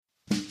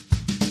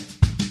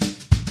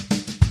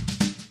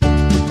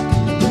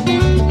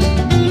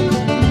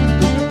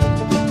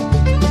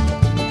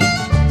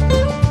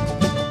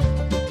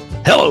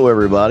Hello,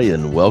 everybody,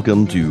 and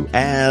welcome to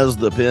As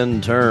the Pen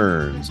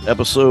Turns,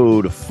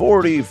 episode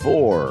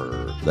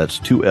 44. That's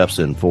 2 F's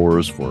and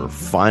 4s for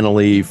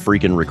finally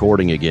freaking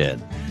recording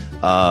again.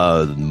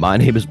 My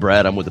name is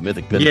Brad. I'm with the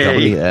Mythic Pen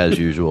Company, as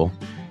usual.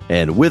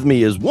 And with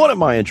me is one of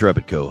my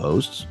intrepid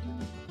co-hosts.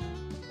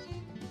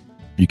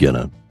 You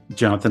gonna...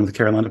 Jonathan with the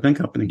Carolina Pen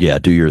Company. Yeah,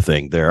 do your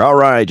thing there. All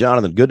right,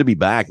 Jonathan, good to be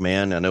back,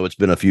 man. I know it's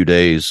been a few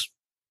days.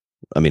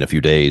 I mean, a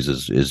few days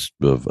is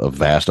a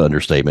vast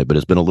understatement, but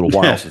it's been a little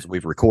while since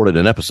we've recorded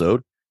an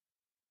episode.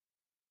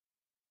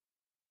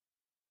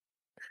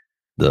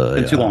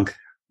 Been too long.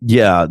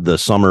 Yeah, the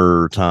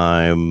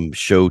summertime,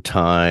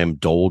 showtime,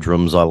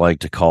 doldrums, I like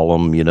to call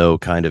them, you know,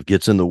 kind of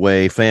gets in the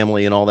way,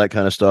 family and all that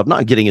kind of stuff.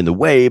 Not getting in the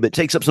way, but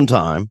takes up some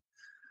time.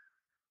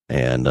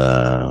 And,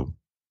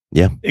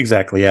 yeah.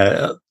 Exactly,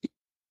 yeah.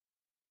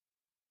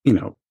 You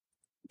know,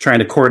 trying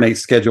to coordinate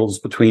schedules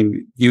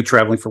between you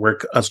traveling for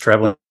work, us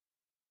traveling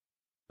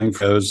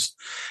for those,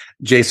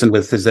 Jason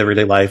with his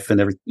everyday life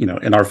and every, you know,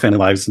 in our family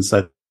lives and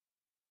such.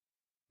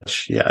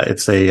 Yeah,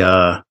 it's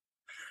a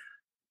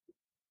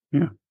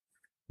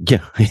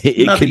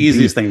it not the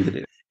easiest thing to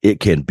do. It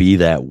can be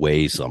that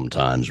way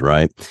sometimes,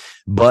 right?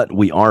 But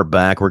we are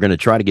back. We're going to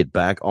try to get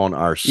back on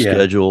our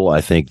schedule. I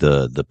think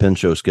the pen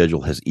show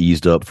schedule has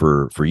eased up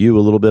for you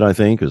a little bit, I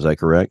think. Is that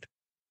correct?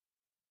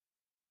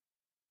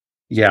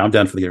 Yeah, I'm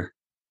done for the year.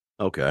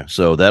 Okay,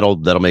 so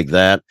that'll make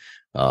that.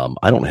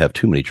 I don't have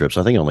too many trips.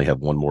 I think I only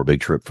have one more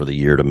big trip for the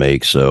year to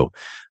make. So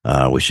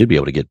we should be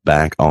able to get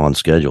back on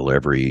schedule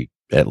every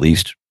at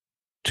least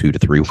 2 to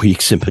 3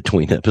 weeks in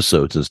between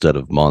episodes instead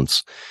of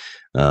months.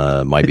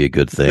 Might be a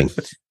good thing.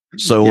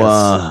 So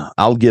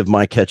I'll give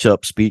my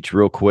catch-up speech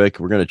real quick.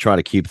 We're going to try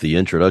to keep the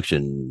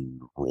introduction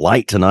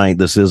light tonight.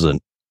 This is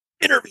an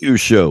interview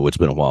show. It's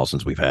been a while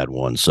since we've had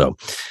one. So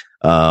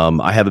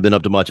I haven't been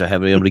up to much. I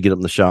haven't been able to get up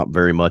in the shop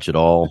very much at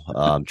all.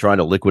 I'm trying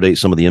to liquidate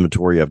some of the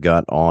inventory I've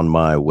got on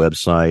my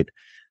website.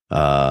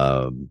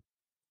 Haven't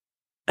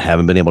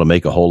been able to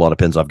make a whole lot of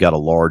pens. I've got a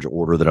large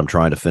order that I'm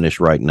trying to finish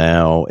right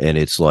now, and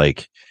it's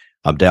like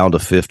I'm down to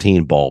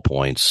 15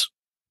 ballpoints.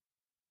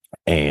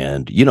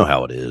 And you know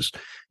how it is.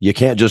 You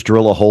can't just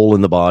drill a hole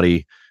in the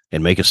body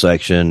and make a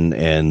section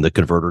and the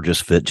converter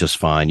just fit just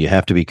fine. You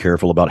have to be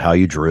careful about how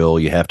you drill.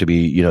 You have to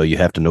be, you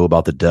have to know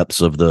about the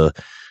depths of the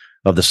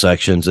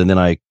sections. And then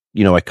I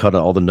cut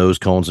all the nose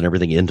cones and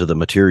everything into the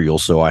material.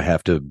 So I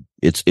have to,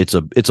 it's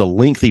a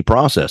lengthy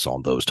process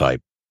on those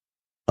type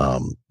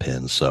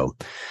pens. So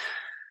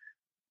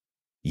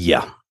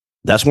yeah,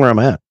 that's where I'm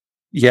at.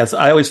 Yes.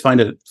 I always find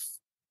it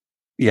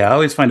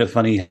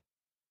funny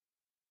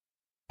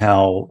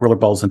how roller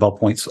balls and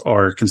ballpoints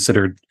are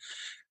considered,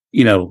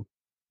 they're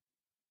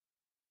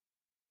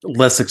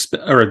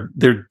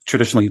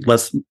traditionally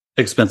less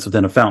expensive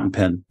than a fountain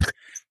pen.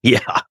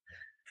 Yeah.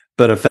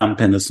 But a fountain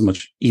pen is so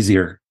much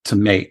easier to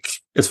make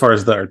as far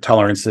as their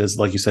tolerances.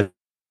 Like you said,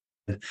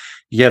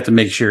 you have to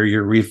make sure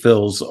your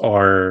refills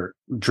are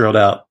drilled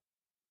out,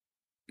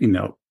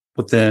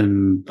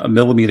 within a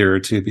millimeter or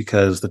two,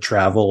 because the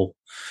travel,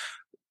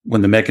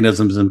 when the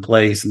mechanism's in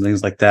place and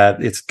things like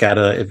that, if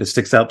it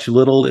sticks out too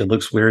little, it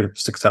looks weird. If it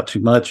sticks out too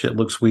much, it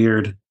looks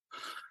weird.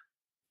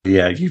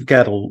 Yeah, you've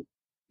got a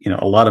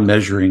lot of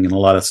measuring and a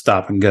lot of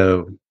stop and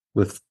go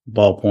with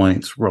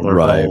ballpoints, roller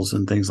balls,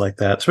 and things like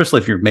that,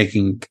 especially if you're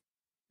making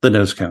the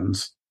nose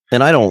cones.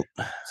 And I don't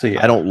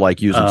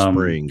like using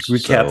springs.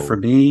 Recap for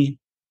me.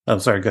 Oh,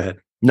 sorry. Go ahead.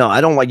 No,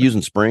 I don't like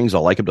using springs. I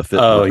like them to fit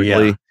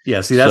perfectly.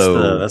 Yeah. See, that's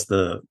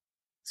the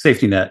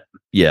safety net.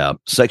 Yeah.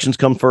 Sections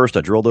come first.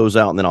 I drill those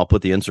out, and then I'll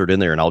put the insert in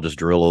there, and I'll just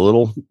drill a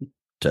little,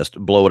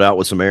 blow it out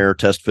with some air,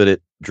 test fit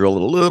it, drill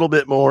it a little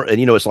bit more.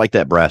 And it's like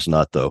that brass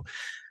nut though.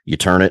 You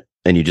turn it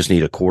and you just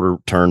need a quarter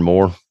turn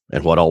more.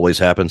 And what always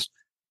happens?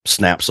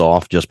 Snaps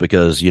off just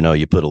because,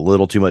 you put a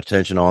little too much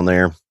tension on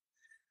there.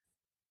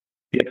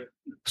 Yeah.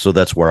 So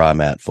that's where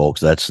I'm at,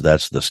 folks. That's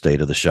the state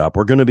of the shop.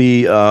 We're going to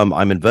be,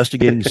 I'm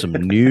investigating some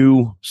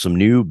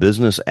new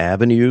business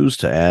avenues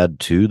to add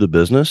to the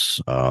business.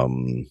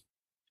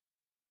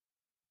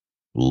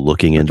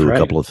 Looking into a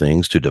couple of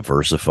things to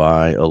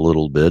diversify a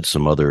little bit,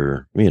 some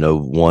other,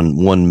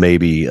 one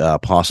maybe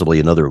possibly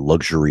another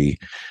luxury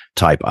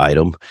type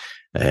item.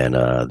 And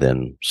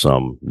then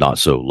some not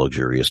so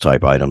luxurious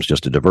type items,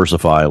 just to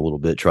diversify a little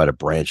bit, try to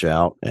branch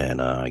out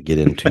and get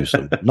into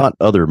some not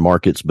other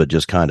markets, but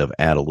just kind of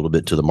add a little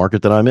bit to the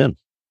market that I'm in.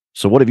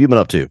 So what have you been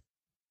up to?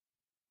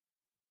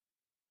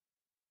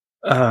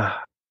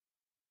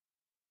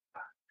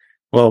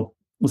 Well,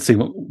 let's see.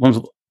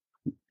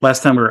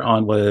 Last time we were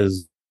on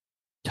was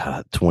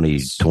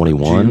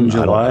 2021,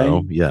 July. I don't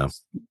know. Yeah.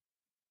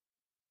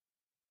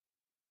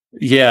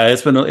 Yeah,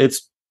 it's been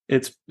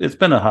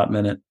a hot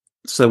minute.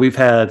 So we've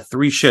had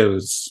 3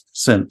 shows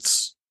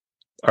since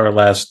our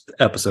last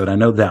episode. I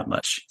know that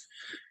much.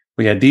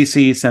 We had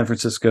DC, San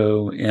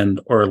Francisco,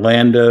 and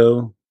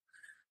Orlando.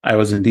 I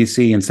was in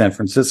DC and San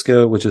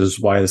Francisco, which is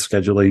why the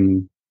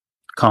scheduling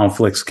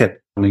conflicts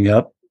kept coming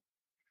up.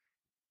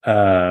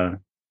 Had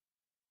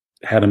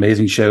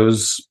amazing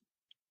shows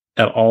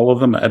at all of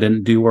them. I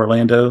didn't do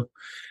Orlando,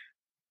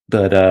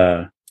 but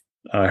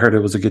I heard it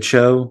was a good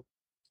show,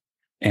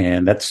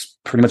 and that's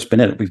pretty much been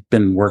it. We've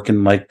been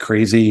working like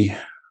crazy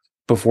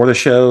before the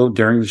show,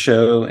 during the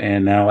show,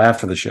 and now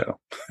after the show.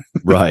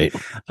 Right.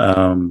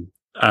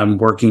 I'm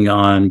working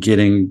on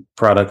getting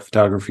product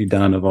photography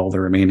done of all the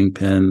remaining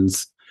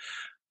pins.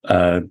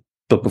 But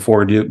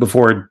before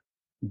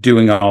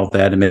doing all of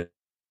that and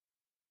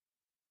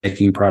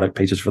making product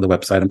pages for the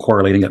website, I'm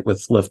correlating it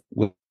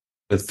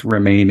with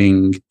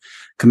remaining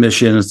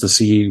commissions to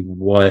see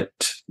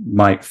what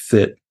might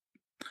fit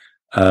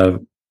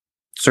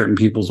certain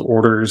people's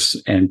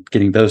orders and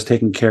getting those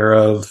taken care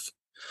of,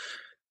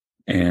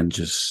 and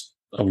just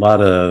a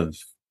lot of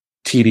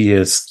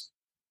tedious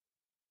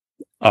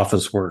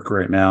office work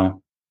right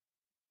now.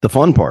 The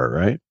fun part,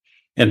 right?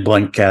 And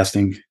blank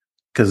casting,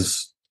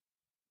 because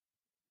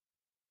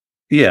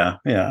it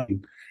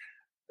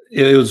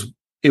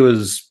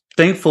was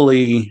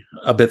thankfully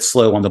a bit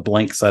slow on the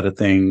blank side of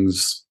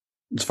things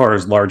as far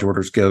as large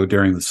orders go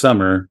during the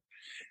summer.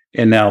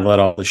 And now that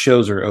all the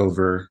shows are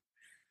over,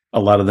 a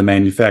lot of the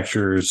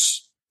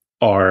manufacturers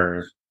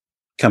are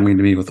coming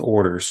to me with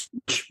orders,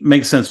 which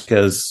makes sense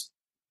because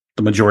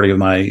the majority of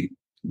my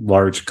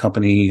large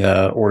company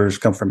orders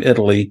come from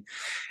Italy,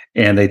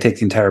 and they take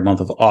the entire month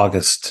of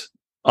August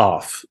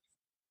off.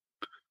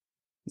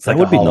 It's like that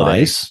would be holiday,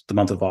 nice. the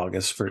month of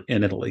August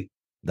in Italy.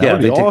 That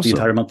would be they take awesome. the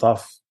entire month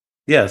off.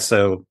 Yeah,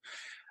 so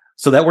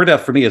that worked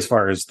out for me as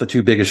far as the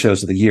two biggest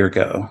shows of the year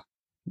go.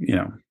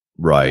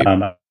 Right.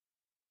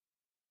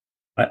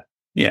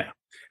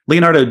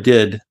 Leonardo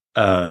did,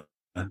 or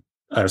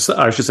I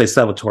should say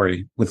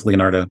Salvatore with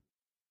Leonardo,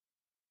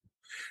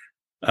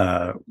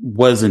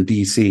 was in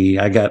DC.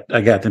 I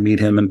got to meet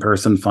him in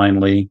person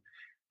finally.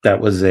 That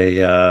was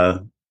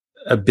a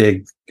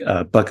big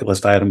bucket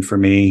list item for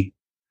me,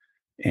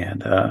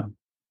 and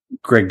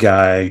great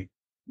guy.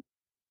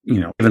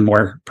 Even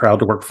more proud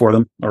to work for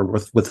them, or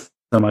with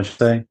them, I should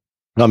say.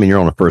 I mean, you're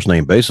on a first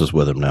name basis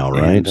with him now,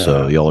 right? And,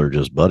 so y'all are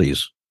just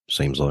buddies.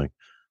 Seems like.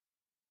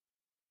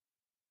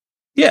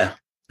 Yeah,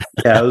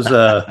 it was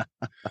a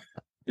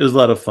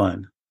lot of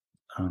fun.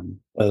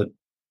 But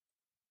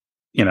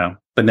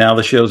now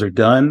the shows are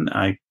done.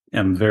 I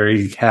am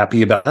very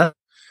happy about that.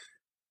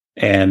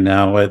 And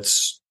now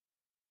it's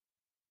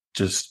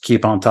just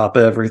keep on top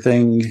of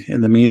everything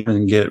in the meantime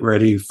and get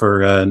ready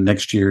for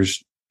next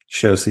year's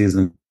show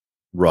season.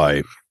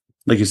 Right.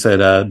 Like you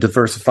said,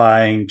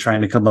 diversifying,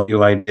 trying to come up with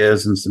new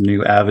ideas and some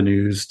new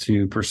avenues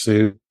to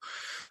pursue.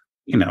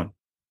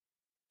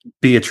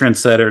 Be a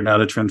trendsetter,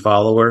 not a trend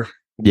follower.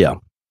 Yeah.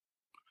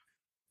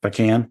 If I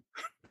can.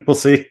 We'll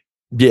see.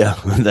 Yeah,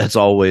 that's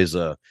always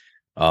it's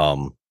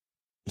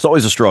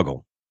always a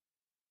struggle.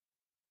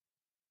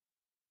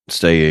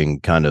 Staying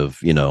kind of,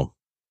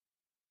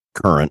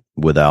 current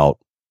without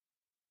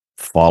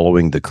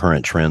following the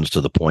current trends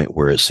to the point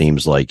where it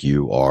seems like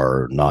you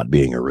are not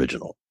being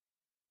original.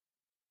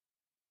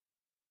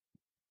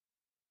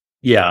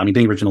 Yeah, I mean,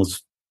 being original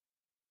is,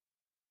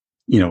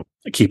 a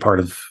key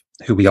part of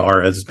who we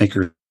are as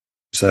makers.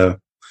 So,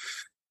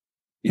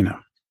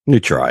 you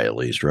try at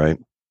least, right?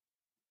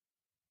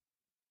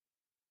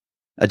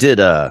 I did.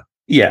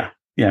 Yeah.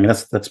 I mean,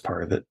 that's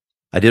part of it.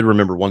 I did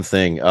remember one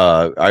thing.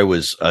 I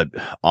was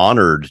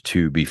honored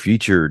to be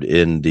featured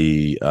in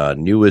the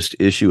newest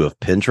issue of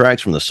Pin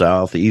Tracks from the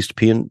Southeast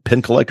Pin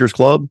Collectors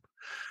Club.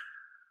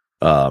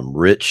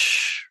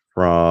 Rich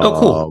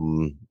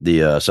from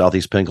the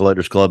Southeast Pin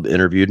Collectors Club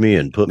interviewed me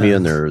and put me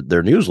in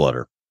their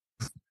newsletter.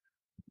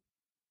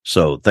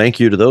 So thank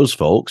you to those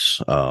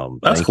folks.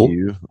 That's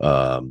cool.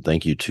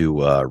 Thank you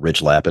to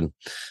Rich Lappin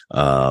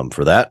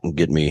for that and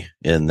getting me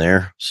in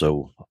there.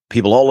 So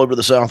people all over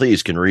the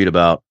Southeast can read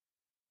about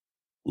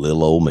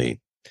little old me.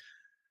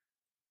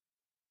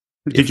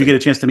 Did you get a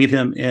chance to meet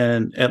him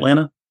in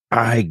Atlanta?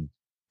 I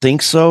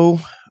think so.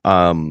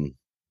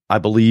 I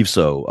believe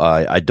so.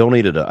 I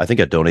donated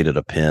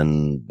a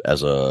pin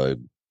as a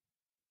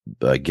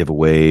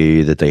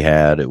giveaway that they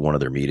had at one of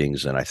their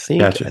meetings, and I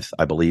think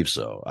I believe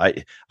so.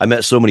 I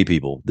met so many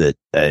people that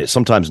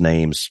sometimes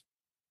names,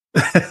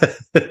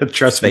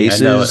 trust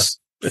faces,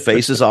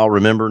 faces I'll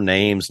remember,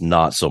 names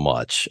not so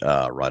much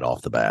right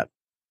off the bat.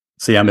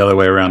 See, I'm the other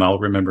way around. I'll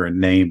remember a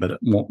name, but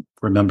won't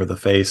remember the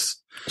face.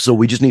 So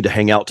we just need to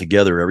hang out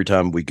together every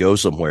time we go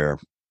somewhere.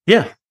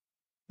 Yeah.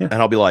 And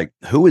I'll be like,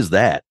 "Who is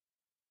that?"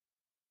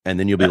 And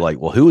then you'll be like,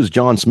 "Well, who is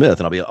John Smith?"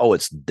 And I'll be like, "Oh,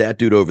 it's that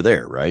dude over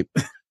there, right?"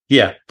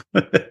 Yeah.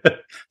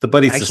 The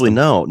buddy Actually,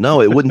 system.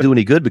 no, it wouldn't do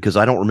any good because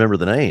I don't remember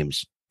the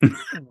names.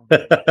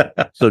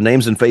 So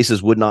names and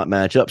faces would not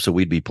match up. So it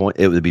would be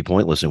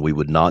pointless, and we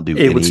would not do.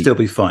 It would still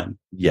be fun.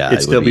 Yeah,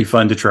 it'd still be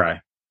fun to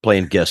try.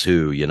 Playing Guess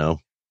Who,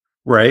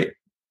 right?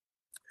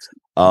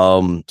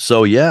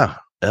 So yeah,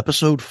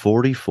 episode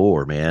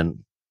 44,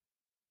 man.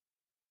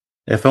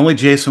 If only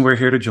Jason were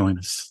here to join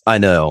us. I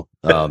know.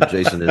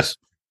 Jason is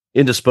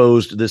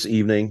indisposed this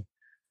evening.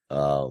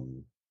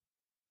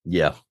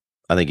 Yeah.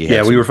 I think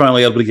we were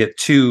finally able to get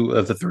two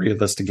of the three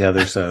of us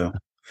together. So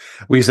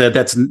we said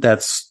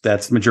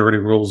that's majority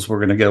rules. We're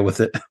going to go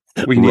with it.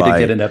 We need to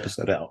get an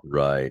episode out.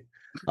 Right.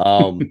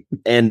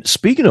 And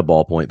speaking of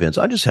ballpoint pens,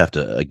 I just have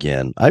to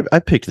again. I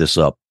picked this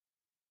up.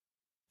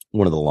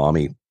 One of the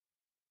Lamy.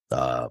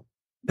 That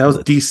was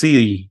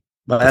DC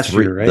last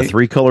year, right? The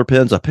 3-color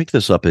pens. I picked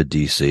this up at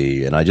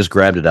DC, and I just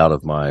grabbed it out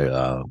of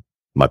my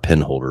my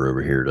pen holder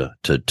over here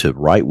to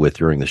write with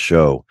during the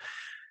show.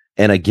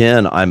 And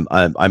again,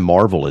 I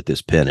marvel at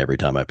this pen every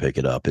time I pick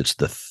it up. It's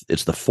the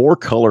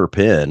 4-color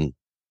pen,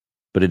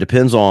 but it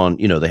depends on,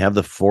 they have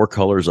the 4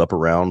 colors up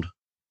around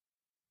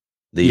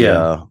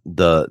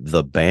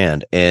the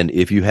band. And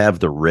if you have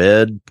the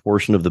red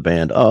portion of the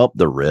band up,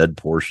 the red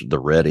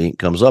ink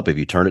comes up. If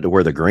you turn it to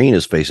where the green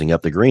is facing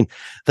up, the green,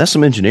 that's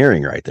some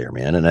engineering right there,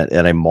 man.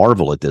 And I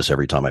marvel at this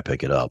every time I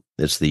pick it up.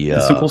 It's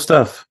that's some cool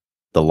stuff.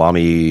 The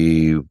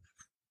Lamy,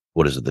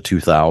 what is it? The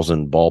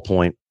 2000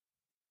 ballpoint.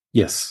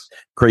 Yes.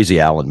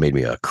 Crazy Alan made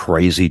me a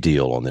crazy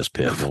deal on this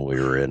pen when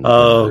we were in.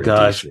 Oh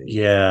gosh. DC.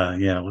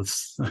 Yeah.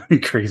 Let's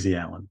Crazy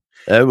Alan.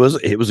 It was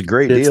a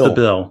great deal. It's the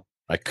bill.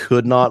 I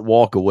could not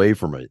walk away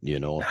from it,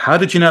 How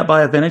did you not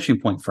buy a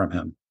vanishing point from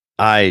him?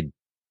 I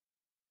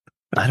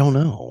don't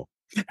know.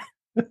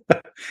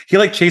 He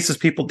chases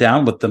people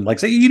down with them,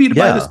 say, you need to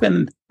buy this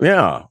pen.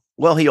 Yeah.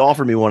 Well, he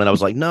offered me one and I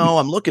was like, no,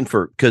 I'm looking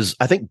because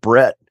I think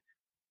Brett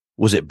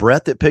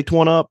that picked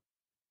one up?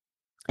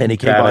 And he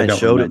came by and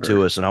showed it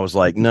to us, and I was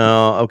like,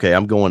 no, okay,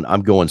 I'm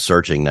going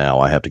searching now.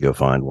 I have to go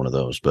find one of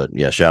those. But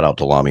yeah, shout out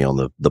to Lamy on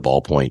the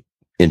ballpoint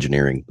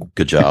engineering.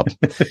 Good job.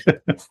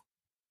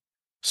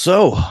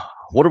 So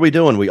what are we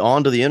doing? We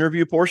on to the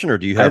interview portion, or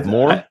do you have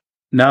more?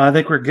 No, I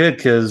think we're good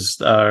because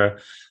our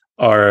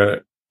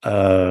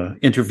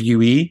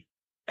interviewee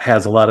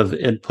has a lot of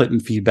input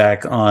and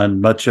feedback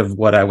on much of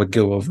what I would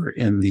go over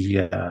in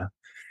the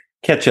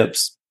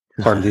catch-ups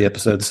part of the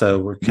episode. So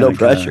we're no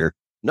pressure.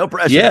 No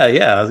pressure.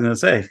 Yeah, I was going to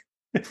say.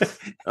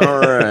 All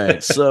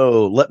right.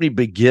 So let me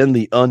begin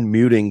the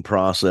unmuting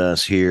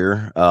process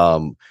here.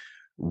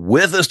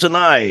 With us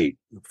tonight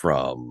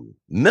from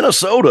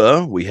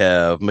Minnesota, we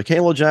have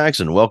Mikayla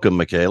Jackson. Welcome,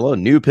 Mikayla,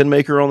 new pen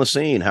maker on the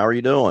scene. How are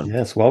you doing?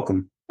 Yes,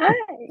 welcome. Hi.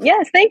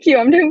 Yes, thank you.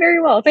 I'm doing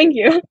very well. Thank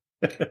you.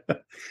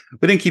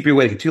 We didn't keep you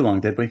waiting too long,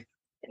 did we?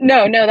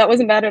 No, that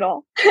wasn't bad at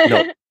all.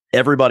 No.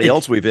 Everybody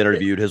else we've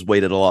interviewed has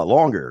waited a lot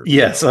longer.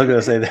 Yes, I was going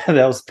to say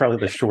that was probably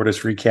the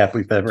shortest recap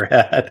we've ever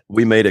had.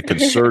 We made a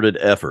concerted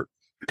effort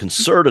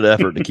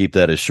to keep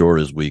that as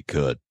short as we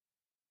could.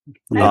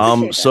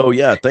 So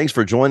yeah, thanks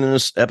for joining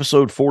us.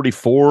 Episode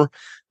 44.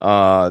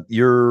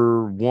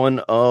 You're one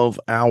of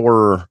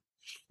our,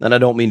 and I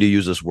don't mean to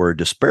use this word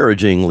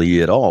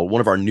disparagingly at all,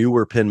 one of our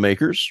newer pen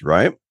makers,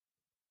 right?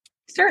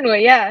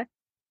 Certainly, yeah.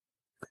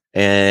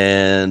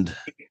 And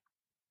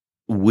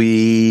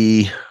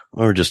we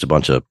are just a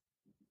bunch of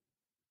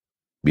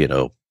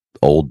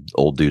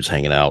old dudes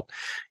hanging out,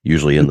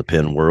 usually in the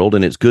pen world,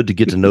 and it's good to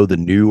get to know the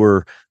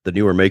newer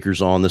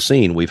makers on the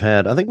scene.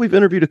 I think we've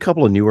interviewed a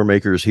couple of newer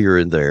makers here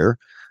and there,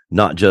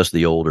 not just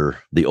the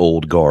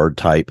old guard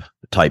type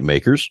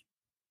makers.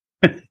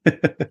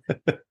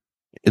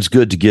 It's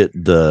good to get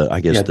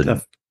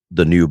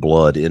the new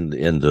blood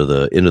into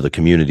the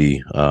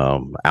community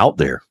out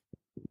there.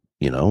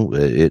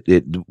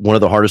 One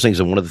of the hardest things,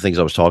 and one of the things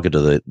I was talking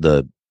to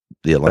the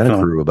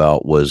Atlanta crew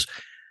about was,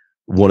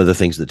 one of the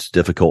things that's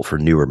difficult for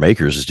newer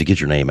makers is to get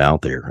your name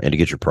out there and to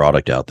get your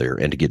product out there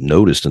and to get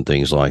noticed and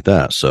things like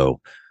that. So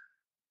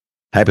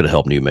happy to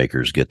help new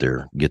makers get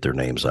their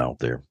names out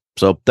there.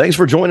 So thanks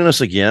for joining us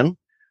again.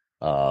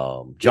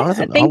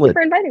 Jonathan, thank you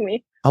for inviting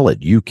me. I'll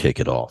let you kick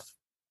it off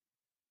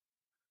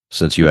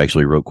since you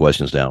actually wrote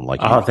questions down.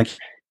 Thank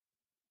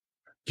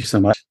you so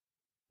much.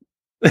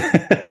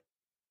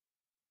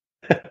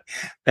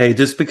 Hey,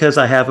 just because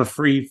I have a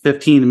free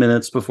 15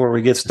 minutes before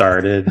we get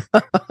started.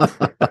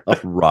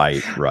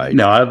 Right.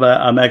 No,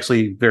 I'm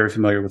actually very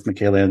familiar with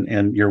Mikayla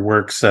and your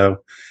work. So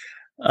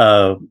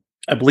I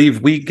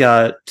believe we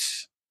got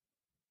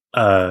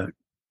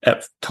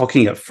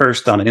talking at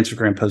first on an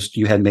Instagram post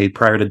you had made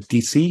prior to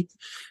DC,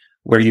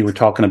 where you were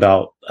talking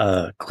about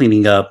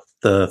cleaning up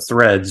the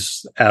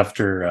threads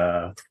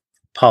after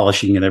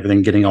polishing and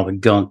everything, getting all the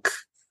gunk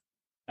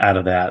out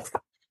of that.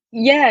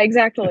 Yeah,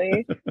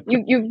 exactly.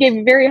 You gave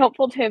a very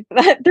helpful tip.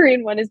 That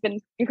 3-in-1 has been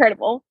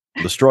incredible.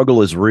 The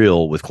struggle is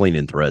real with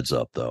cleaning threads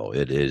up, though.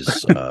 It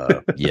is,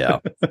 yeah.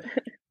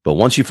 But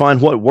once you find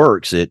what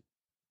works, it's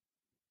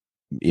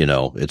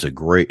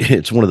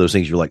one of those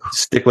things you're like,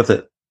 stick with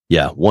it.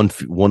 Yeah, one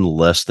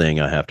less thing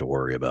I have to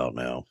worry about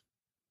now.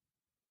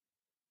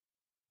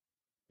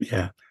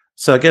 Yeah.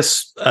 So I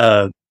guess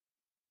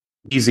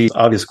easy,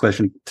 obvious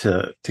question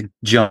to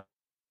jump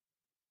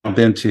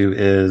into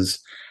is,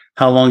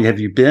 how long have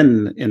you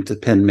been into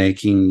pen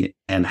making,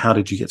 and how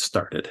did you get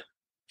started?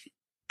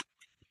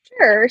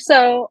 Sure.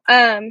 So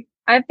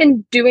I've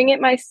been doing it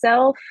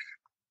myself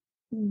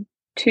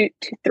 2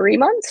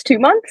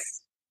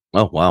 months.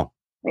 Oh, wow.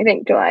 I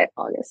think July,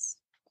 August,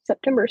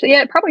 September. So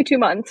yeah, probably 2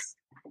 months.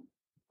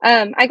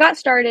 I got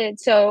started.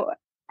 So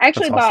I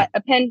actually bought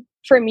a pen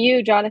from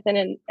you, Jonathan,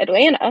 in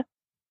Atlanta.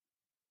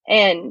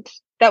 And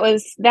that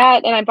was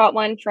that. And I bought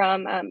one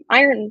from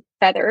Iron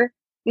Feather.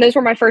 And those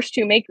were my first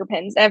 2 maker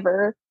pens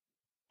ever.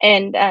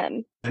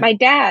 And my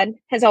dad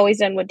has always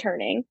done wood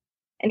turning,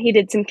 and he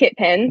did some kit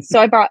pins. So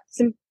I bought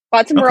some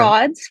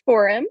rods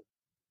for him.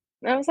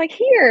 And I was like,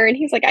 here. And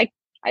he's like,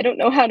 I don't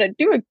know how to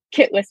do a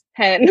kitless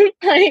pen.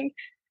 Like,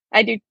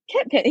 I do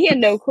kit pin. He had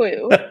no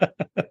clue.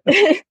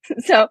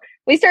 So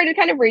we started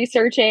kind of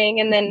researching,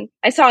 and then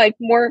I saw like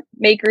more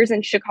makers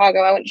in Chicago.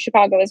 I went to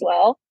Chicago as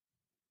well.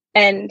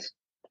 And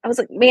I was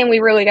like, man, we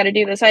really got to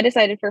do this. So I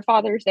decided for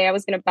Father's Day, I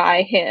was going to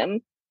buy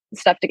him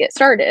stuff to get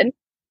started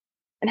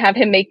and have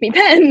him make me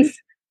pens.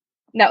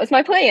 And that was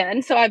my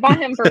plan. So I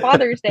bought him for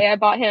Father's Day. I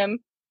bought him,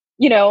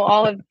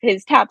 all of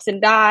his taps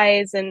and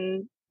dies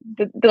and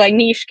the like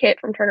niche kit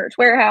from Turner's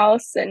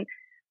Warehouse and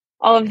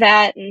all of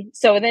that. And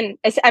so then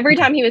every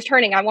time he was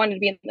turning, I wanted to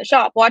be in the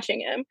shop watching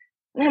him.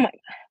 And I'm like,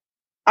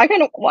 I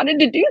kind of wanted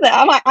to do that.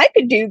 I'm like, I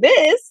could do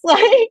this.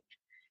 Like,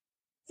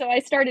 so I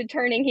started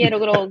turning. He had a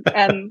little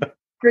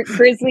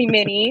Grizzly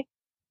Mini,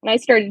 and I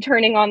started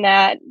turning on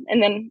that.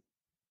 And then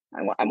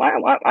I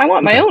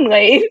want my own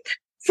lathe.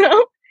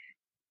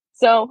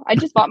 So I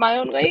just bought my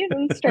own lathe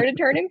and started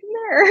turning from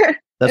there.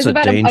 That's a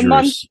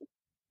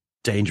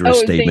dangerous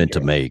statement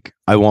to make.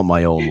 I want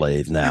my own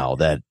lathe now.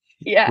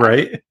 Yeah.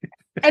 Right.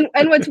 And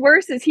what's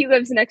worse is he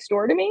lives next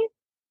door to me.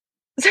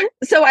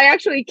 So I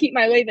actually keep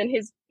my lathe in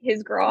his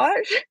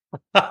garage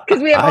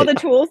because we have all the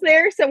tools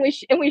there. So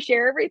we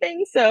share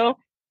everything. So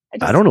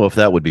I don't know if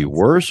that would be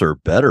worse or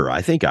better.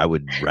 I think I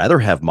would rather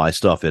have my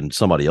stuff in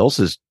somebody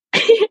else's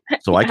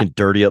so I can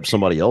dirty up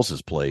somebody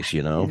else's place,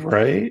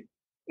 Right.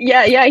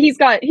 Yeah. He's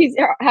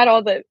had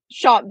all the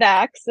shop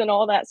vacs and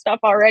all that stuff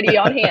already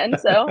on hand.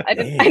 So I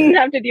didn't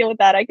have to deal with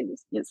that. I can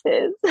just use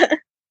his.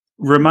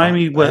 Remind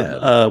me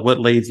what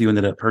lathe you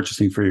ended up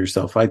purchasing for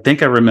yourself. I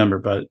think I remember,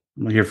 but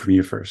I'll hear from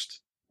you first.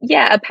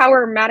 Yeah, a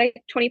Powermatic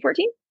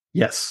 2014.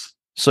 Yes.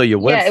 So you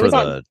went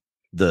for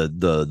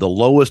the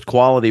lowest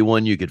quality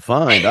one you could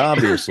find.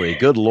 Obviously,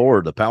 good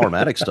Lord, the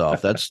Powermatic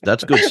stuff.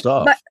 That's good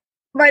stuff.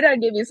 My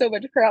dad gave you so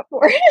much crap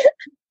for it.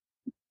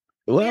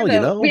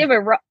 Well, we have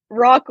a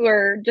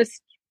Rockler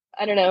just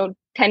 10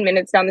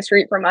 minutes down the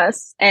street from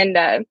us, and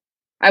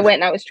I went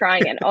and I was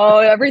trying it. Oh,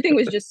 everything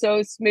was just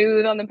so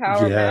smooth on the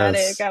Powermatic.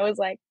 Yes. I was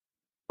like,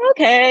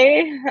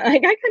 okay, I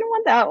kind of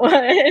want that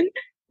one.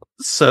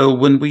 So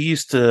when we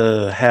used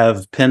to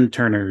have pen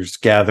turners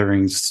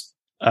gatherings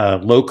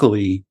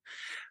locally,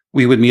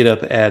 we would meet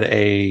up at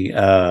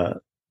a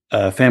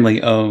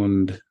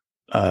family-owned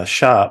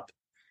shop,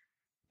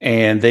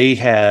 and they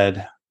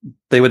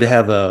would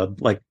have a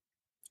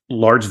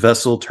large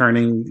vessel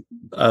turning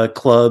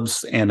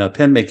clubs and a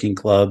pen making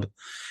club,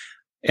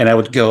 and I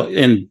would go,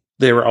 and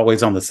they were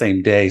always on the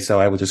same day, so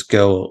I would just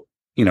go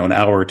an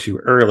hour or two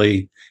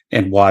early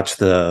and watch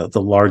the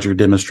larger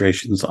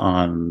demonstrations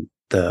on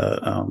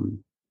the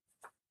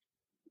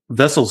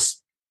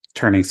vessels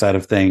turning side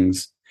of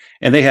things.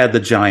 And they had the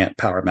giant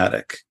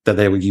Powermatic that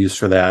they would use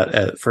for that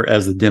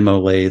as the demo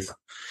lathe.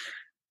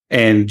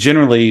 And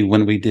generally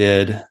when we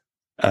did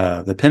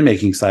the pen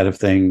making side of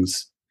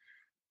things,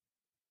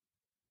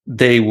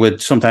 they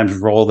would sometimes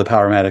roll the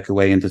Powermatic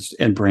away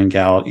and bring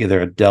out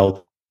either a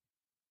Delta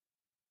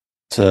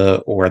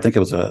or I think it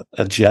was a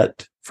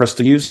Jet for us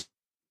to use.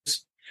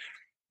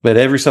 But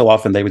every so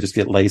often they would just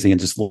get lazy and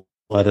just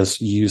let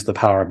us use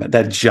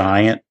that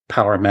giant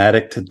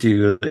Powermatic to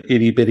do the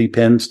itty bitty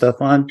pen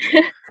stuff on.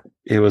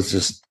 It was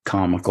just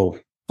comical.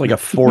 Like a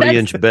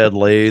 40-inch bed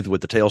lathe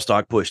with the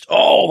tailstock pushed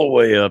all the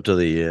way up to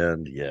the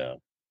end. Yeah.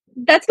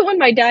 That's the one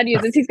my dad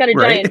uses. He's got a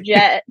giant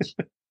Jet,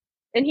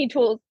 and he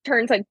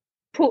turns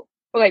pull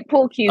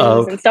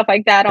cues and stuff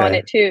like that on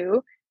it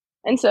too.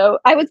 And so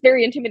I was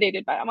very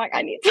intimidated by it. I'm like,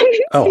 I need something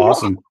small.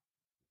 Awesome.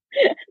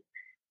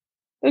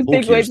 Those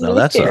big waves are a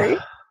little scary.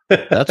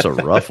 That's a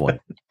rough one.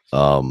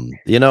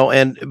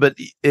 But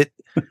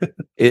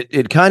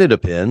it kind of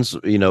depends. A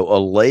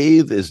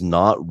lathe is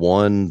not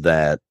one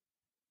that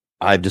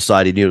I've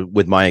decided,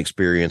 with my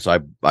experience, I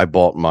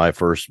bought my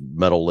first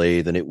metal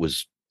lathe, and it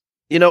was,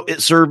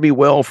 it served me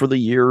well for the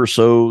year or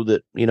so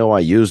that, I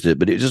used it,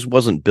 but it just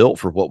wasn't built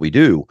for what we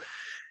do.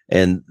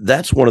 And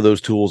that's one of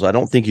those tools I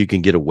don't think you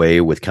can get away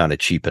with kind of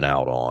cheaping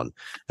out on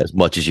as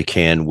much as you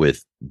can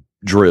with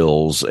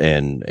drills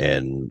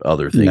and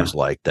other things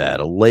like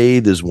that. A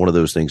lathe is one of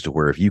those things to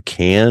where if you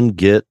can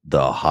get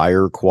the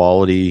higher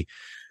quality,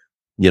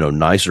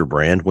 nicer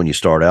brand when you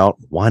start out,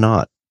 why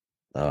not?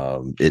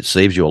 It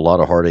saves you a lot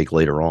of heartache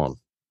later on.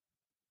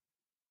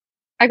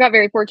 I got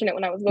very fortunate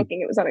when I was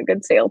looking. It was on a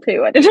good sale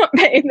too. I did not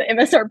pay the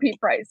MSRP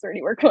price or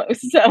anywhere close.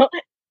 So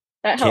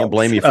that helps. Can't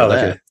blame you for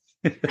that.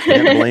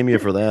 Can't blame you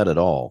for that at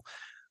all.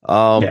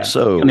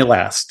 So and they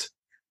last.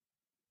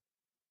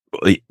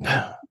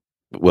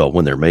 Well,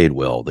 when they're made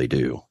well, they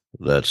do.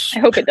 I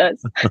hope it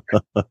does.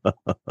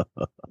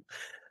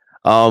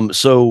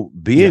 So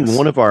being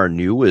one of our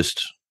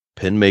newest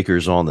pen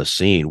makers on the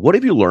scene, what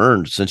have you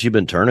learned since you've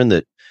been turning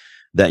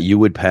that you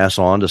would pass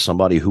on to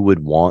somebody who would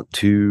want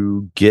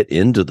to get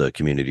into the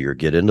community or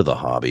get into the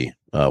hobby?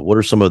 What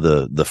are some of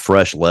the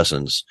fresh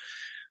lessons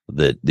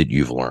that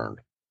you've learned?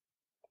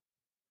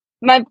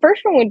 My first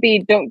one would be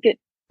don't get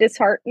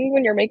disheartened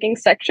when you're making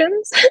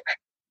sections.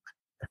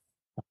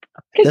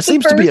 That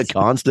seems to be a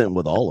constant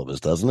with all of us,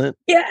 doesn't it?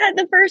 Yeah, at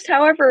the first,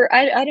 however,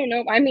 I don't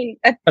know. I mean,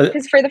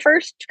 because for the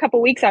first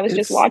couple weeks, I was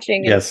just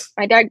watching, and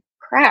my dad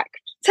cracked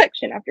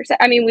section after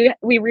section. I mean,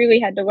 we really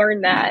had to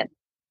learn that.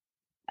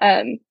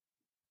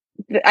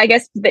 I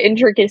guess the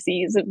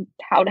intricacies of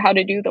how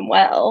to do them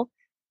well.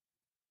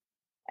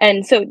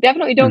 And so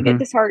definitely don't get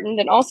disheartened.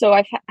 And also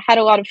I've had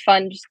a lot of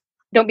fun. Just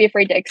don't be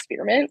afraid to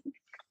experiment.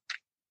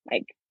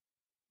 Like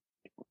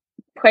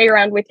play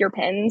around with your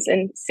pens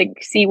and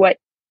see what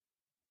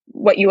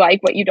you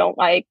like, what you don't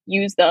like,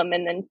 use them,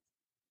 and then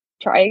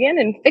try again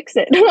and fix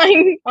it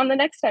like on the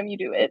next time you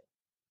do it.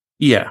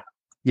 Yeah.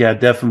 Yeah,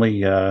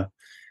 definitely.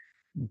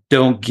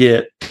 Don't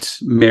get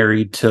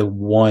married to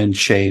one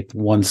shape,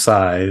 one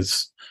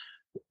size.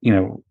 You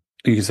know,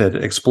 like you said,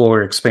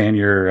 explore, expand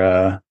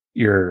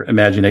your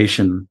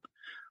imagination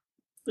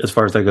as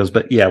far as that goes.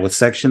 But yeah, with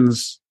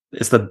sections,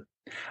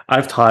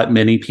 I've taught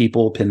many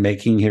people pin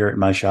making here at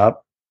my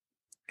shop,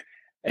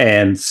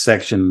 and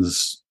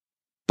sections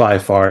by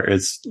far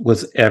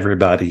was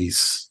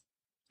everybody's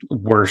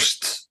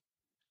worst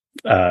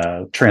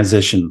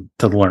transition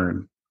to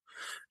learn.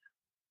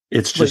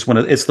 It's just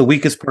it's the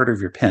weakest part of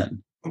your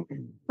pen.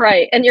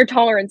 Right. And your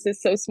tolerance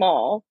is so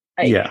small.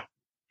 Yeah.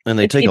 And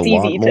they take a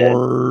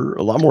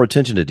lot more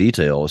attention to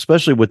detail,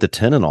 especially with the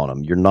tenon on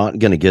them. You're not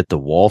going to get the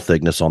wall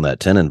thickness on that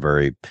tenon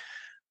very,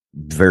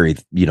 very,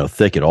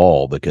 thick at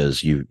all,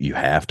 because you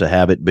have to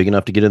have it big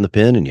enough to get in the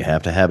pen, and you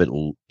have to have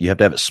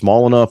it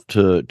small enough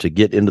to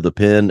get into the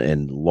pen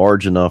and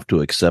large enough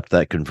to accept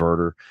that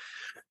converter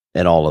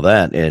and all of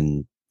that.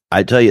 And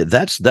I tell you,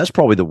 that's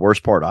probably the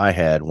worst part I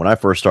had when I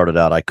first started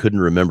out. I couldn't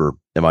remember,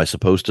 am I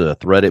supposed to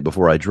thread it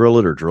before I drill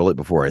it or drill it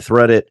before I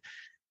thread it?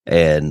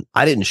 And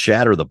I didn't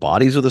shatter the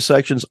bodies of the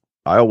sections.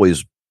 I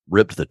always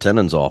ripped the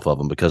tenons off of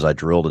them because I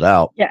drilled it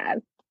out. Yeah.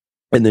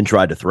 And then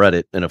tried to thread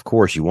it. And of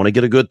course, you want to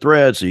get a good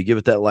thread, so you give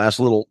it that last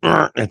little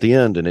at the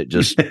end, and it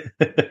just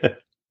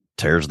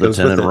tears the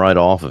tenon right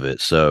off of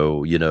it.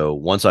 So,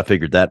 once I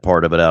figured that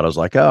part of it out, I was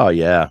like, oh,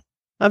 yeah,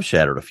 I've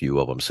shattered a few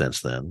of them since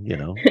then.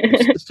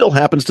 It still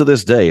happens to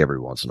this day every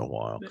once in a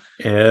while.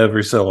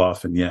 Every so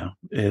often, yeah.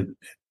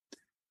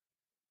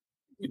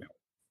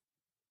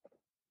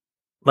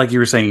 Like you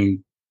were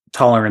saying,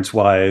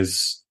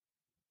 tolerance-wise,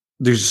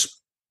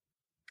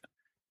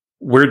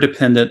 we're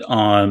dependent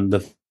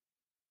on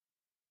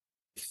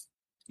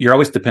you're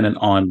always dependent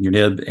on your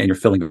nib and your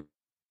filling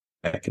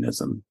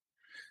mechanism.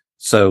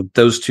 So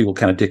those two will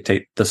kind of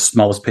dictate the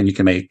smallest pen you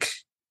can make.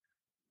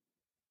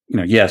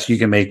 Yes, you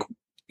can make,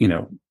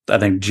 I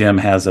think Jim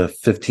has a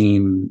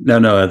 15.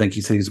 No, I think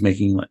he said he's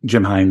making,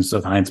 Jim Hines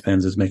of Hines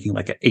Pens is making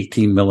like an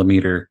 18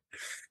 millimeter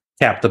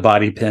cap the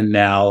body pen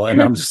now.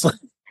 And I'm just like,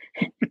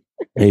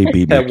 he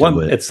beat me to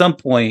it. At some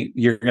point,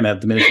 you're going to have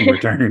diminishing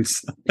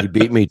returns. He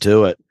beat me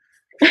to it.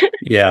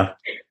 Yeah.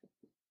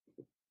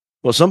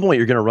 Well, at some point,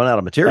 you're going to run out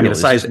of material.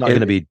 It's not going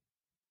to be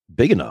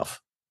big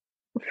enough.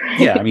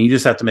 Yeah, I mean, you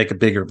just have to make a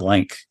bigger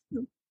blank.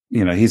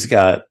 He's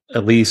got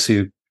Elise,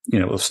 who,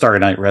 of Starry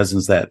Night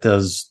Resins, that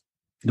does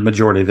the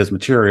majority of his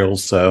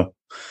materials. So,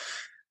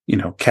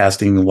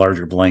 casting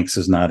larger blanks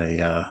is not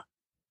a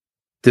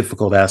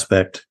difficult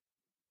aspect.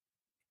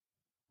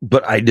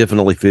 But I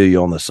definitely feel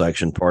you on the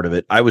section part of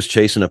it. I was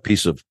chasing a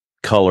piece of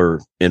color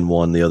in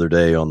one the other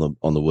day on the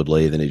wood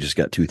lathe, and it just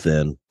got too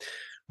thin.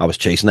 I was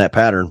chasing that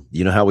pattern.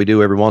 You know how we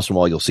do every once in a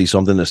while, you'll see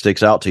something that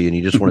sticks out to you, and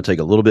you just want to take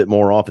a little bit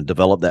more off and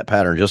develop that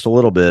pattern just a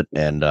little bit.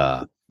 And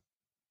I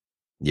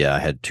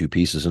had two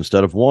pieces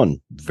instead of one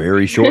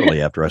very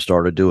shortly after I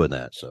started doing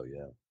that. So,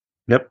 yeah.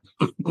 Yep.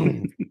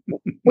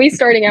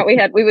 Starting out,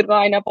 we would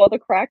line up all the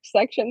cracked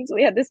sections.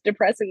 We had this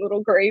depressing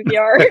little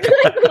graveyard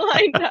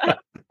lined up.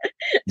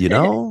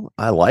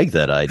 I like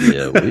that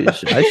idea.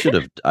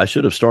 I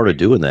should have started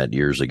doing that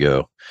years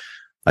ago.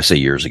 I say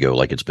years ago,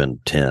 like it's been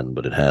 10,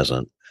 but it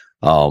hasn't.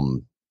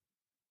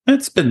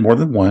 It's been more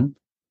than one.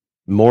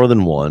 More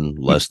than one,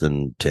 less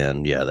than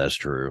 10. Yeah, that's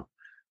true.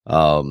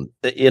 And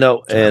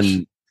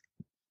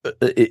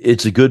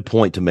it's a good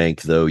point to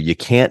make, though. You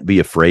can't be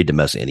afraid to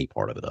mess any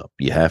part of it up.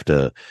 You have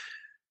to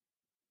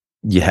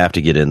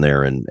get in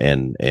there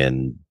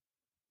and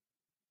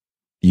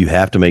you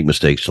have to make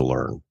mistakes to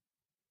learn,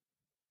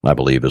 I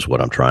believe, is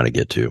what I'm trying to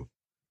get to.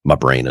 My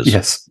brain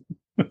is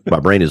my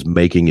brain is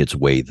making its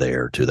way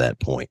there to that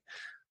point.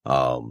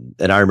 And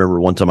I remember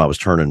one time I was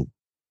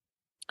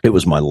it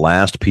was my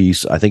last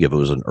piece. I think if it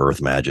was an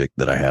Earth Magic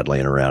that I had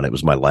laying around, it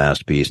was my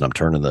last piece, and I'm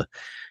turning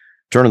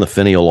the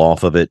finial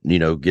off of it,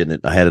 getting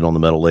it. I had it on the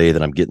metal lathe,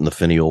 and I'm getting the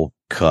finial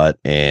cut,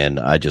 and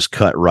I just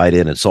cut right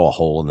in and saw a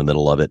hole in the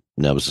middle of it.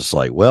 And I was just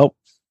like, well,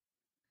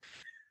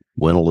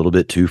 went a little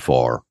bit too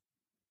far.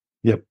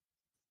 Yep.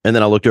 And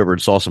then I looked over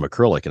and saw some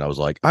acrylic, and I was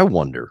like, I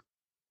wonder.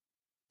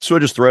 So I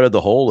just threaded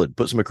the hole and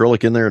put some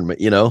acrylic in there, and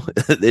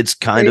it's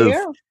kind of,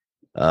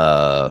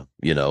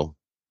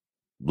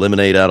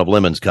 lemonade out of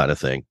lemons kind of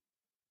thing.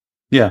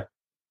 Yeah.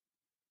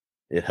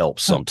 It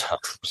helps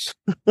sometimes.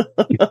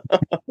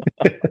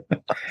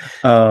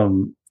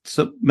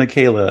 So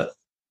Mikayla,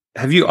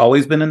 have you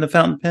always been into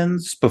fountain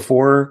pens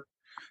before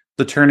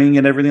the turning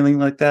and everything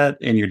like that?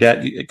 And your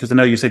dad, because I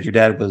know you said your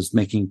dad was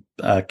making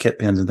kit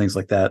pins and things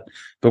like that,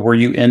 but were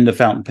you into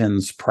fountain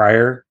pens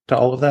prior to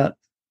all of that?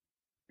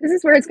 This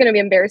is where it's going to be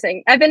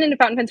embarrassing. I've been into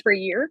fountain pens for a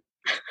year.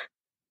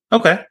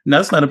 Okay, no,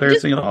 that's not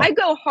embarrassing at all. I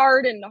go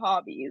hard into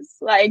hobbies.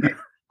 Like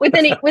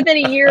within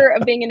a year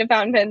of being into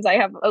fountain pens, I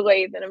have a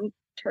lathe and I'm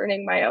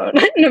turning my own.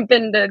 And I've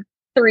been to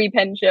 3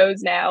 pen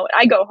shows now.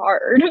 I go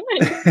hard.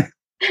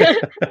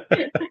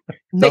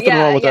 Nothing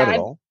wrong with that at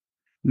all.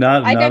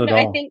 Not at all.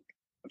 I think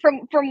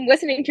from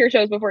listening to your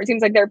shows before, it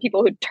seems like there are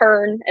people who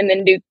turn and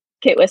then do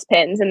kitless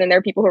pens, and then there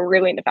are people who are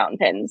really into fountain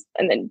pens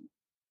and then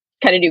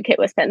kind of do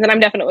kitless pens. And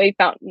I'm definitely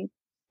fountain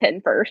pen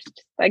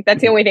first. Like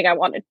that's the only thing I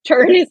want to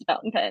turn is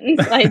fountain pens.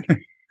 Like,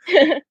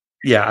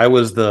 yeah, I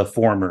was the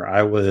former.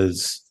 I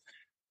was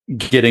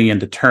getting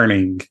into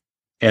turning,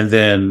 and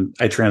then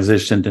I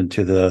transitioned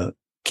into the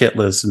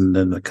kitless and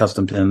then the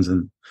custom pens,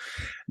 and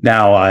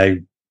now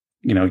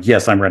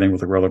yes, I'm running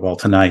with a rollerball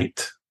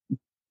tonight.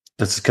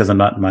 That's because I'm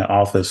not in my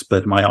office,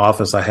 but in my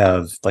office I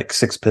have like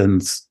 6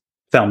 pens,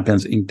 fountain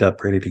pens inked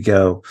up, ready to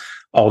go,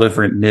 all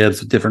different nibs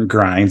with different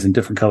grinds and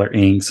different color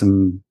inks,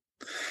 and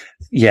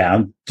yeah,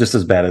 I'm just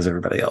as bad as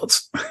everybody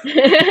else.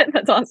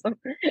 That's awesome.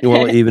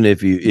 Well, even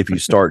if you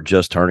start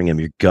just turning them,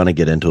 you're gonna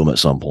get into them at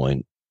some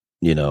point.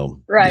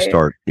 Right?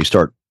 You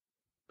start.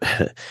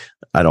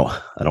 I don't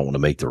want to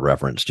make the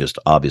reference just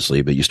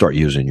obviously, but you start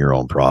using your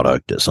own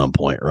product at some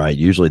point, right?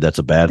 Usually that's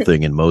a bad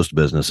thing in most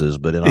businesses,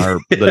 but in our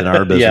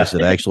business,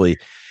 it actually,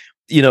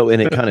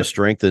 and it kind of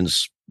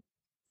strengthens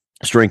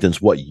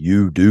what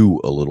you do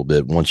a little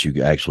bit once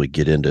you actually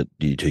get into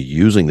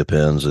using the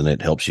pens, and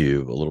it helps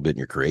you a little bit in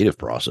your creative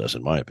process,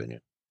 in my opinion.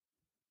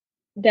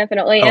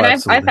 Definitely. And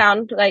I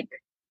found like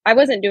I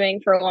wasn't doing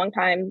for a long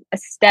time a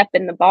step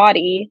in the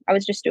body. I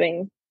was just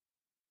doing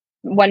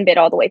one bit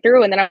all the way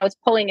through, and then I was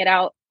pulling it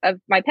out of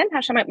my pen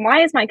pouch. I'm like,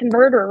 why is my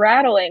converter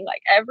rattling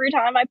like every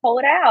time I pull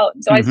it out?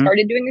 So I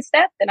started doing a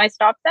step, and I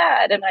stopped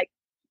that. And like,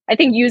 I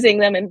think using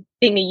them and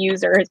being a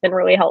user has been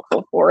really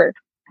helpful for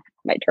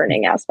my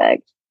turning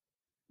aspect.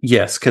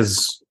 Yes,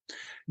 because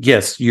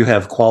yes, you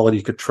have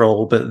quality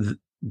control, but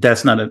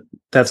that's not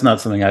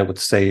something I would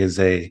say is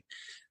a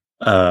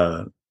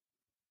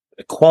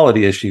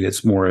quality issue.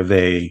 It's more of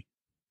a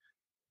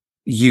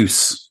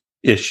use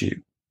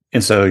issue,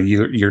 and so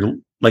you're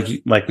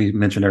like we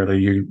mentioned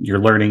earlier, you're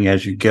learning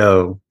as you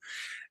go,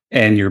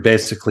 and you're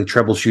basically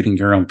troubleshooting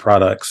your own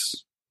products.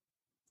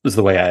 Is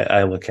the way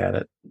I look at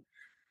it.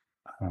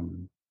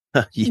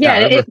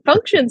 It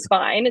functions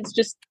fine.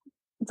 It's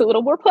a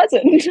little more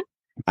pleasant.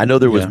 I know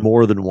there was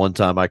more than one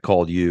time I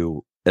called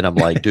you and I'm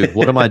like, dude,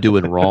 what am I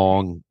doing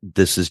wrong?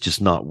 This is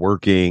just not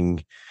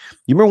working.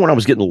 You remember when I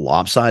was getting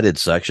lopsided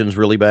sections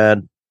really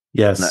bad?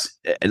 Yes.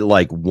 And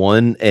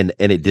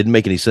it didn't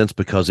make any sense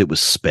because it was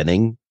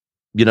spinning.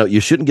 You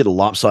shouldn't get a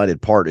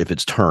lopsided part if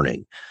it's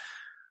turning.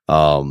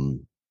 I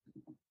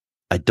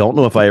don't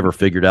know if I ever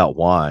figured out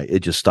why. It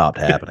just stopped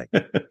happening.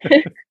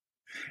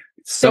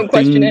 Don't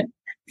question it.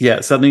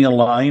 Yeah, something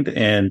aligned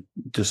and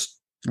just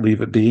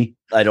leave it be.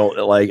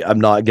 I'm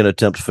not going to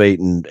tempt fate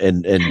and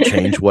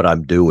change what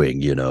I'm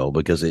doing,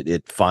 because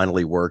it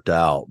finally worked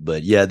out.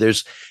 But yeah,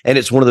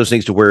 it's one of those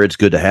things to where it's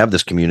good to have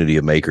this community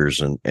of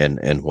makers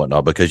and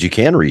whatnot, because you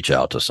can reach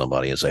out to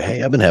somebody and say,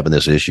 hey, I've been having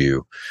this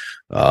issue.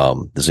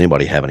 Does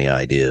anybody have any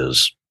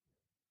ideas?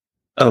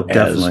 Oh,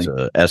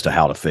 definitely. As to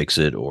how to fix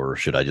it, or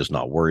should I just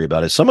not worry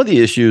about it? Some of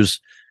the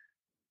issues,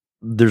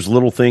 there's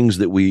little things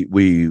that we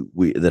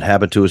that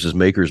happen to us as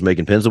makers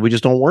making pens that we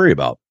just don't worry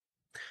about.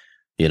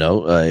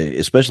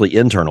 Especially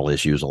internal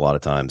issues. A lot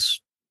of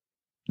times,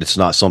 it's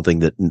not something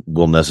that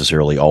will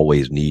necessarily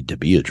always need to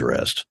be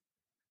addressed,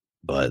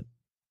 but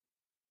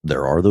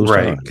there are those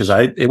right. times. Because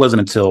it wasn't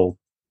until,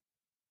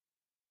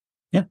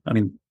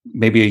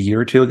 maybe a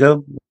year or two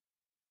ago,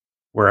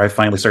 where I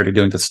finally started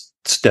doing this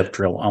step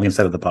drill on the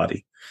inside of the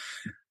body,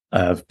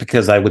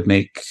 because I would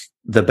make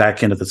the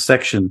back end of the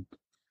section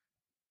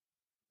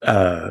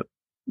to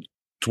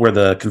where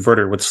the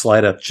converter would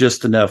slide up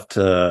just enough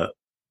to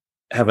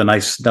have a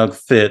nice snug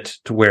fit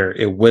to where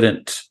it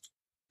would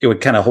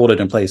kind of hold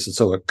it in place, and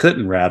so it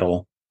couldn't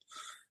rattle.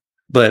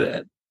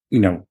 But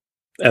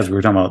as we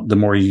were talking about, the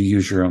more you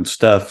use your own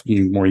stuff,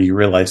 the more you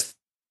realize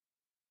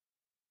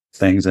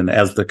things, and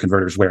as the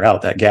converters wear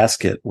out, that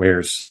gasket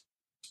wears,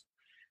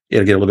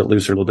 it'll get a little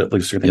bit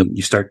looser, then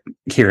you start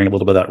hearing a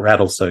little bit of that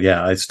rattle. So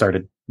yeah, I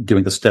started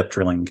doing the step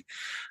drilling.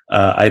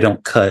 I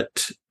don't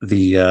cut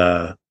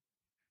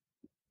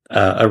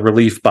a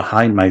relief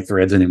behind my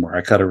threads anymore.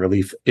 I cut a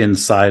relief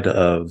inside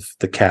of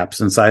the caps,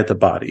 inside the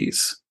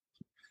bodies,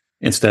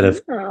 instead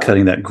of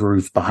cutting that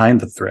groove behind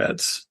the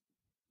threads.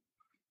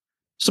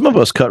 Some of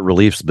us cut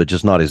reliefs, but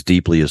just not as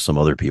deeply as some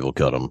other people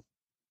cut them.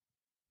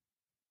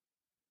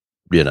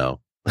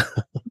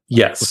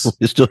 Yes,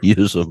 we still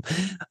use them.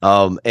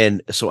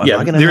 And so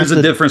there's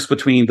a difference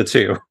between the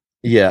two.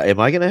 Yeah. Am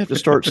I going to have to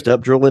start step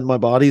drilling my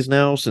bodies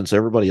now, since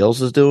everybody else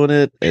is doing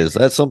it? Is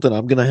that something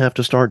I'm going to have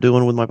to start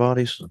doing with my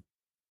bodies?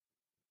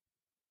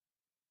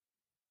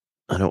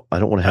 I don't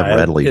want to have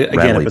rattly if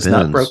it's pins.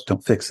 not broke,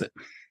 don't fix it.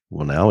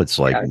 Well, now it's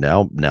like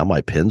now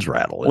my pins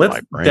rattle in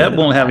my brain. That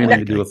won't have anything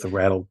to do with the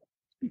rattle.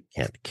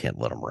 Can't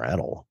let them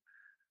rattle.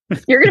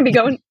 You're going to be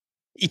going.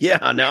 Yeah,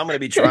 now I'm going to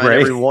be trying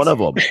every one of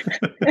them.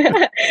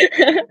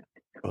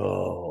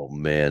 Oh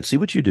man, see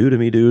what you do to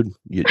me, dude.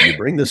 You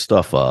bring this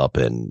stuff up,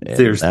 and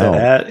there's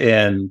that,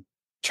 and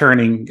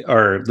turning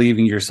or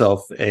leaving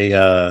yourself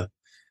a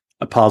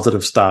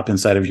positive stop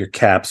inside of your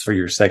caps for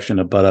your section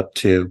to butt up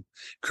to,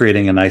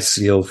 creating a nice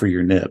seal for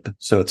your nib.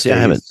 So it's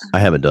I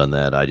haven't done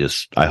that.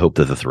 I hope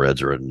that the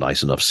threads are a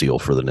nice enough seal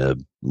for the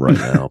nib right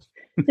now.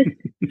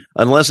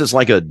 Unless it's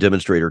like a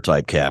demonstrator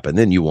type cap, and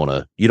then you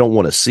don't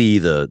want to see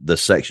the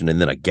section and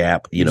then a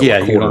gap,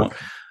 a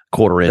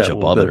quarter inch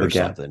above it or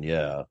something.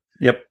 Yeah.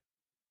 Yep.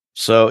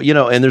 So,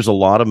 and there's a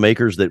lot of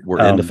makers that were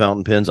into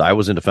fountain pens. I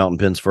was into fountain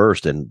pens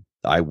first, and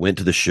I went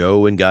to the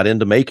show and got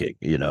into making,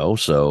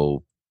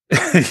 so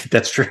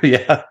that's true.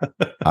 Yeah.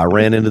 I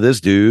ran into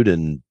this dude,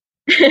 and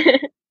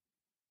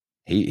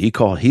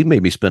he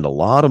made me spend a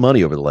lot of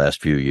money over the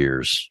last few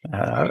years.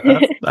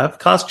 I've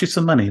cost you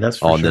some money. That's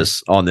for sure.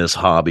 On this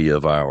hobby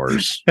of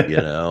ours,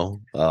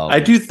 I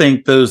do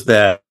think those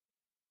that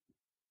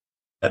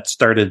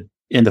started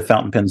into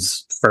fountain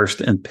pens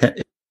first and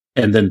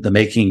then the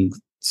making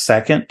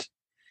second,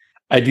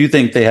 I do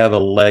think they have a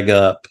leg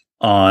up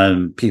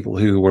on people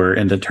who were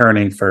into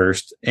turning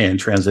first and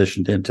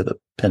transitioned into the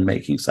pen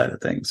making side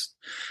of things,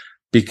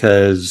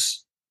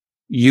 because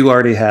you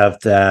already have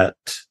that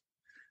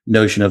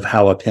notion of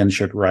how a pen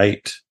should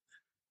write,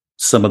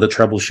 some of the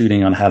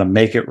troubleshooting on how to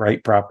make it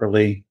write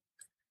properly,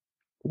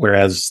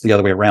 whereas the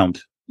other way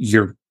around,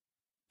 you're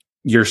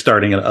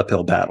starting an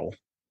uphill battle.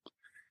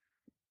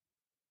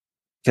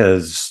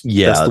 Because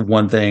that's the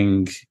one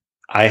thing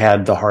I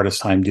had the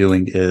hardest time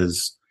doing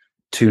is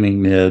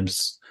tuning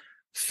nibs,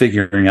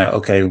 figuring out,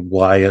 okay,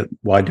 why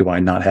do I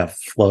not have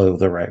flow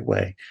the right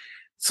way?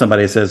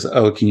 Somebody says,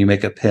 oh, can you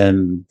make a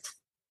pen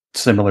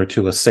similar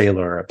to a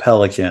Sailor or a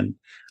Pelican?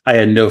 I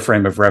had no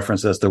frame of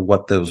reference as to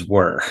what those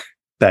were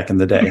back in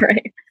the day.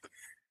 Right.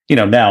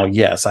 Now,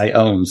 yes, I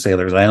own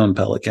Sailors, I own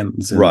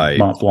Pelicans, and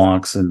Mont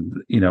Blancs, and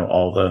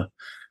all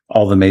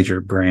the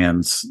major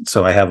brands.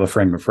 So I have a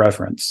frame of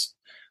reference.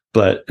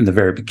 But in the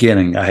very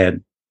beginning, I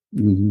had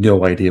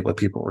no idea what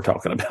people were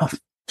talking about.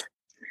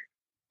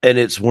 And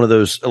it's one of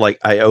those, like,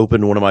 I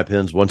opened one of my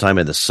pens one time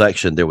in the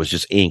section, there was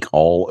just ink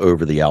all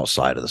over the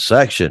outside of the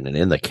section and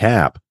in the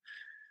cap.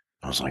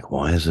 I was like,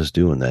 why is this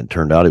doing that? And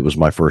turned out it was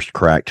my first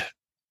cracked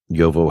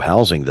Yovo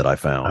housing that I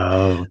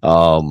found.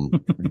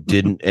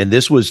 And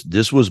this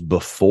was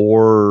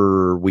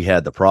before we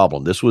had the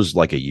problem. This was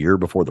like a year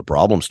before the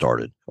problem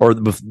started, or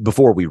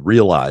before we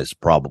realized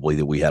probably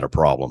that we had a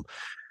problem.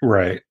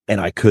 Right.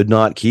 And I could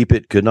not keep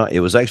it.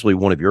 It was actually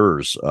one of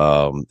yours.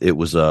 It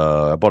was,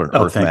 I bought an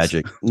Earth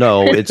Magic.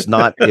 No, it's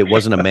not. It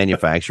wasn't a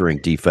manufacturing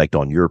defect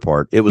on your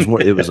part.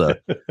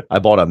 I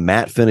bought a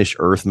matte finish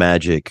Earth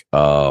Magic,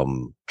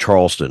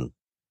 Charleston,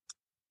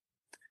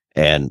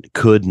 and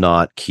could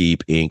not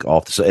keep ink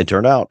off the, it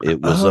turned out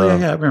it was, I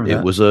remember it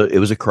that.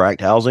 was a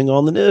cracked housing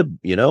on the nib,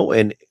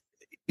 and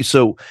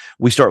so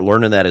we start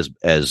learning that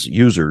as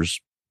users.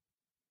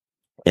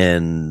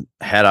 And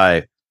had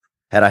I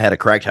had a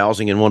cracked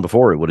housing in one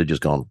before, it would have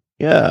just gone,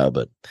 yeah,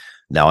 but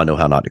now I know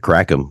how not to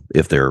crack them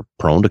if they're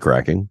prone to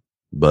cracking.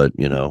 But,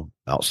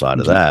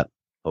 outside of that,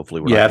 hopefully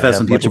we're not I've had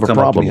some much people of a come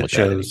up to problem me with at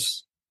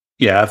shows.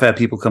 Yeah, I've had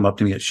people come up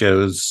to me at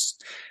shows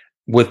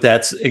with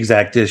that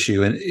exact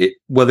issue. And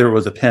whether it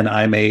was a pen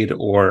I made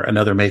or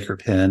another maker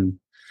pen,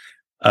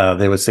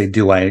 they would say,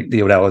 they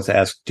would always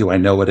ask, do I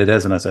know what it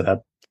is? And I said, I'm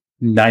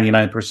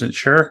 99%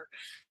 sure.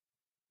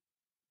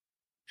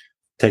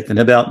 Take the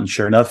nib out, and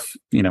sure enough,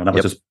 and I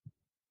would just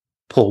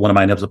pull one of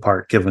my nibs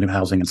apart, give them a new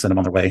housing, and send them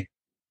on their way.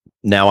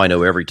 Now I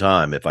know every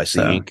time if I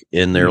see ink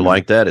in there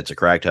like that, it's a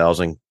cracked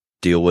housing.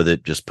 Deal with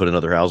it. Just put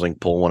another housing,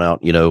 pull one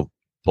out,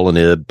 pull a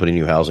nib, put a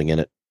new housing in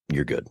it.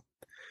 You're good.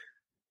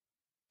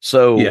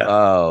 So,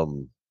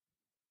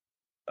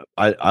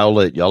 I'll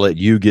let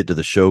you get to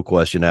the show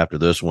question after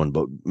this one.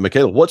 But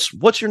Mikayla,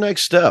 what's your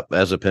next step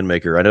as a pen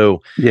maker? I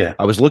know. Yeah,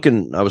 I was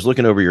looking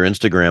over your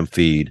Instagram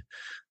feed.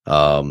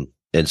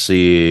 And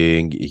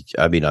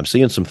I'm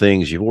seeing some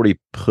things. You've already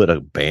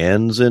put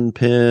bands in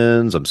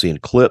pins. I'm seeing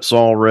clips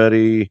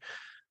already.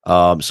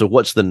 So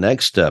what's the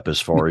next step as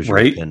far as your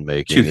pen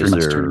making? 2-3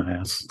 months turn my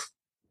ass.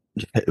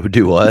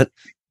 Do what?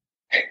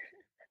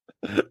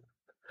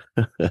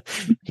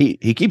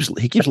 he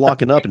keeps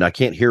locking up, and I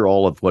can't hear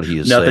all of what he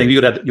is saying. Nothing.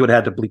 You would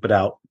have to bleep it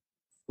out.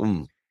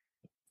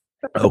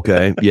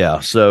 Okay. Yeah.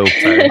 So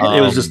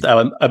it was just,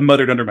 I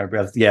muttered under my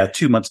breath. Yeah.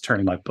 2 months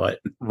turning my butt.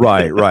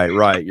 Right.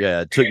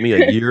 Yeah. It took me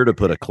a year to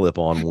put a clip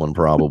on one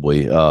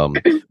probably.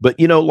 But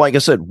like I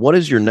said, what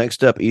is your next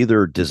step,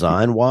 either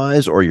design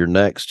wise or your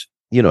next,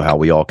 how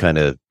we all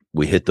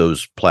we hit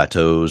those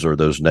plateaus or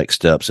those next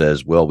steps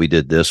as well. We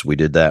did this, we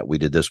did that, we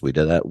did this, we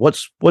did that.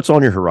 What's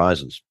on your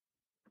horizons?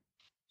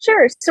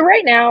 Sure. So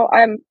right now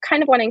I'm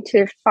kind of wanting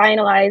to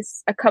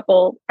finalize a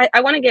couple.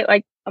 I want to get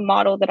like a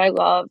model that I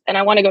love, and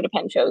I want to go to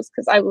pen shows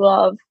because I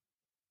love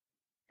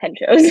pen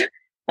shows,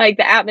 like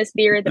the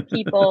atmosphere, the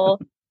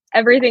people.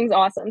 everything's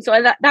awesome. So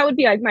that would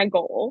be like my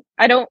goal.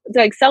 I don't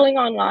like selling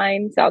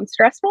online sounds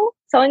stressful.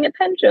 Selling at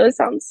pen shows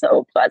sounds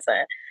so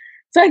pleasant.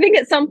 So I think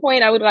at some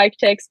point I would like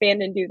to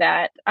expand and do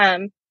that.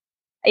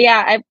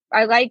 Yeah,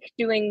 I like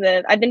doing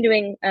I've been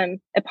doing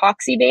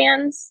epoxy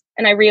bands,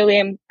 and I really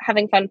am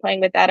having fun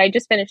playing with that. I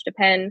just finished a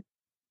pen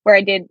where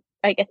I did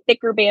like a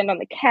thicker band on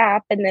the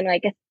cap and then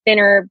like a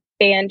thinner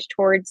band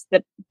towards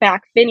the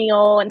back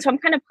finial. And so I'm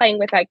kind of playing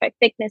with like my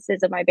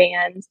thicknesses of my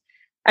bands.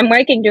 I'm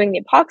liking doing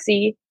the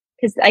epoxy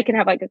because I can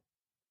have like a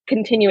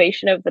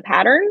continuation of the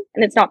pattern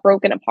and it's not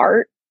broken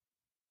apart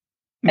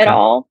at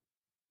all.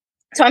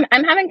 So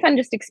I'm having fun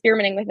just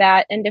experimenting with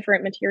that and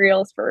different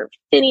materials for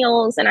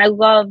finials. And I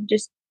love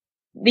just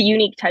the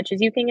unique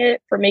touches you can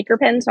get for maker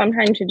pens. So I'm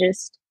trying to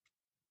just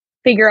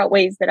figure out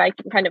ways that I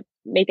can kind of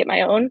make it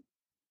my own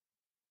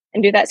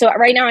and do that. So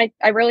right now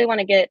I really want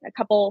to get a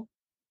couple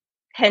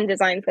pen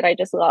designs that I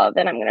just love.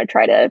 And I'm going to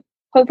try to,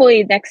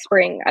 hopefully next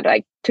spring, I'd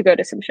like to go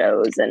to some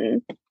shows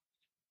and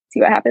see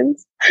what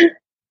happens.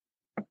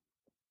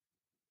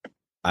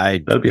 I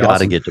got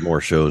to get to more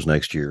shows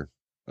next year.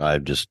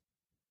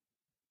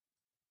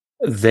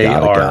 They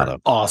are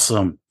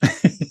awesome. I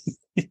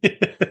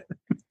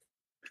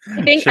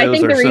think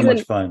the reason, so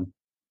much fun.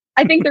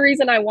 I think the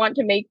reason I want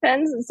to make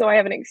pens is so I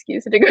have an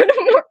excuse to go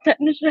to more pen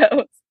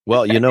shows.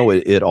 Well,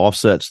 it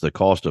offsets the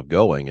cost of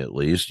going, at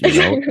least,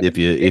 if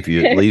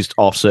you at least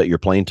offset your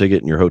plane ticket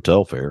and your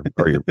hotel fare,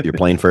 or your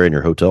plane fare and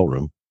your hotel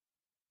room,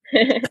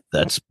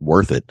 that's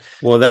worth it.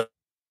 Well, at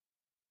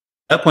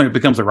that point it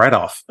becomes a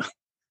write-off.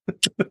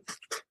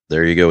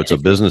 There you go. It's a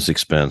business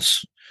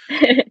expense.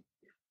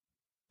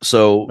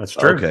 So that's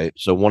true. Okay,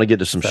 so want to get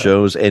to some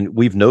shows, and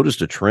we've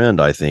noticed a trend,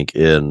 I think,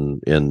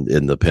 in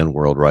the pen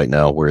world right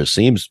now, where it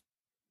seems,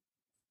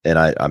 and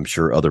I'm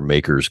sure other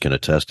makers can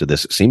attest to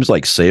this, it seems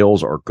like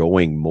sales are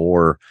going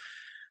more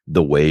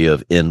the way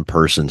of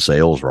in-person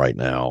sales right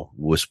now.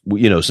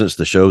 Since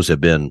the shows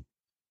have been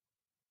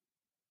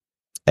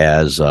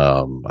as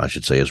I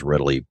should say as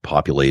readily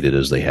populated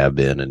as they have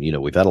been, and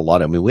we've had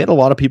we had a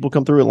lot of people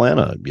come through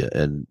Atlanta,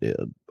 and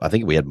I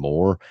think we had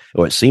more.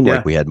 It seemed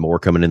like we had more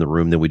coming in the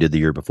room than we did the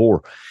year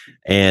before,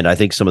 and I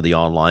think some of the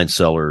online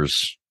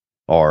sellers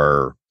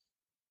are,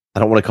 I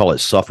don't want to call it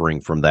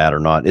suffering from that or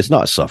not. It's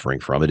not suffering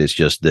from it. It's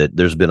just that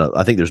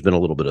I think there's been a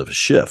little bit of a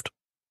shift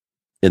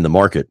in the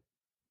market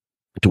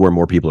to where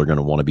more people are going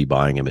to want to be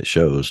buying them at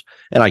shows.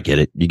 And I get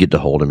it. You get to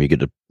hold them. You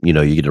get to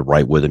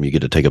write with them. You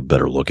get to take a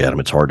better look at them.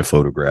 It's hard to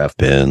photograph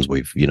pens.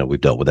 We've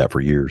dealt with that for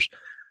years.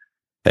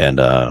 And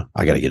I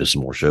got to get to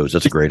some more shows.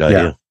 That's a great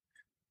idea. Yeah.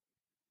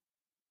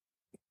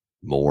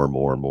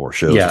 More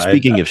shows. Yeah,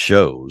 Speaking of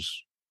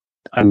shows,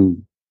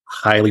 I'm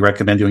highly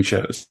recommend doing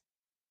shows.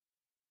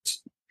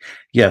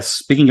 Yes.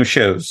 Speaking of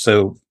shows.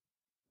 So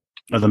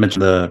as I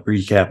mentioned, the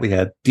recap, we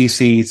had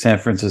DC, San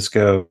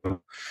Francisco,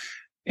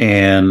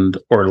 and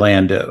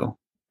Orlando.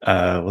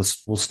 We'll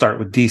start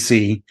with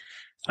DC.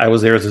 I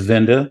was there as a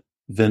vendor.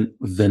 Forget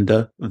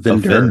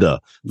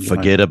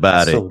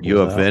about it.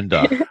 You're a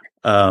vendor.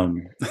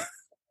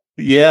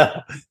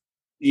 Yeah.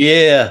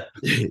 You're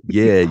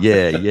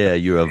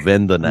a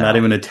vendor now. I'm not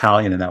even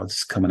Italian, and that was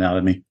just coming out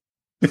of me.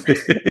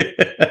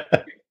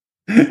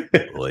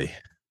 Boy.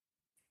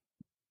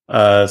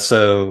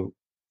 So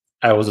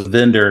I was a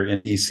vendor in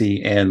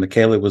DC, and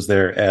Mikayla was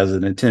there as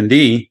an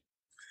attendee.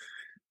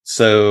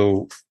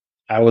 So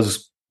I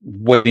was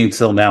waiting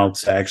till now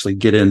to actually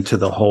get into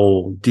the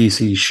whole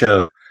DC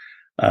show.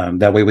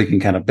 That way we can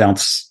kind of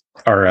bounce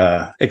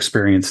our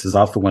experiences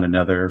off of one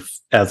another.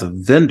 As a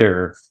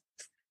vendor,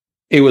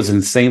 it was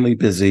insanely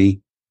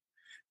busy.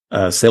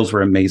 Sales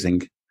were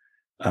amazing.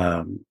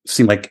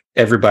 Seemed like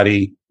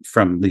everybody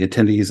from the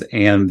attendees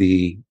and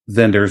the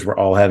vendors were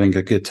all having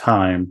a good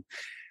time.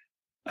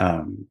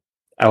 I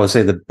would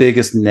say the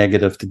biggest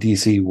negative to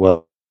DC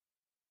was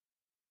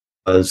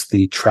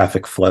the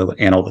traffic flow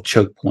and all the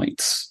choke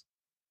points.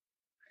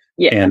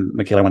 Yeah. And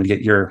Mikayla, I want to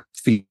get your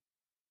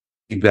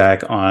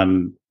feedback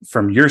on,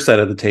 from your side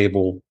of the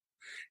table,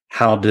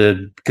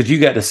 because you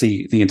got to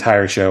see the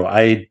entire show.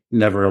 I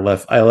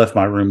left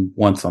my room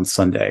once on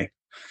Sunday.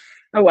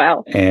 Oh,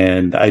 wow.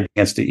 And I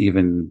danced to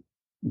even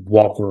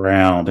walk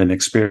around and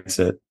experience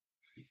it.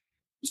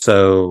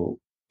 So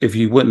if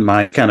you wouldn't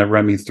mind kind of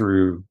run me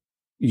through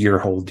your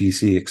whole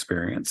DC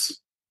experience.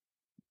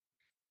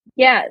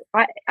 Yeah,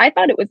 I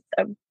thought it was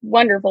a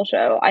wonderful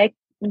show. I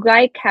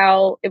like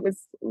how it was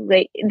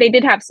late. They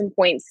did have some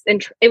points,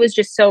 and it was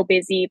just so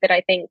busy that I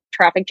think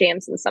traffic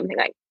jams and something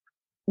like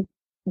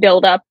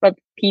build up of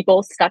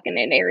people stuck in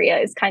an area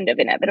is kind of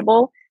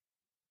inevitable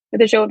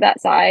with a show of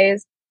that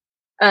size.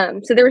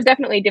 So there was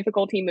definitely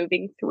difficulty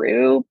moving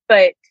through,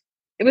 but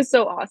it was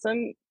so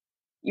awesome.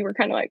 You were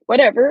kind of like,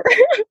 whatever,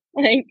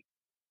 like,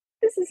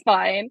 this is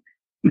fine.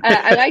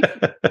 I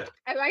liked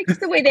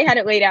the way they had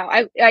it laid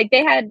out.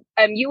 They had,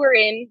 you were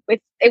in with,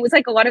 it was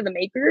like a lot of the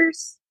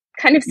makers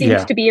kind of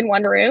seems to be in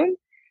one room.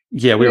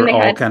 Yeah. We were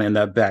all kind of in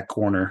that back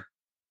corner.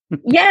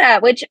 Yeah.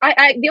 Which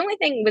the only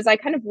thing was I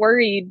kind of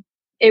worried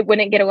it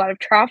wouldn't get a lot of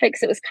traffic.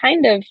 So it was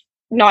kind of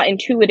not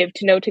intuitive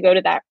to know to go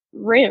to that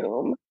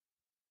room.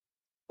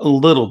 A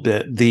little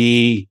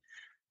bit.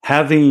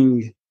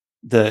 Having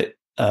the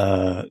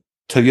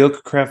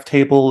Toyota Craft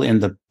table in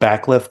the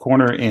back left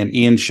corner and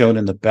Ian shown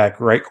in the back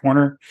right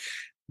corner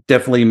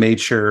definitely made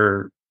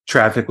sure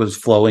traffic was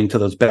flowing to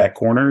those back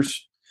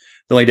corners.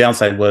 The only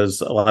downside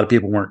was a lot of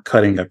people weren't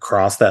cutting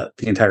across the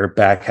entire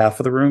back half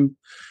of the room.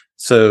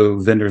 So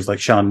vendors like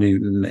Sean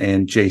Newton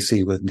and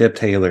JC with Nip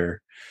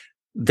Taylor,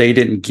 they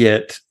didn't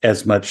get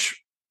as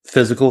much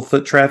physical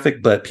foot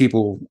traffic, but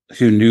people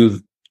who knew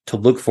to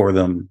look for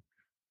them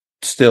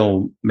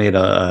still made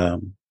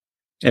an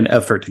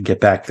effort to get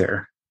back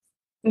there.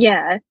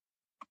 Yeah.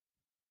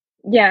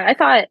 I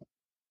thought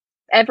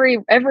every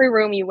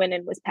room you went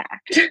in was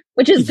packed,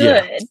 which is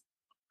good.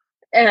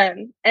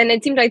 And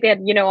it seemed like they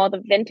had, all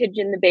the vintage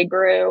in the big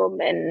room,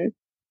 and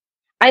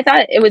I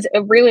thought it was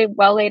a really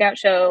well laid out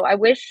show. I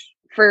wish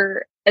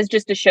as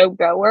just a show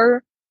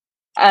goer,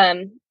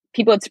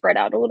 people had spread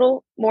out a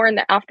little more in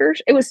the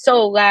afters. It was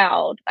so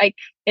loud, like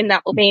in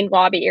that main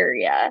lobby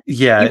area.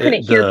 Yeah, you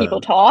couldn't hear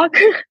people talk.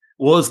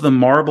 Was the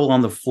marble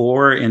on the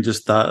floor and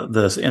just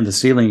the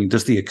ceiling,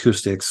 just the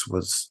acoustics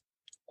was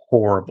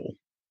horrible.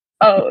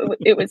 Oh,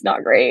 it was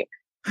not great.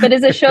 But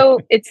as a show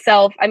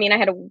itself, I mean, I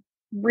had a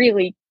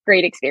really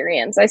great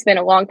experience. I spent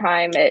a long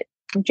time at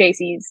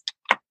JC's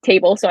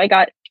table, so I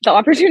got the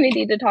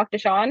opportunity to talk to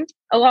Sean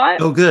a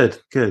lot. Oh, good.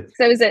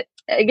 So I was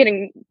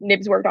getting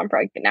nibs worked on for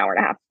like an hour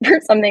and a half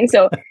or something.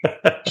 So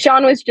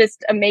Sean was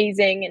just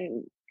amazing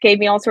and gave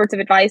me all sorts of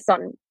advice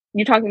on,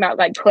 you talking about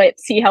like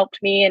clips. He helped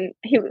me and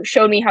he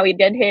showed me how he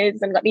did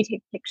his and let me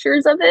take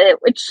pictures of it,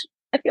 which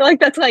I feel like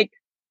that's like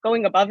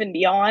going above and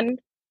beyond.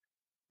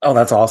 Oh,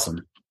 that's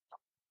awesome.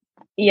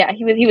 Yeah,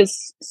 he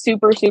was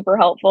super, super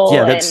helpful.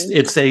 Yeah,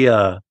 it's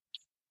a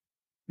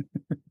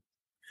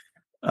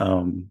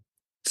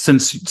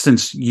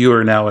since you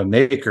are now a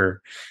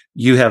maker,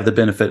 you have the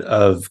benefit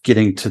of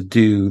getting to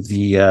do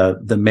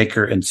the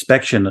maker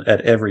inspection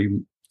at every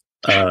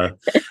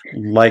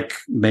like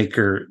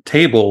maker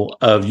table.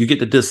 Of you get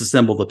to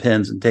disassemble the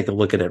pins and take a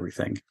look at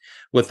everything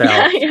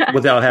without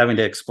having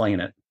to explain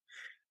it.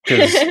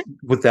 Because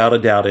without a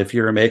doubt, if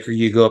you're a maker,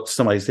 you go up to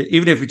somebody,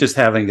 even if you're just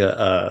having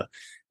a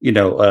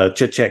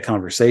chit chat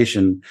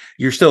conversation,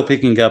 you're still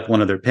picking up one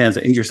of their pins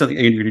and you're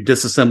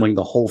disassembling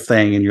the whole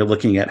thing, and you're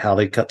looking at how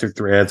they cut their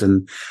threads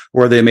and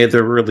where they made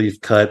their relief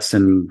cuts,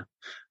 and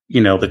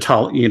when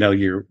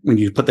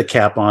you put the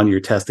cap on, you're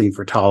testing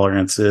for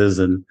tolerances,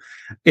 and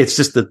it's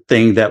just the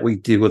thing that we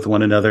do with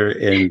one another,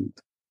 and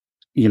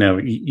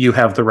you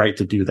have the right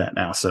to do that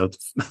now. So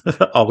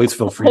always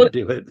feel free to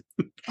do it.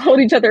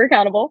 Hold each other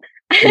accountable.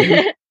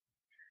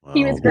 Mm-hmm.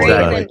 He was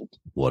great.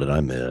 What did I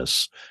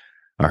miss?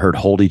 I heard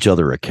hold each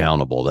other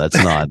accountable.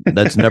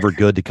 That's never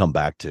good to come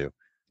back to.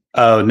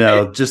 Oh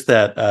no, just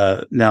that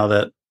now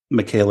that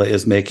Mikayla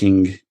is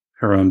making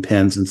her own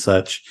pins and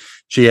such,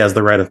 she has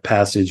the rite of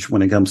passage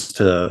when it comes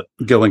to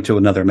going to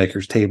another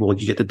maker's table.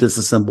 You get to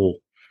disassemble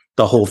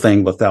the whole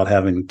thing without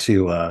having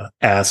to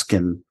ask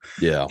and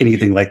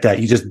anything like that.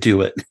 You just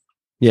do it.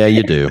 Yeah,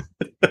 you do.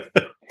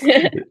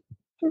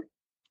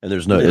 And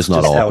it's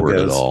not awkward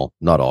at all.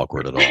 Not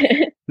awkward at all.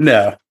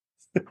 No.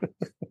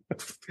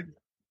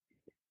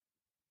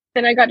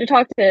 Then I got to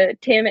talk to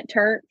Tim at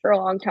Turnt for a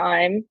long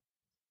time.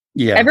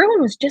 Yeah.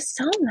 Everyone was just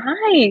so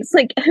nice.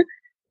 Like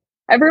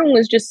everyone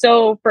was just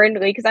so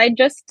friendly, because I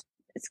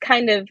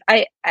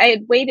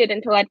had waited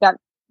until I'd got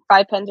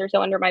 5 pens or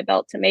so under my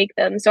belt to make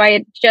them. So I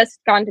had just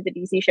gone to the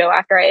DC show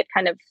after I had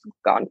kind of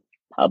gone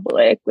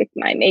public with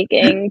my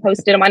making,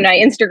 posted them on my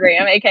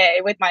Instagram,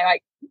 aka with my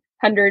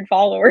 100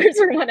 followers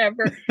or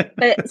whatever.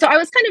 But so I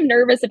was kind of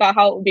nervous about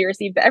how it would be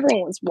received, but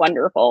everyone was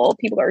wonderful.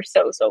 People are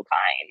so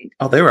kind.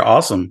 Oh, they were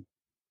awesome.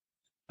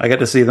 I got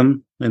to see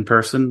them in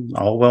person,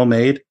 all well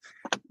made.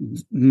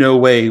 No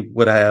way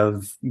would I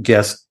have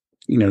guessed,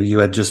 you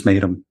had just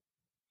made them.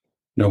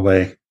 No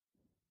way.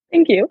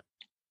 Thank you.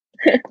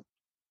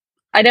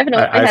 I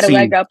definitely had a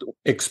leg up.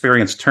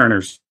 Experienced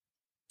turners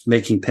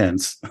making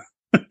pens,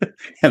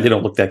 and they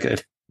don't look that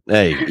good.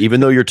 Hey,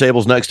 even though your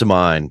table's next to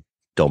mine,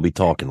 don't be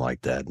talking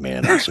like that,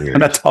 man. I'm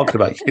not talking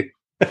about you.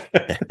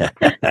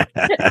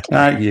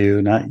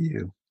 Not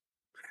you.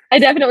 I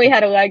definitely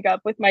had a leg up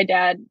with my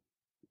dad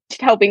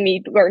helping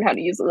me learn how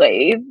to use a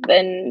lathe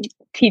and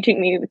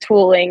teaching me the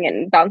tooling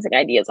and bouncing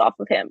ideas off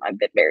of him. I've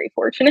been very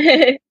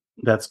fortunate.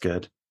 That's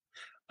good.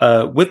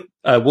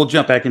 We'll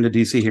jump back into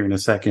DC here in a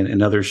second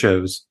and other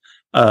shows.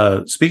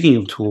 Speaking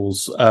of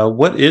tools,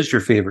 what is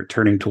your favorite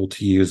turning tool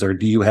to use, or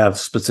do you have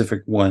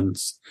specific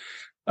ones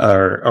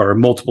or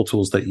multiple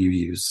tools that you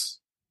use?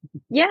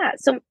 Yeah.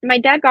 So my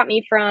dad got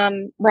me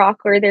from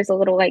Rockler. There's a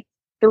little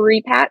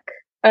 3-pack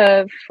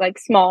of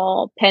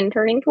small pen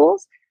turning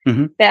tools.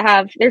 Mm-hmm.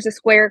 that there's a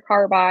square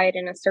carbide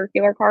and a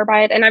circular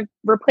carbide, and I've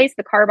replaced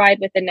the carbide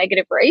with a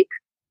negative rake.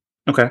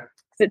 Okay.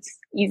 It's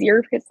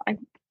easier because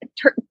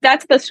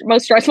that's the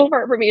most stressful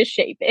part for me is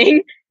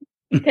shaping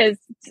because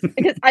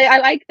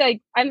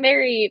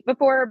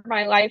before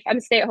my life, I'm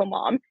a stay-at-home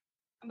mom.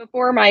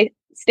 Before my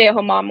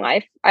stay-at-home mom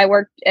life, I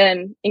worked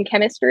in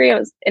chemistry. I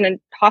was in a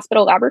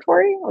hospital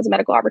laboratory. I was a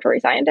medical laboratory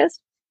scientist.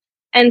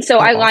 And so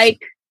I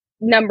like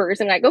numbers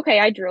and like, okay,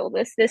 I drill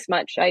this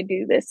much, I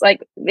do this.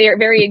 Like they're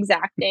very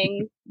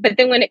exacting. But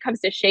then when it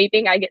comes to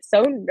shaping, I get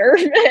so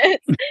nervous.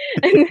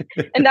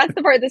 and that's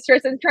the part that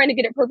stresses, trying to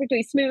get it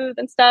perfectly smooth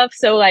and stuff.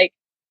 So like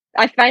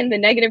I find the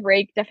negative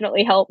rake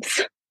definitely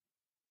helps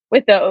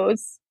with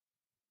those.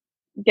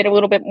 Get a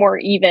little bit more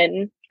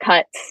even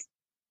cuts.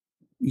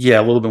 Yeah,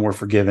 a little bit more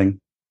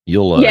forgiving.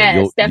 You'll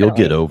definitely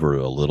get over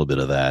a little bit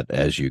of that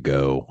as you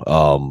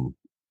go.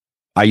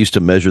 I used to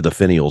measure the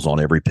finials on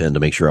every pin to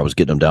make sure I was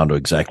getting them down to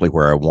exactly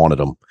where I wanted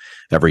them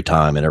every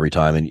time. And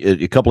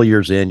a couple of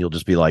years in, you'll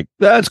just be like,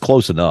 that's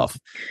close enough.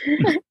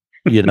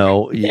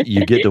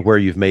 You get to where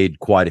you've made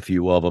quite a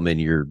few of them,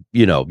 and you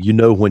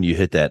know when you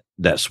hit that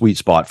sweet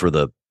spot for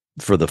the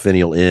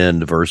finial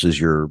end versus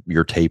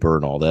your taper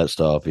and all that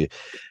stuff.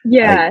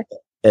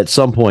 At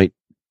some point,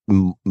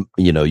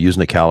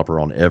 using a caliper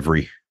on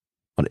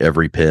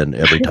every pin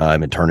every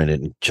time and turning it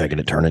and checking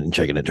it, turning it and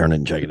checking it, turning it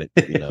and checking it,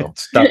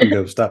 stop and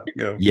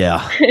go.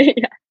 Yeah.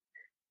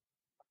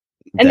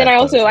 And then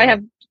I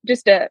have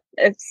just a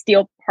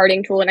steel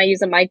parting tool, and I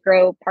use a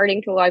micro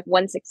parting tool, like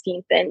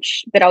 1/16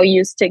 inch, that I'll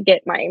use to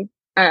get my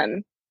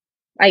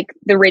like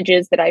the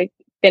ridges that I've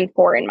been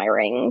for in my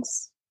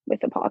rings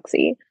with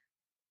epoxy.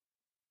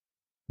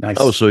 Nice.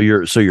 Oh, so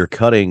you're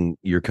cutting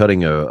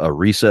a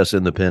recess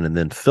in the pin and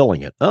then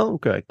filling it. Oh,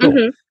 okay, cool.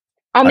 Mm-hmm.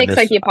 I'll mix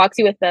like the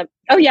epoxy with the.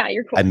 Oh yeah,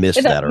 you're cool. I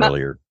missed that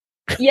earlier.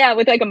 Yeah,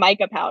 with like a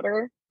mica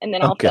powder, and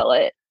then I'll fill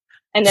it,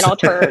 and then I'll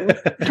turn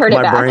it my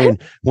back. Brain,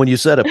 when you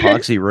said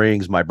epoxy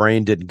rings, my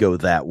brain didn't go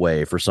that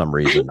way for some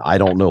reason. I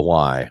don't know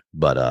why,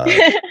 but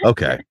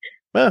okay,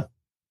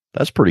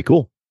 that's pretty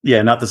cool.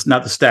 Yeah, not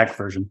the stacked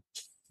version.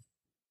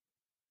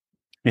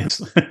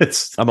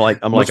 It's. I'm like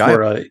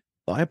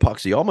I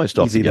epoxy all my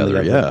stuff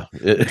together. Yeah,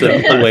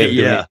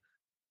 yeah.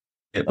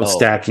 It was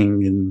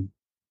stacking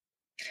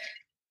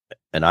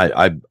and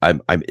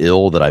I'm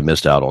ill that I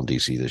missed out on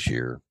DC this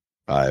year.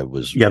 I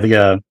was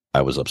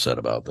I was upset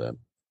about that.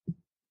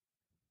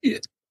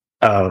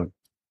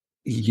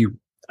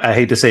 I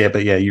hate to say it,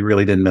 but yeah, you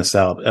really didn't miss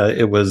out.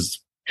 It was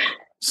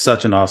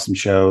such an awesome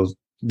show.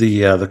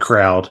 The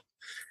crowd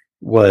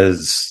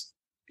was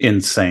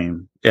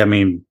insane. I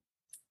mean,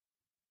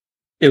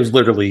 it was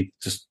literally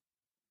just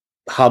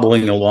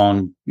hobbling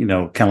along,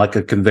 kind of like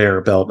a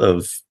conveyor belt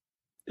of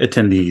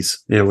attendees.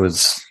 It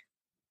was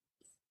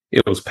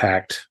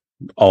packed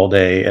all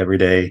day, every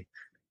day.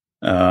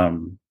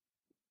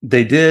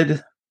 They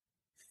did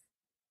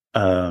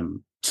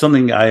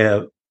something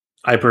I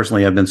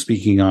personally have been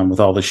speaking on with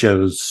all the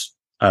shows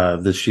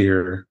this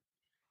year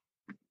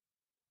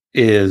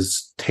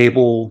is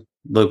table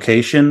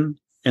location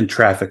and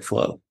traffic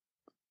flow.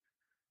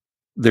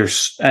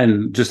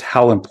 And just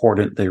how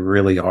important they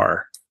really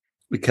are,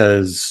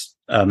 because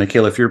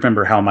Mikayla, if you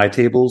remember how my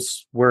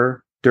tables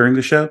were during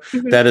the show,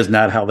 that is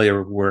not how they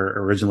were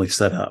originally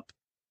set up.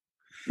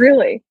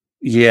 Really?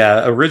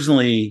 Yeah,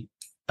 originally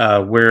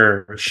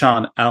where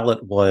Sean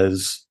Allett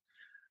was,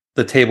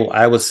 the table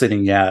I was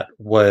sitting at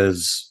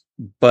was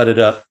butted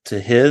up to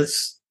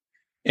his,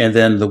 and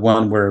then the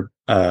one where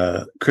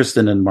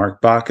Kristen and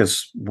Mark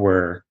Bacchus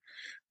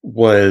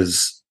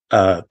was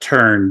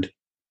turned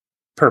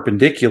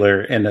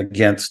perpendicular and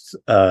against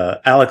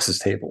Alex's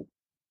table.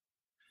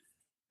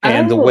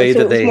 And the way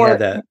that they had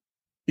that,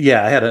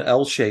 I had an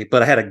L shape,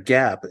 but I had a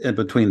gap in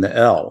between the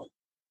L.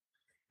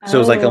 So it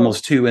was like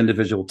almost two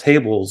individual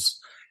tables.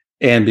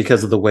 And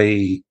because of the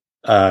way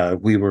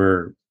we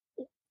were,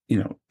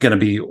 going to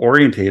be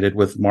orientated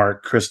with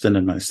Mark, Kristen,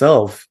 and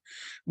myself,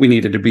 we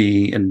needed to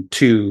be in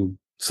two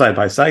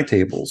side-by-side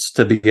tables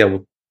to be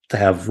able to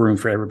have room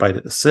for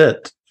everybody to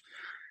sit.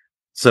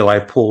 So I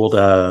pulled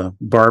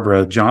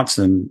Barbara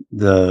Johnson,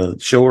 the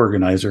show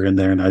organizer, in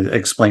there, and I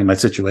explained my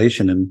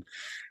situation, and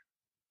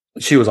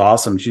she was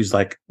awesome. She's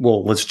like,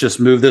 well, let's just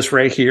move this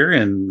right here.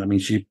 And I mean,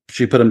 she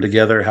put them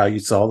together how you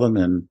saw them,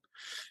 and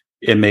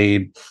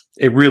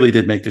it really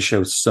did make the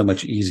show so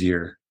much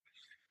easier.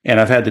 And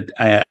I've had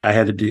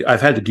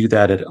to do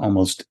that at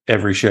almost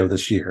every show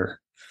this year.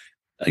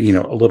 A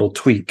little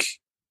tweak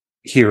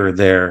here or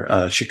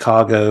there.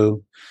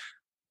 Chicago,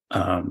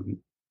 I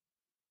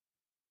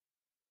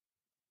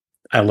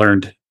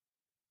learned,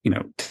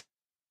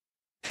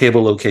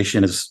 table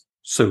location is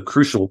so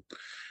crucial,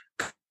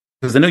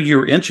 because I know you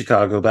were in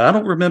Chicago, but I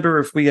don't remember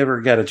if we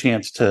ever got a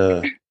chance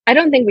to. I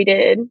don't think we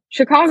did.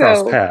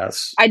 Chicago, cross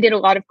paths. I did a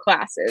lot of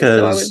classes.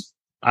 Because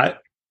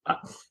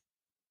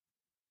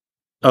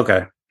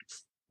okay.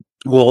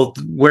 Well,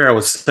 where I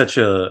was such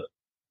a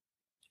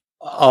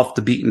off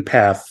the beaten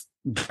path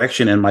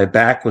direction, and my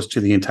back was to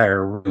the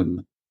entire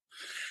room.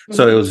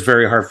 So it was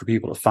very hard for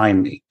people to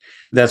find me.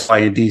 That's why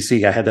in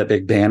DC, I had that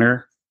big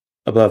banner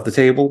above the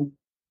table.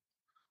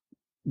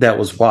 That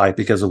was why,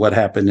 because of what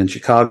happened in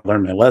Chicago. I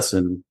learned my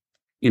lesson,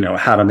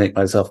 how to make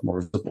myself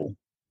more visible.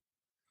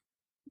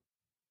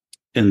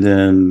 And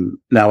then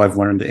now I've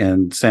learned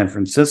in San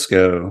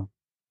Francisco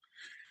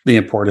the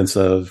importance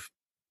of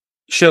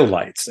show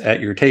lights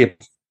at your table,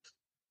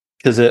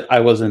 because I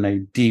was in a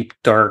deep,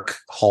 dark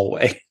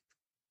hallway.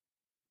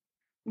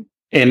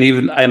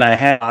 And I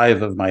had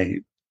 5 of my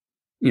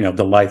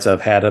the lights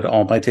I've had at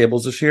all my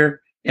tables this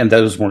year, and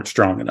those weren't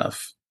strong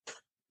enough.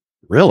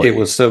 Really? It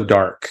was so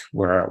dark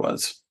where I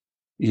was.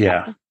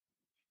 Yeah.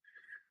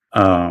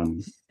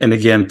 And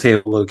again,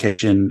 table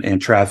location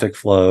and traffic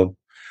flow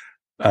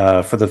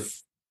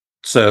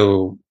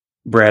so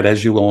Brad,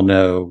 as you all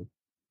know,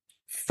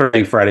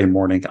 Friday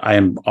morning, I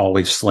am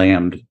always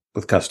slammed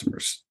with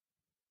customers.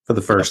 For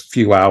the first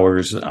few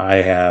hours, I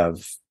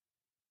have,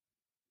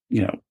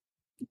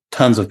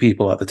 tons of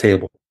people at the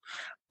table.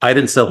 I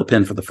didn't sell a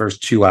pin for the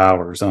first 2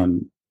 hours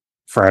on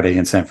Friday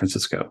in San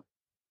Francisco.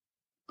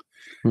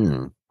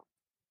 And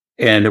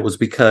it was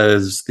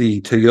because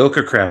the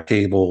Toyota craft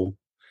table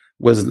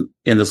was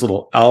in this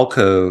little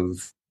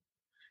alcove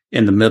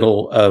in the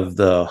middle of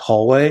the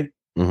hallway.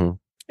 Mm-hmm.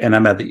 And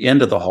I'm at the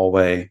end of the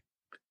hallway,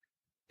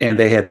 and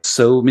they had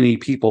so many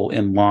people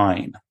in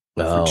line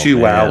for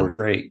 2 hours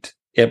straight.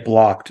 It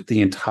blocked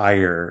the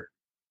entire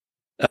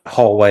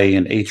hallway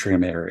and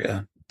atrium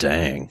area.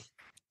 Dang.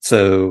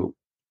 So,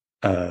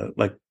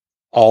 like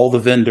all the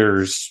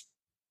vendors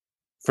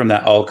from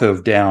that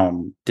alcove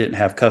down didn't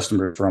have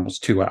customers for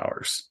almost 2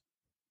 hours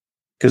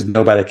because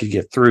nobody could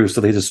get through.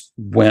 So they just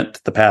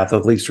went the path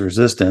of least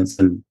resistance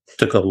and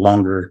took a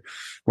longer,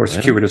 more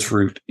circuitous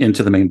route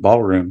into the main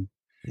ballroom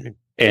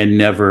and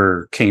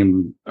never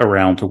came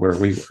around to where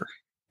we were.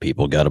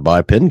 People got to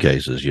buy pin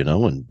cases,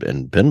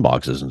 and pin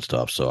boxes and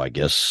stuff. So I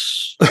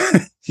guess,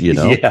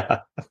 Yeah.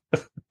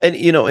 And,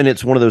 and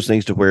it's one of those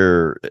things to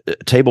where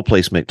table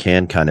placement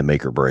can kind of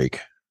make or break.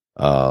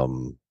 I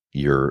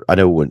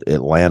know when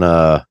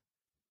Atlanta,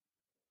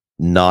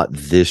 not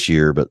this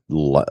year, but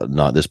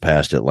not this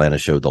past Atlanta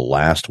showed the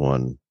last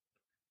one.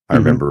 I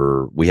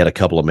remember we had a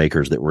couple of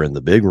makers that were in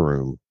the big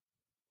room.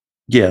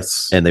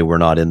 Yes. And they were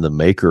not in the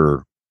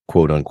maker,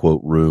 quote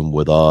unquote, room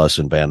with us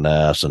and Van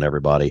Ness and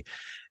everybody.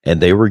 And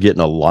they were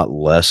getting a lot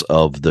less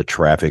of the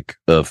traffic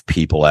of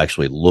people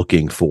actually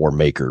looking for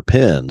maker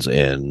pins.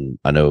 And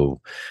I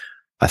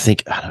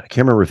can't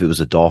remember if it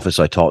was Adolphus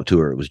I talked to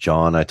or it was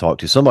John I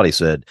talked to. Somebody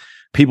said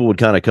people would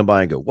kind of come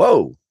by and go,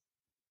 whoa,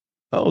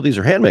 oh, these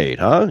are handmade,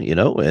 huh?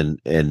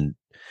 And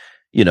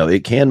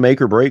it can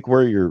make or break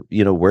where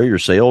where your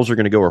sales are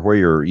going to go or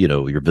where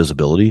your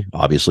visibility,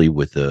 obviously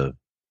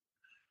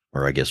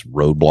or I guess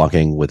road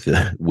blocking with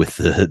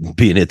the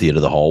being at the end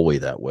of the hallway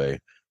that way.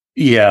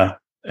 Yeah.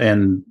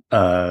 And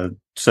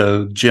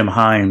so Jim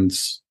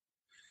Hines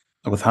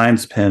with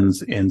Hines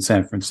Pens in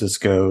San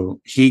Francisco,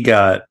 he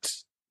got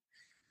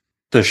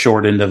the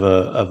short end of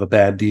a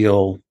bad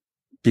deal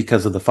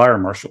because of the fire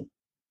marshal.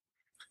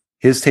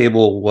 His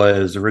table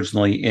was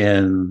originally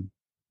in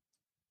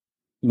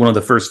one of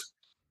the first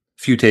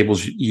few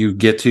tables you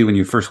get to when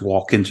you first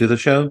walk into the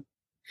show.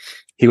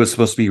 He was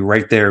supposed to be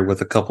right there with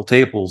a couple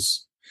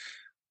tables,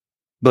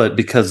 but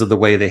because of the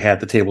way they had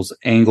the tables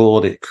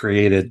angled, it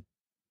created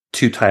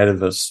too tight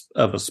of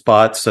a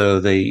spot, so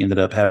they ended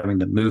up having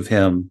to move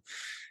him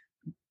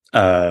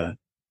down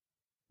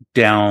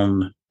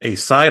a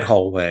side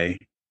hallway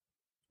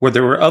where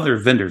there were other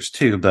vendors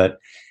too, but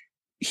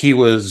he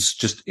was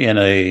just in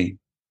a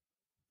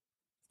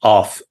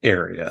off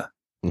area.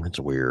 That's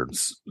weird.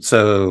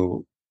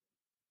 So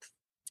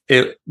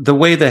the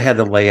way they had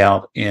the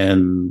layout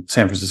in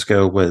San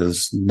Francisco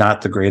was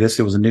not the greatest.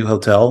 It was a new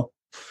hotel.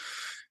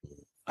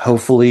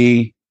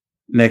 Hopefully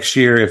next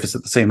year, if it's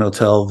at the same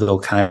hotel, they'll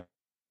kind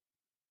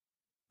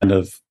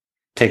of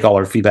take all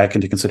our feedback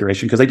into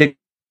consideration, because they did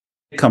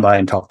come by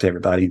and talk to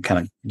everybody and kind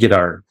of get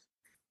our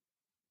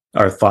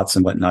thoughts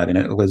and whatnot. And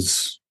it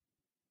was,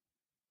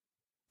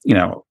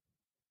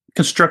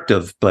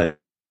 constructive, but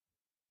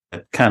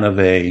kind of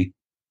a,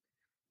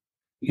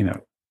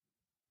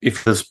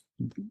 if this,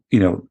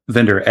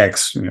 vendor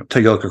X,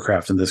 Toyota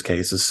Craft in this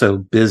case, is so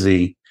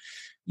busy,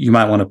 you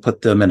might want to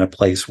put them in a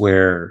place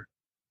where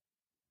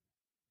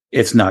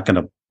it's not going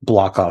to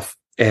block off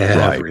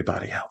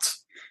everybody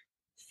else.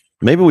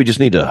 Maybe we just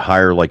need to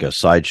hire like a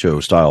sideshow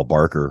style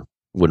barker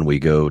when we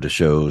go to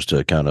shows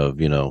to kind of,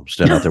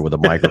 stand out there with a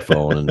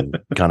microphone and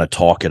kind of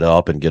talk it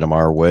up and get them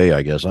our way,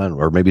 I guess.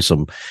 Or maybe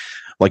some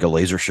like a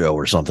laser show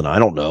or something. I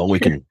don't know. We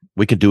can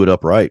do it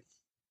upright.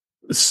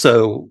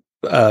 So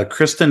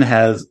Kristen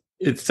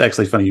it's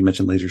actually funny you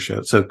mentioned laser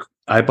show. So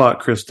I bought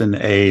Kristen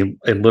a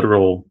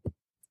literal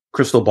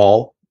crystal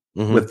ball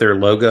with their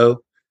logo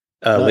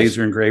nice.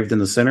 Laser engraved in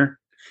the center,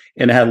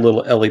 and it had a little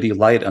LED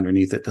light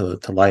underneath it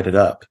to light it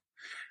up.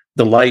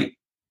 The light,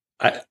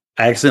 I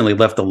accidentally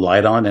left the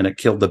light on and it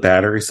killed the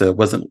battery, so it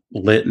wasn't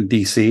lit in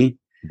DC.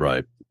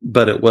 Right.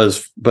 But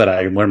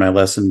I learned my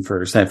lesson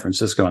for San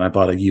Francisco, and I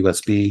bought a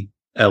USB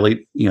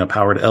LED,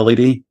 powered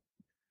LED,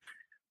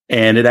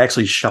 and it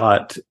actually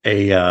shot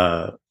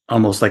a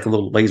almost like a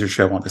little laser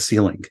show on the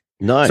ceiling.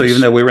 Nice. So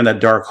even though we were in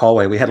that dark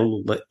hallway, we had a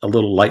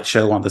little light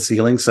show on the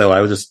ceiling. So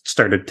I just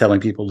started telling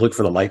people, look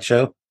for the light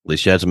show. At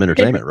least you had some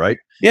entertainment, right?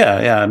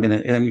 Yeah. I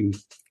mean,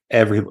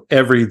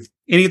 every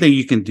anything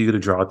you can do to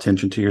draw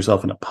attention to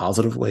yourself in a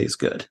positive way is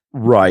good.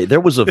 Right. There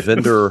was a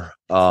vendor.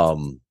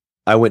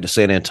 I went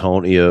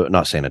to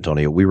not San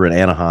Antonio. We were in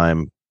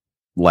Anaheim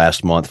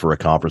last month for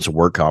a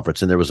work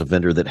conference. And there was a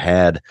vendor that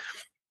had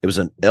It was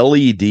an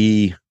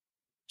LED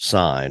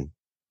sign,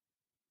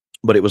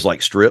 but it was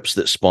like strips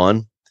that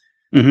spun,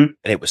 and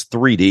it was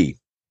 3D,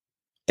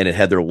 and it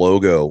had their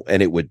logo,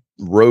 and it would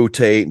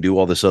rotate and do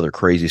all this other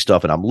crazy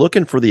stuff. And I'm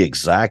looking for the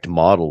exact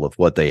model of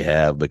what they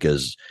have,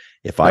 because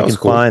if I can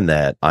find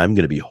that, I'm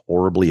going to be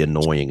horribly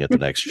annoying at the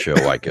next show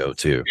I go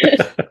to.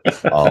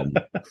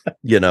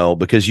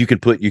 Because you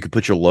could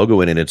put your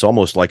logo in, and it's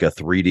almost like a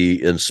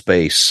 3D in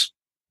space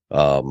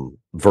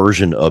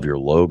version of your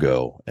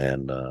logo.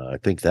 And I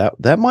think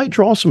that might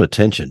draw some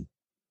attention.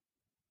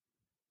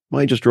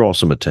 Might just draw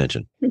some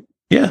attention.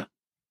 Yeah.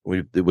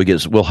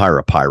 We'll hire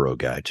a pyro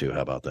guy too.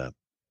 How about that?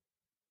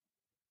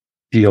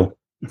 Deal.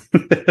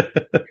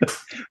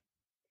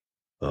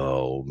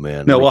 Oh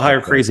man. No, we'll hire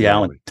Crazy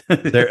Alan.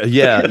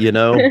 Yeah,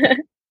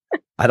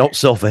 I don't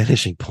sell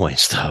vanishing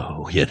points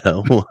though,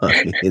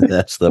 I mean,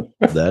 that's the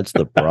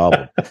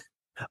problem.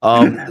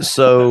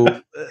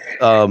 Mikayla,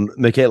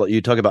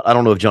 you talk about, I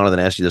don't know if Jonathan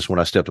asked you this when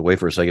I stepped away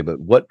for a second, but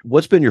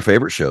what's been your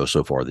favorite show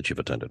so far that you've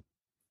attended?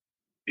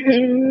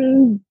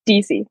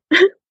 DC.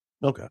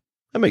 Okay.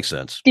 That makes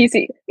sense.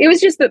 DC.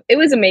 It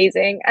was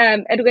amazing.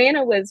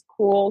 Atlanta was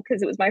cool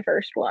because it was my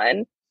first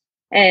one.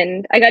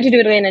 And I got to do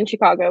Atlanta in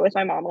Chicago with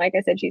my mom. Like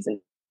I said, she's in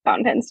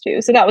Fountain Pens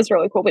too. So that was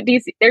really cool. But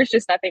DC, there's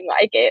just nothing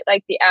like it.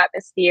 Like the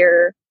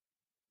atmosphere,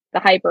 the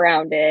hype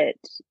around it,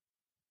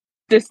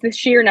 just the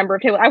sheer number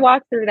of tables. I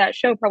walked through that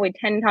show probably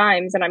 10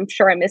 times, and I'm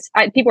sure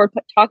people were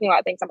talking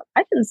about things. I'm like,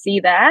 I didn't see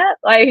that.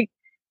 Like,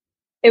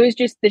 it was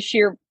just the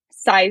sheer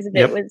size of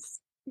it was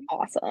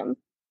awesome.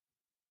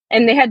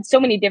 And they had so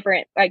many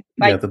different, I'm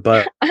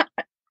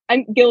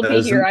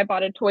guilty here. I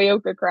bought a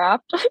Toyota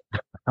Craft.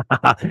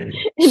 But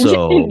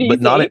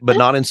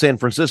not in San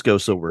Francisco,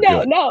 so we're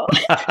good. No.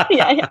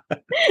 Yeah.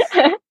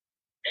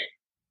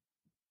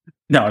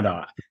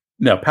 No.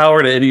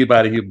 Power to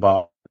anybody who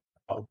bought.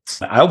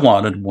 I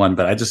wanted one,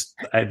 but I just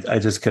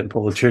couldn't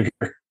pull the trigger.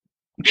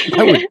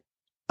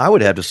 I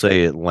would have to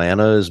say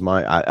Atlanta is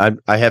I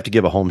have to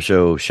give a home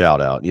show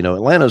shout out.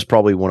 Atlanta is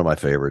probably one of my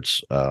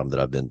favorites that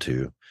I've been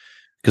to,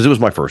 because it was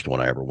my first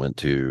one I ever went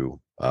to.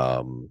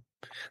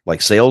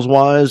 Like sales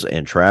wise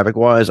and traffic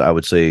wise, I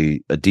would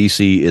say a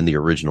DC in the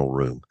original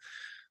room.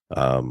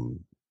 I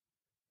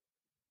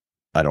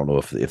don't know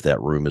if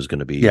that room is going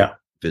to be, if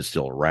it's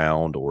still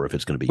around, or if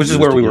it's going to be, which is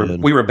where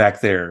we were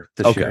back there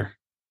this year.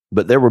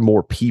 But there were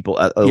more people.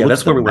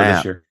 That's where we were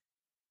this year.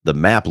 The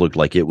map looked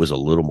like it was a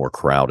little more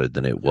crowded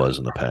than it was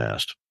in the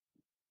past.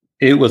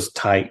 It was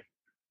tight.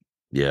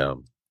 Yeah.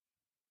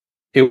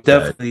 It was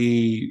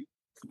definitely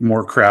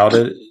more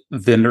crowded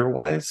vendor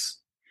wise,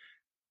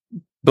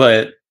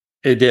 but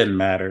it didn't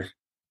matter.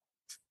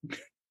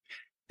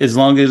 As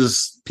long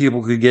as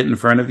people could get in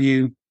front of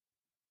you,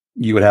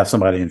 you would have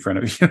somebody in front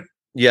of you.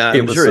 Yeah,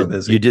 it was sure so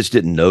busy. You just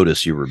didn't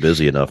notice you were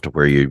busy enough to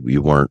where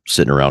you weren't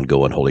sitting around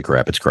going, holy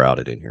crap, it's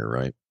crowded in here,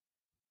 right?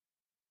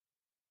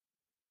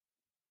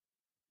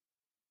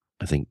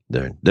 I think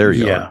there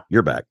you are.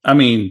 You're back. I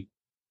mean,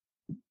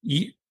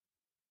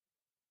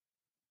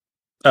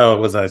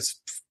 was I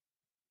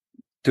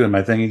doing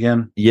my thing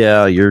again?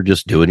 Yeah, you're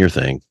just doing your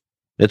thing.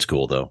 It's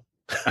cool though.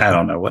 I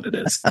don't know what it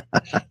is.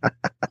 I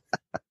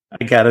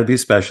gotta be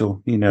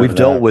special, We've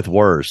dealt with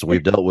worse. When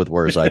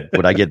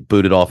I get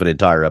booted off an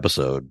entire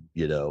episode,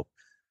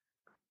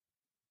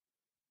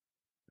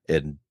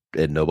 and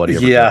nobody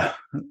ever. Yeah,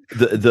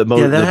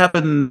 that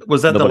happened.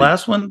 Was that the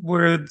last one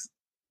where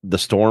the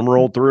storm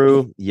rolled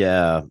through?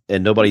 Yeah,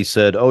 and nobody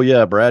said, "Oh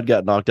yeah, Brad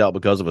got knocked out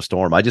because of a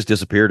storm." I just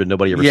disappeared, and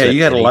nobody ever. Yeah, said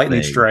you had anything. A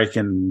lightning strike,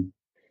 and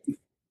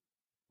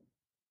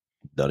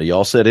none of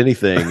y'all said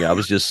anything. I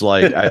was just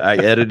like, I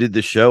edited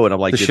the show, and I'm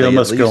like, the show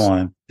must go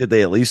on. Did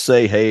they at least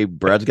say, "Hey,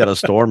 Brad's got a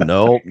storm"?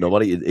 No,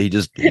 nobody.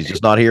 He's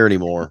just not here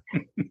anymore.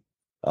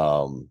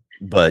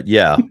 But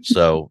yeah.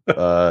 So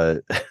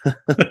as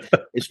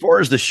far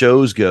as the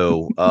shows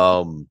go,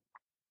 all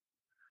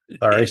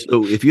right.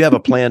 So if you have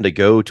a plan to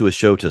go to a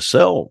show to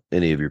sell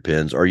any of your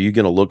pins, are you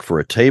going to look for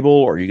a table?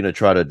 Or are you going to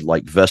try to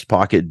like vest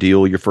pocket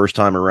deal your first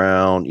time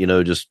around?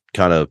 Just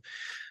kind of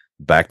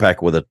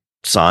backpack with a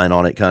sign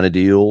on it kind of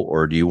deal,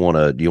 or do you want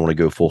to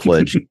go full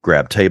fledged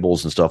grab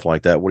tables and stuff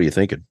like that? What are you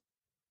thinking?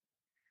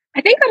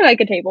 I think I'd like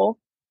a table,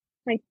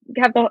 like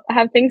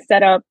have things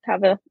set up,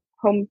 have a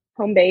home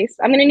base.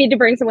 I'm gonna need to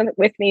bring someone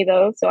with me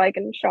though, so I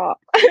can shop.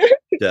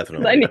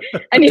 Definitely.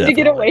 I need to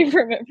get away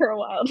from it for a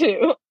while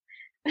too.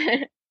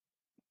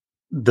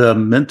 The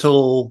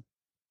mental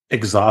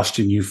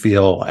exhaustion you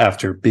feel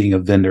after being a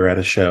vendor at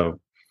a show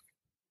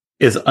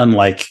is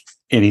unlike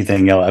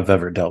anything else I've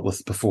ever dealt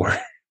with before.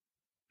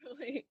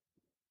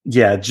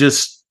 Yeah,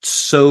 just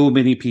so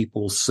many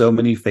people, so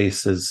many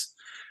faces,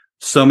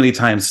 so many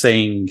times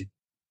saying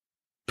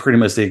pretty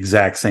much the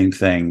exact same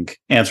thing,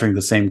 answering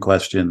the same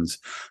questions,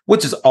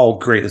 which is all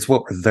great. It's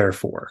what we're there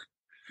for.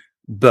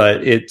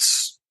 But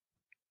it's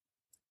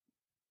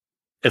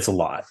a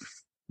lot.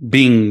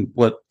 Being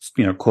quote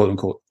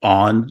unquote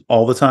on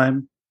all the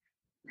time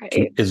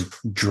is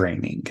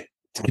draining. It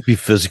can be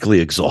physically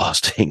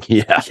exhausting.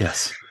 Yeah.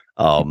 Yes.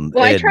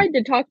 I tried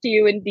to talk to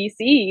you in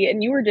DC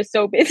and you were just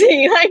so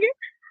busy. Like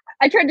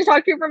I tried to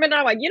talk to him for a minute.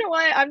 I'm like, you know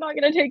what? I'm not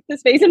going to take the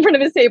space in front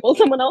of his table.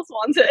 Someone else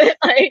wants it.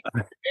 Like,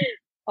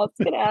 I'll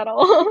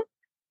skedaddle.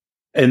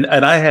 And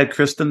I had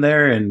Kristen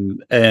there,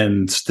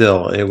 and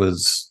still it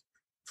was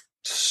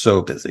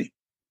so busy,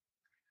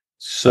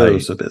 so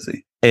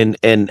busy.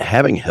 And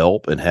having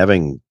help and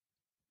having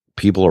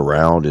people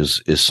around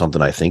is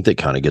something I think that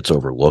kind of gets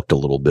overlooked a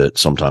little bit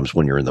sometimes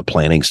when you're in the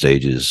planning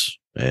stages.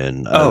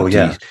 And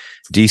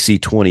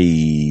DC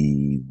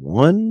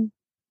 21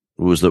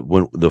 was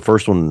the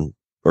first one,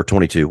 or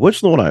 22. What's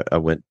the one I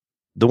went?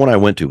 The one I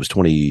went to was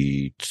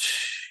 21.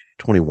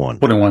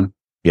 21.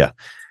 Yeah.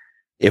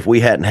 If we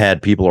hadn't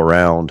had people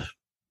around,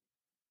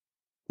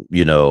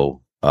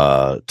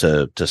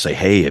 to say,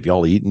 hey, have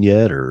y'all eaten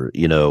yet? Or,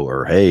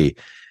 or hey,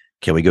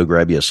 can we go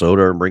grab you a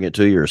soda and bring it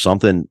to you or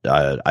something?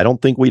 I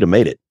don't think we'd have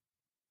made it.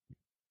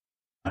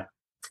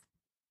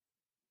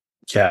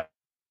 Yeah.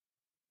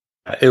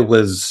 It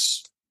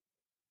was.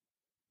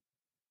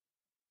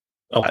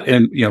 Oh,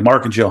 and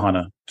Mark and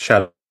Johanna,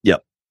 shout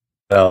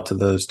out to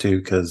those two,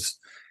 because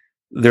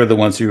they're the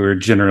ones who are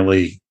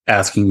generally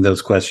asking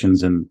those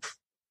questions and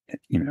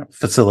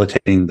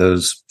facilitating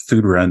those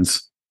food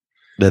runs.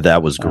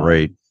 That was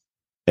great.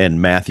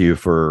 And Matthew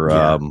for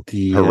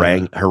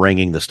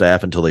haranguing the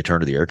staff until they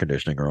turned the air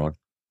conditioning on.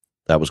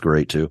 That was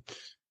great too.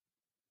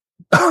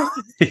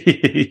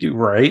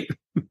 Right.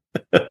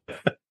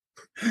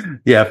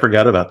 Yeah, I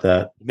forgot about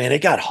that. Man,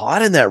 it got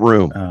hot in that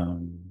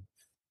room.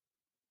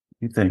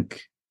 You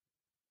think?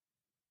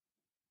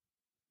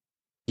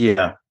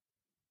 Yeah.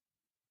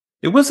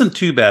 It wasn't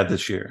too bad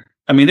this year.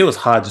 I mean, it was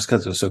hot just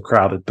because it was so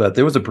crowded, but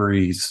there was a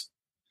breeze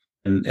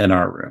in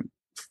our room.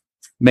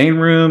 Main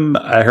room,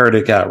 I heard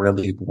it got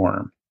really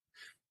warm.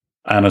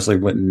 I honestly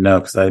wouldn't know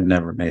because I'd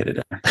never made it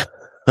in.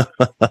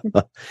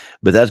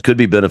 But that could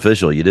be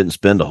beneficial. You didn't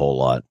spend a whole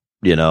lot,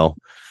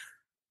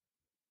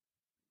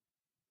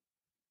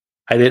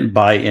 I didn't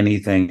buy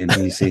anything in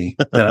DC.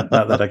 Not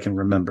that I can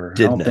remember.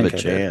 Didn't I don't have think a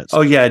chance. Did.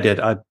 Oh yeah, I did.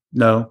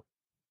 No.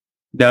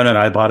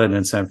 I bought it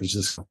in San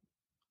Francisco.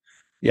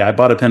 Yeah, I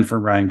bought a pen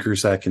from Ryan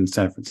Krusak in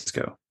San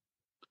Francisco.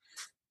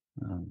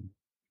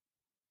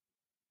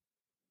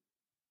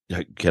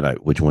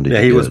 Which one did you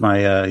get? He was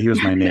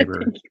my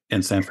neighbor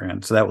in San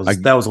Fran. So that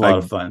was a lot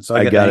of fun. So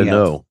I got to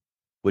know.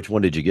 Which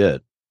one did you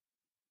get?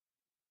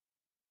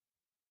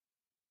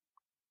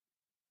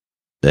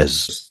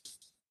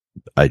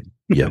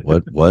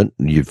 What?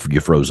 You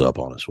froze up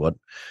on us. What?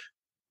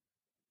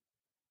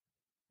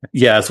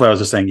 Yeah, that's what I was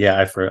just saying.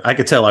 Yeah, I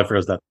could tell I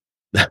froze that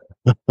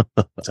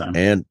time.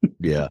 And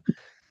yeah.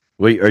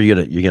 Wait, are you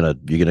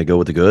gonna go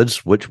with the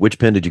goods? Which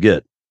pen did you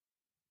get?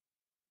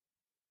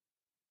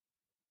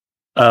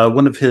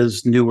 One of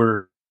his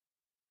newer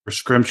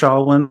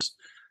scrimshaw ones.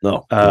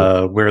 No,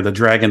 where the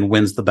dragon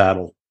wins the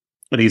battle,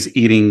 but he's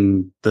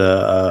eating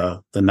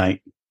the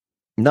knight.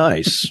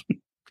 Nice.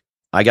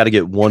 I got to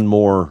get one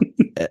more.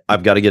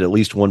 I've got to get at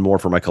least one more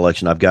for my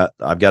collection. I've got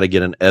to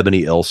get an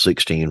ebony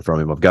L16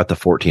 from him. I've got the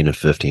 14 and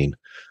 15.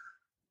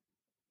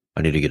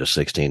 I need to get a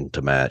 16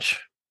 to match,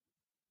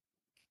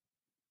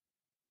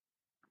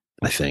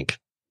 I think.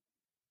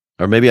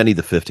 Or maybe I need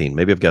the 15.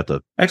 Maybe I've got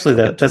the. Actually,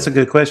 that's a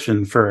good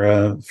question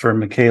for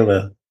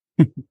Mikayla.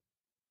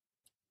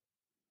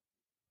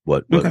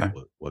 What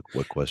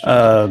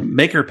question?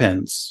 Maker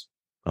pens.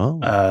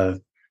 Oh.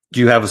 Do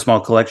you have a small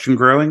collection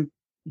growing?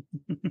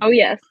 Oh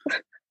yes,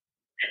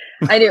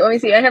 I do. Let me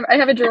see. I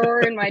have a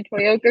drawer in my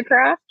Toyota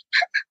Craft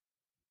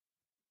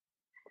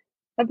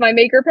of my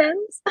maker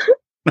pens.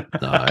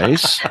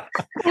 Nice.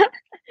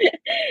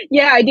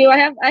 Yeah, I do. I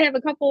have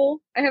a couple.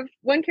 I have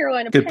one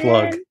Carolina Good pen.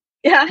 plug.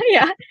 Yeah.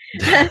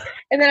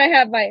 And then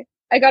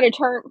I got a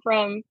chart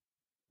from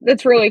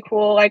that's really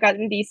cool. I got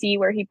in DC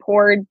where he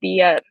poured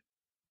the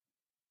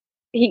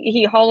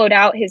he hollowed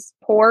out his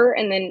pour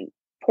and then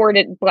poured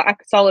it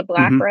solid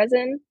black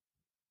resin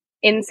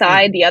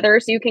inside the other,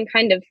 so you can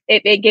kind of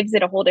it gives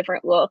it a whole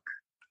different look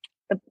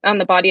on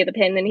the body of the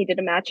pen. Then he did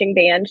a matching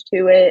band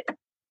to it. It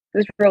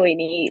was really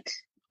neat.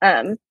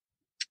 I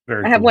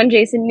have one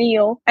Jason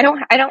Neal. I don't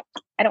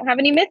have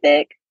any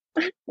Mythic.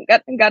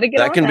 got to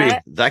get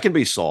that. That can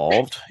be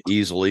solved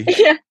easily.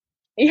 Yeah.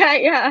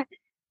 I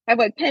have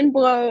like pen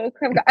blow.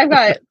 I've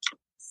got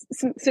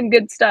some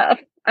good stuff.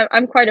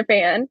 I'm quite a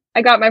fan.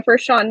 I got my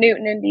first Sean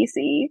Newton in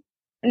DC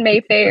in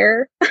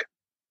Mayfair.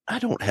 I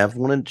don't have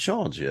one in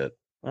Sean's yet.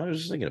 I was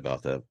just thinking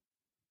about that.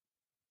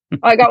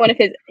 I got one of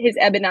his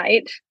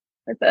ebonite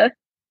with the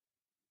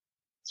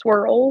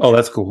swirls. Oh,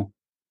 that's cool.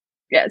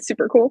 Yeah, it's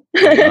super cool.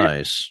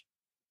 Nice.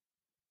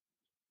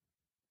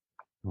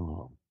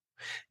 Oh.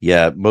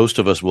 Yeah, most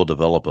of us will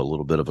develop a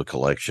little bit of a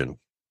collection.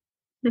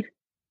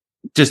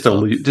 Just a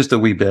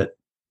wee bit.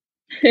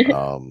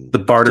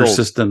 The barter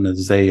system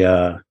is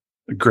a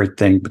great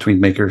thing between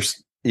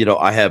makers.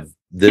 I have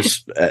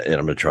this, and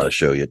I'm going to try to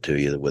show it to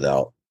you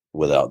without.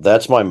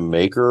 That's my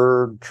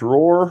maker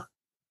drawer.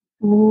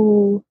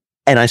 Ooh.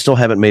 And I still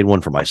haven't made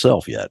one for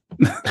myself yet.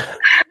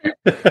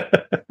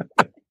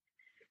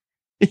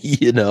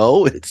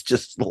 It's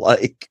just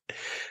like,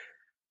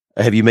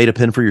 have you made a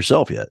pen for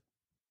yourself yet?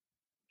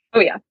 Oh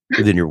yeah.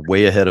 then you're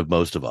way ahead of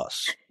most of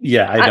us.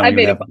 Yeah,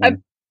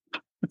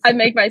 I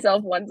make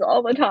myself ones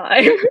all the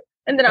time.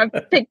 And then I've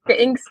picked the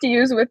inks to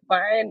use with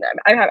mine.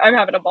 I'm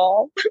having a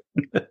ball.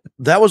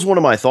 That was one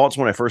of my thoughts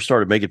when I first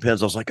started making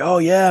pens. I was like, oh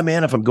yeah,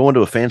 man, if I'm going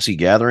to a fancy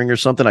gathering or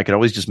something, I could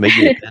always just make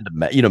me a pen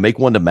to make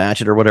one to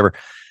match it or whatever.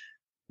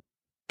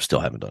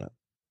 Still haven't done it.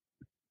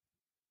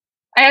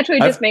 I actually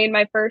just made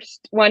my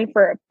first one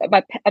for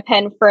a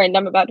pen friend.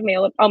 I'm about to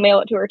mail it. I'll mail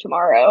it to her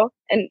tomorrow.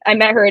 And I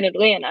met her in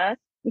Atlanta.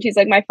 And she's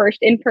like my first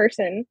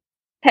in-person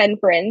pen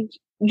friend.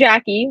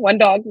 Jackie, One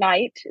Dog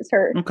Night is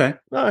her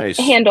nice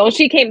handle.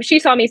 She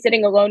saw me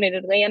sitting alone in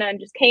Atlanta and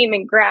just came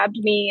and grabbed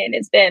me.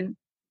 And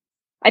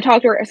I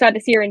talked to her. I got to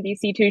see her in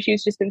DC too.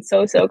 She's just been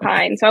so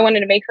kind. So I wanted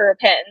to make her a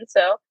pen.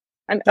 So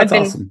That's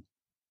awesome.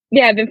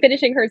 Yeah, I've been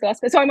finishing hers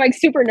last. So I'm like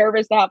super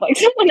nervous to have like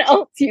someone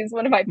else use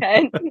one of my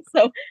pens.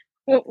 So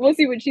we'll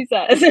see what she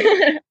says.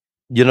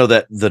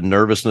 That the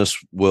nervousness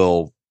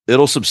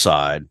it'll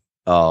subside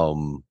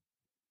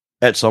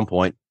at some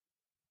point.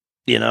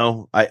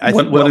 I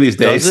think one of these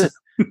days.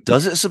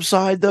 Does it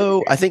subside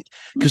though? I think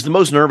because the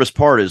most nervous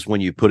part is when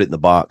you put it in the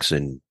box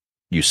and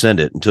you send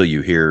it until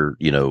you hear,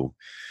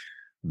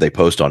 they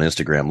post on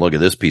Instagram, look at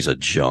this piece of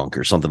junk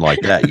or something like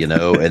that, and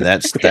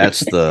that's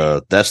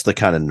the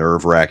kind of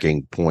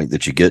nerve-wracking point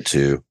that you get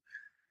to.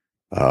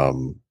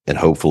 And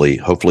hopefully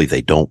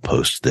they don't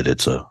post that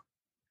it's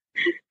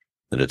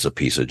a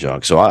piece of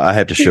junk. So I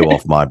have to show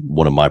off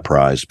one of my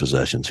prized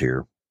possessions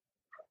here.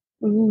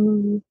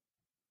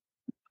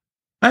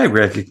 I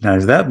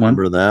recognize that one.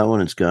 Remember that one?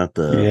 It's got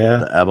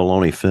the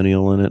abalone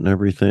finial in it and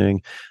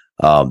everything.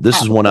 This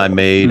is one I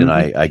made, and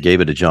I gave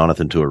it to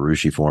Jonathan to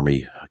Arushi for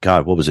me.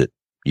 God, what was it?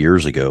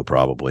 Years ago,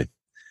 probably.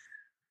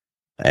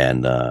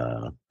 And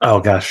oh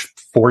gosh,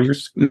 4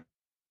 years?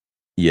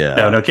 Yeah.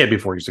 No, it can't be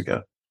 4 years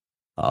ago.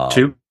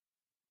 2?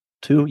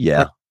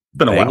 Yeah.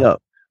 Been a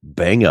while.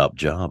 Bang up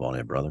job on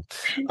it, brother.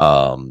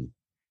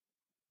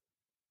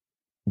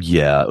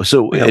 Yeah.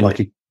 So we got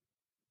lucky.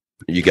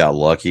 You got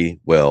lucky.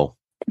 Well,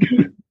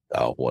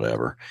 oh,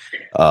 whatever.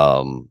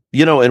 And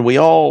we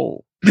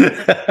all.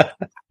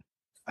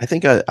 I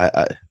think I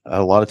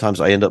a lot of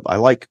times I end up I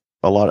like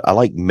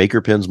maker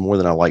pens more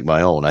than I like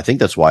my own. I think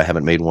that's why I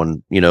haven't made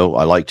one. I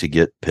like to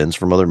get pens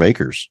from other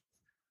makers.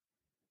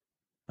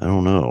 I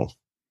don't know.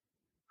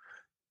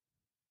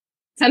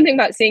 Something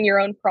about seeing your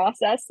own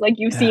process, like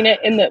you've seen it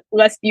in the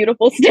less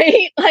beautiful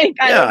state. Like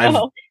I don't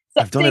know.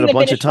 I've done it a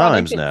bunch of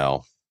times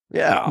now.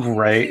 Yeah,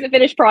 right. The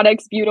finished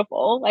product's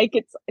beautiful. Like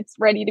it's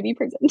ready to be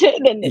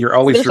presented, and you're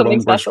always your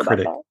own worst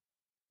critic.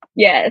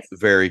 Yes,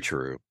 very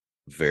true.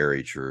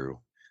 Very true.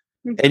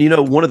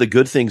 And one of the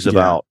good things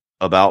about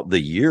the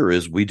year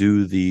is we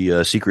do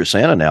the Secret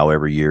Santa now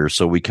every year,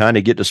 so we kind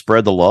of get to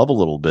spread the love a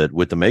little bit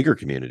with the maker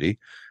community.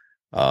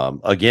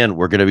 Again,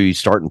 we're going to be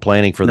starting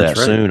planning for that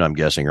soon. I'm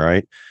guessing,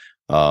 right?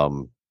 I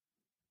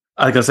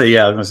was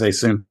going to say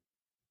soon.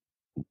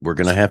 We're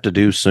going to have to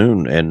do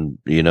soon. And,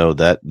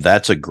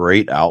 that's a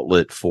great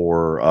outlet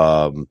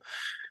for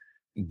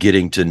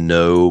getting to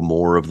know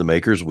more of the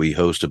makers. We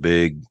host a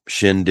big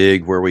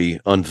shindig where we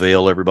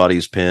unveil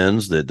everybody's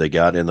pens that they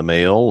got in the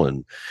mail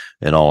and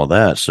all of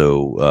that.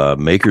 So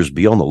makers,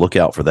 be on the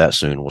lookout for that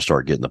soon. We'll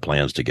start getting the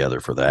plans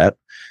together for that.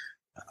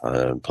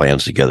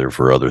 Plans together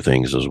for other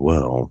things as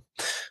well.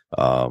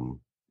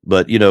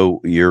 But,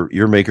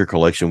 your maker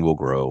collection will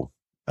grow.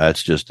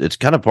 It's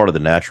kind of part of the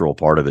natural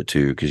part of it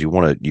too, because you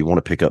want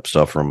to pick up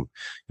stuff you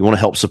want to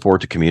help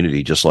support the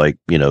community, just like,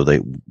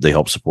 they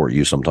help support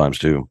you sometimes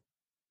too.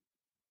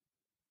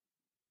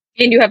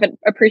 And you have an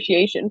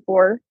appreciation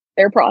for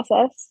their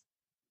process.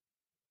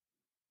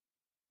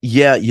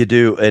 Yeah, you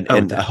do.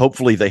 And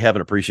hopefully they have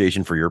an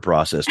appreciation for your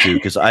process too.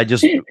 Cause I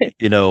just,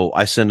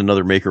 I send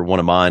another maker one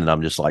of mine and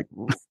I'm just like,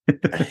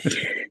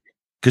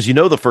 cause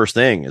the first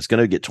thing is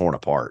going to get torn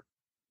apart.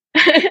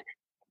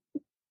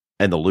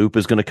 And the loop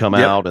is going to come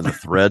out and the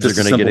threads are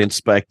going to get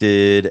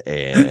inspected.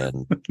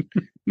 And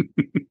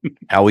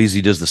how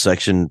easy does the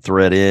section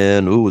thread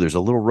in? Ooh, there's a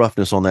little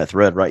roughness on that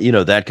thread, right?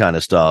 That kind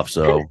of stuff.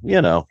 So,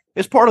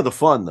 it's part of the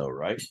fun though,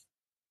 right?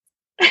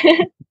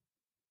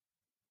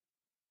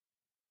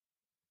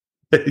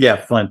 Yeah,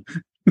 fun.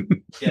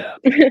 Yeah.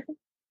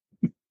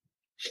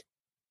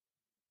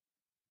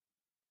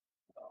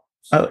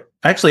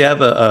 Actually, I have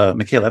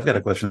Mikayla, I've got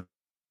a question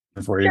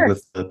for you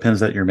with the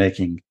pens that you're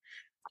making.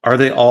 Are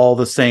they all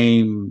the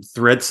same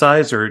thread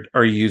size, or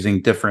are you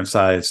using different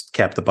sized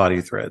cap the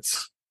body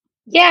threads?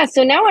 Yeah,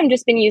 so now I've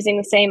just been using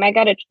the same. I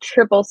got a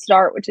triple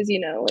start, which is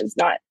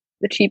not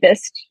the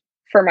cheapest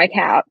for my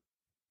cap.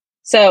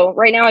 So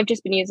right now I've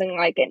just been using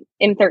like an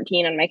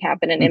M13 on my cap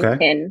and an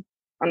M10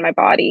 on my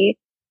body.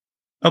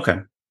 Okay.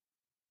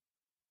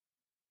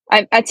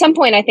 At some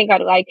point, I think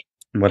I'd like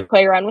to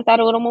play around with that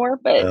a little more,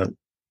 but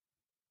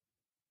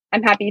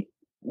I'm happy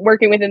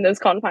working within those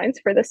confines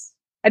for this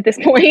at this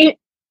point.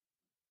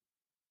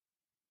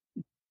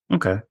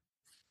 Okay.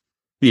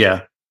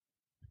 Yeah.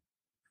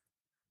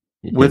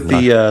 With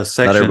the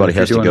section, not everybody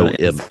has to go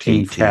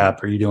M15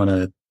 cap. Are you doing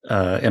a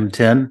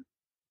M10?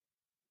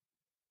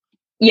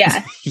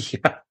 Yeah.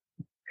 Yeah.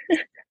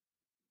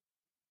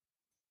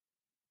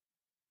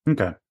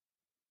 Okay.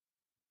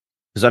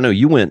 Because I know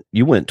you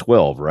went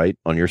 12, right,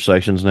 on your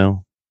sections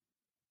now?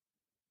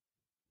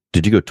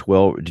 Did you go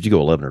 12? Did you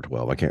go 11 or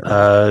 12? I can't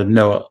remember.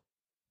 No,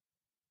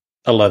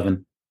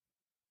 11.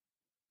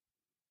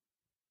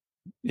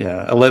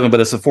 Yeah, 11, but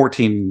it's a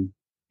 14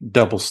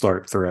 double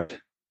start thread.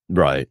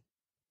 Right.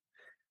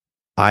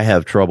 I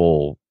have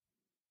trouble.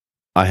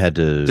 I had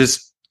to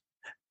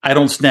I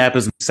don't snap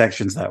as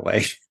sections that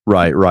way.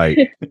 Right.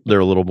 They're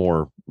a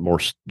little more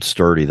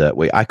sturdy that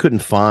way. I couldn't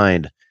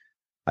find.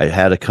 I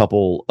had a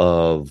couple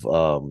of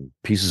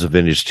pieces of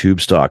vintage tube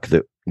stock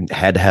that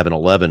had to have an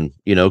 11,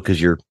 because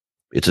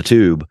it's a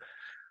tube,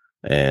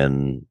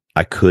 and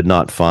I could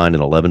not find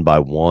an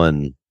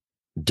 11x1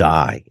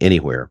 die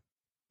anywhere,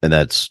 and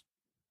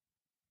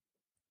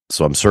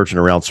so I'm searching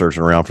around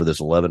for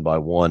this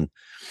 11x1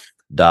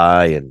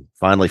 die, and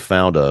finally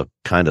found a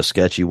kind of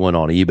sketchy one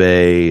on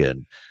eBay,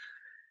 and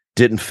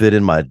didn't fit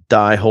in my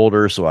die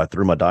holder, so I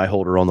threw my die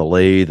holder on the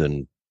lathe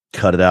and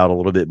cut it out a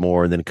little bit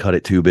more, and then cut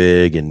it too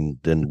big, and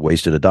then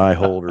wasted a die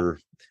holder.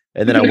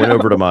 And then I went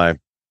over to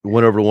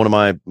one of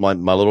my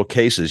little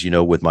cases,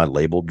 with my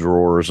labeled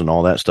drawers and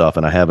all that stuff,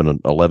 and I have an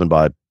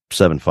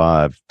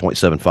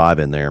 11x0.75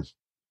 in there.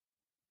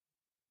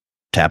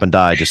 Tap and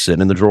die just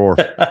sitting in the drawer.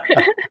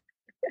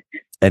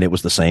 And it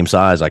was the same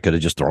size. I could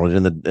have just thrown it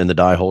in the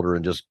die holder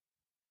and just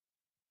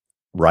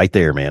right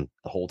there, man,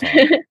 the whole time.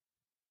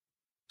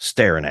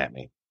 Staring at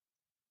me.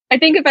 I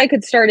think if I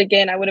could start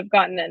again, I would have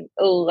gotten an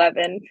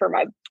 11 for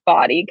my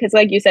body, because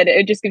like you said,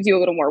 it just gives you a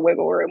little more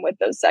wiggle room with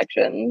those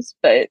sections.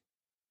 But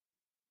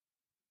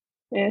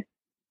yeah,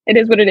 it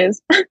is what it is.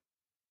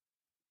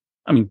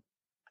 I mean,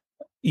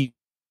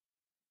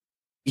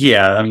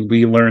 yeah, I mean,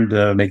 we learned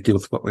to make do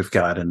with what we've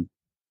got, and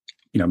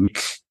like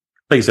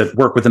you said,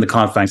 work within the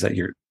confines that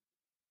you're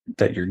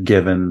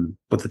given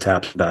with the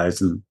taps and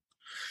dies, and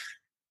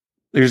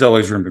there's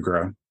always room to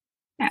grow.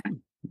 Yeah.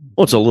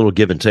 Well, it's a little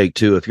give and take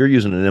too. If you're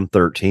using an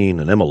M13,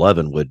 an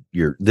M11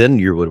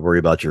 you would worry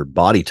about your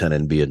body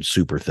tenon being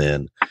super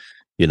thin.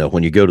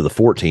 When you go to the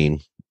 14,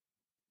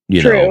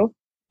 True.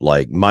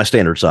 Like my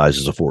standard size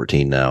is a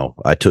 14 now.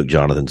 I took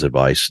Jonathan's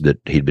advice that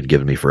he'd been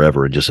giving me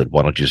forever and just said,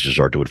 why don't you just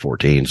start doing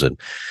 14s? And,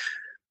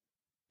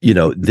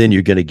 then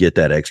you're going to get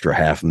that extra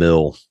 0.5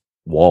 mil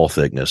wall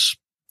thickness.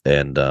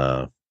 And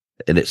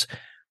it's,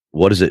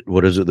 what is it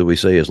that we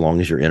say? As long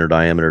as your inner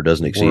diameter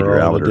doesn't exceed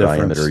your outer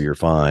diameter, you're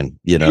fine.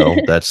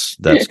 That's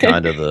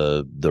kind of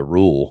the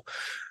rule.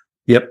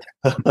 Yep.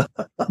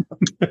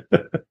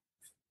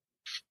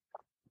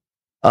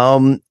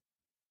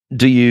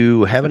 Do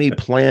you have any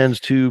plans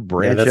to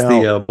branch out? That's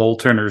the Bull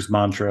Turner's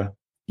mantra.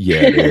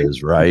 Yeah, it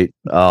is, right?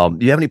 Do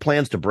you have any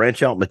plans to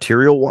branch out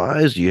material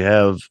wise? Do you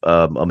have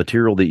a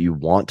material that you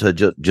want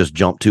to just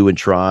jump to and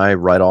try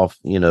right off,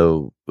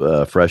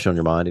 fresh on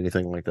your mind?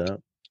 Anything like that?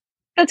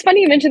 That's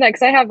funny you mentioned that,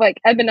 because I have like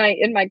ebonite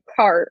in my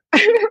cart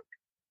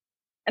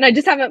and I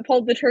just haven't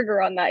pulled the trigger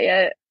on that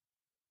yet.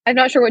 I'm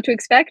not sure what to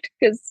expect,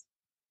 because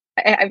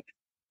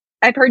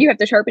I've heard you have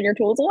to sharpen your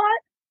tools a lot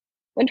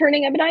when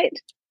turning ebonite.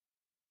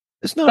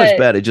 It's not as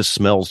bad. It just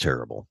smells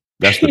terrible.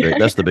 That's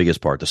the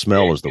biggest part. The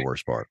smell is the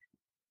worst part.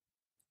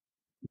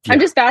 Yeah.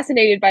 I'm just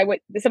fascinated by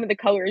some of the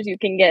colors you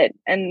can get,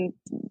 and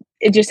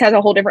it just has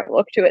a whole different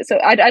look to it. So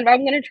I'm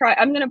going to try.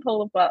 I'm going to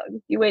pull a bug.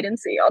 You wait and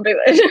see. I'll do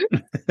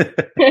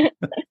it.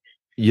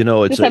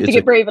 It's just have to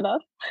get brave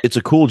enough. It's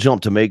a cool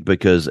jump to make,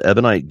 because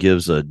ebonite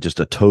gives just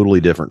a totally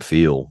different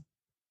feel.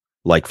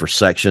 Like for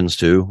sections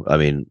too. I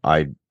mean,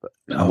 one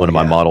of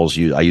my models,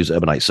 I use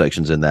ebonite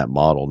sections in that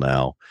model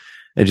now.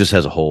 It just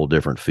has a whole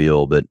different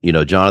feel. But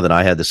Jonathan,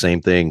 I had the same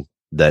thing,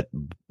 that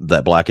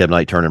black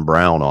ebonite turning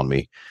brown on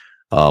me.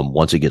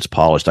 Once it gets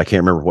polished, I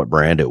can't remember what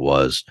brand it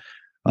was.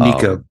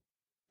 Nico.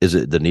 Is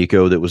it the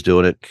Nico that was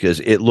doing it? Because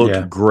it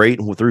looked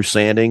great through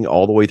sanding,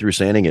 all the way through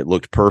sanding. It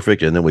looked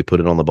perfect. And then we put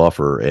it on the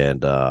buffer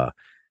and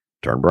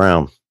turned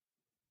brown.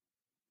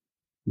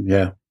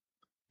 Yeah.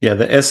 Yeah.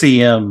 The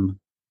SEM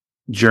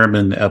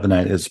German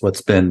ebonite is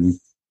what's been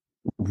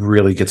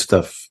really good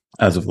stuff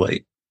as of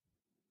late.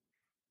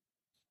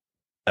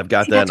 I've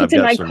got that. That's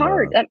in my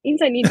cart. That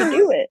means I need to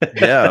do it.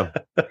 Yeah.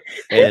 And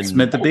it's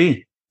meant to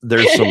be.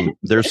 There's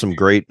some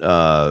great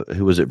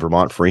who was it,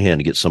 Vermont Freehand,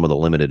 to get some of the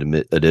limited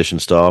edition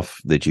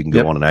stuff that you can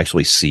go on and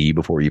actually see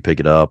before you pick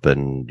it up,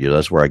 and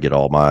that's where I get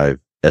all my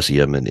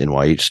SEM and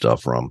NYH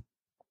stuff from.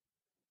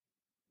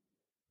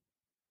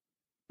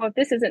 Well, if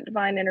this isn't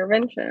divine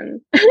intervention,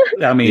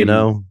 I mean,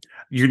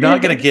 you're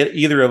not going to get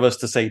either of us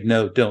to say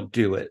no, don't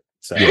do it.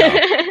 So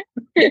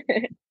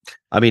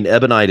I mean,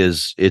 ebonite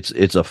it's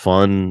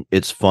fun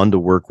to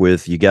work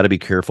with. You got to be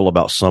careful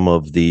about some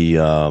of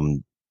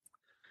the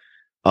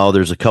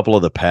there's a couple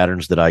of the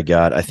patterns that I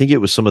got. I think it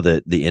was some of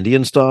the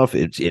Indian stuff.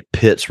 It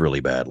pits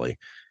really badly.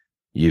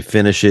 You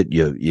finish it,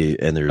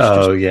 and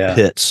there's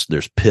pits.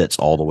 There's pits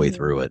all the way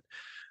through it.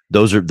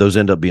 Those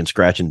end up being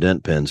scratch and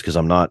dent pins,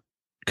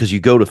 because you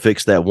go to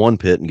fix that one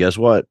pit, and guess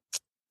what?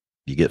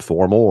 You get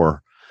 4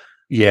 more.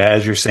 Yeah,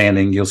 as you're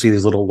sanding, you'll see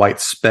these little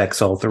white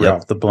specks all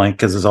throughout the blank,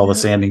 because there's all the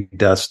sanding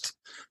dust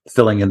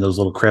filling in those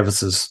little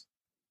crevices.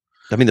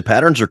 I mean, the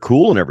patterns are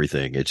cool and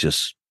everything. It's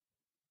just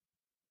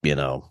you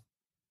know,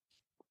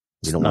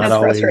 you don't Not That's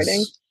always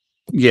frustrating.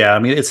 Yeah, I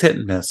mean, it's hit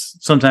and miss.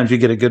 Sometimes you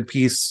get a good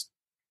piece,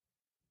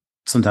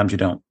 sometimes you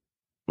don't.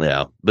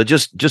 Yeah, but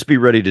just be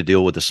ready to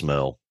deal with the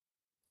smell.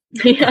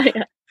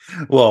 Yeah.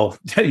 Well,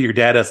 your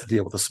dad has to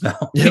deal with the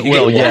smell. Yeah, You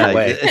well, get blown yeah.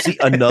 away. See,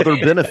 another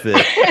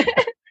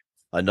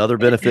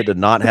benefit to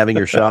not having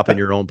your shop in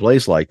your own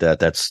place like that.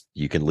 That's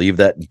you can leave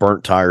that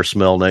burnt tire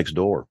smell next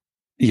door.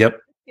 Yep.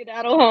 Get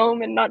out of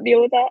home and not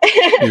deal with that.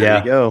 There Yeah.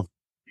 you go.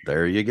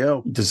 There you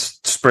go.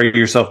 Just spray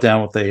yourself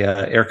down with a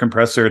air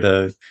compressor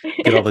to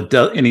get all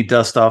the any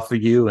dust off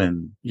of you,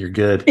 and you're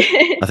good.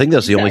 I think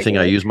that's the only thing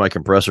I Exactly. use my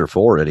compressor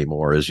for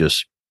anymore is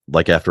just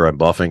like after I'm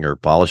buffing or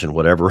polishing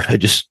whatever, I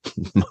just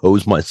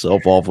hose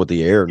myself off with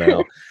the air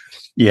now.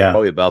 Yeah.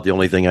 Probably about the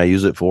only thing I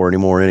use it for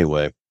anymore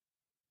anyway.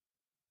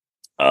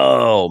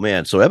 Oh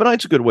man, so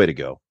Ebonite's a good way to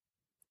go.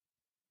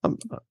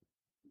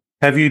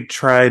 Have you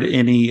tried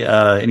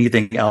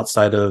anything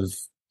outside of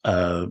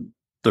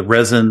the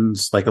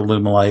resins like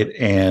Alumilite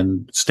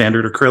and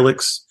standard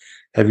acrylics?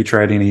 Have you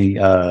tried any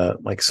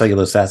like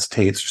cellulose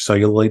acetates or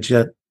celluloids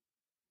yet?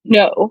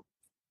 No.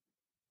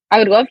 I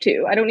would love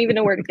to. I don't even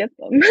know where to get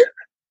them.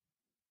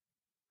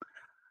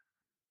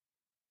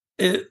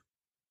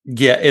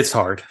 Yeah, it's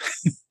hard.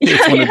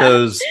 It's one of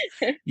those,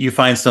 you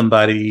find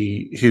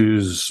somebody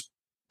who's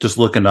just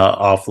looking to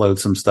offload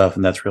some stuff,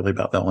 and that's really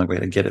about the only way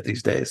to get it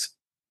these days.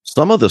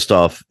 Some of the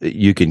stuff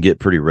you can get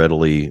pretty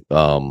readily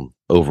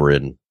over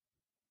in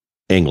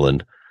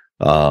England.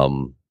 But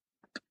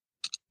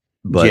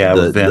yeah,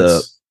 with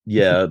Vince.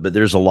 but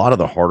there's a lot of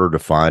the harder to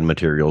find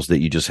materials that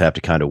you just have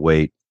to kind of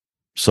wait.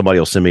 Somebody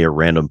will send me a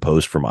random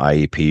post from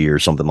IEP or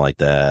something like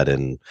that,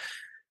 and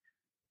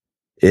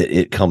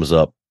it comes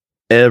up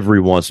every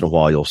once in a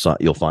while.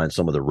 You'll find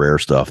some of the rare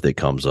stuff that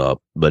comes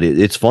up, but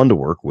it's fun to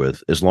work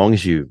with as long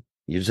as you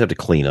just have to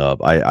clean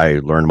up. I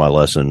learned my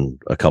lesson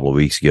a couple of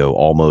weeks ago.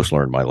 Almost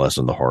learned my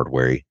lesson the hard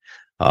way.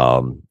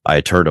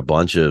 I turned a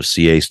bunch of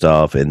CA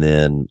stuff, and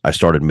then I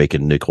started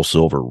making nickel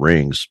silver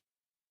rings.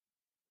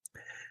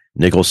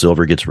 Nickel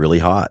silver gets really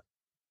hot,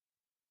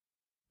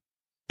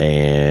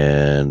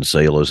 and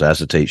cellulose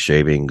acetate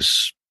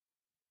shavings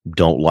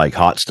don't like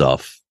hot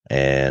stuff.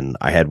 And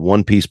I had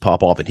one piece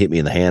pop off and hit me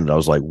in the hand, and I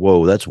was like,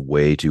 whoa, that's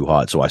way too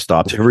hot. So I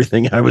stopped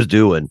everything I was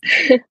doing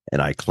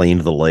and I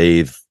cleaned the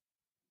lathe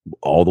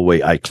all the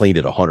way. I cleaned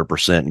it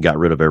 100% and got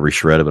rid of every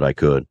shred of it I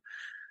could,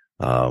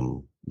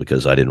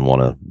 because I didn't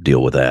want to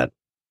deal with that.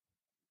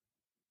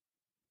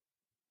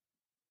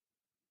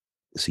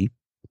 See,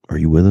 are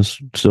you with us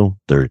still?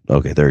 There.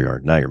 Okay, there you are.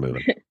 Now you're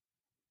moving.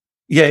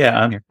 Yeah,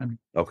 I'm here.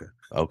 Okay.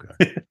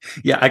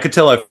 Yeah, I could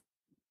tell I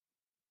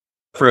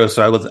froze,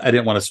 so I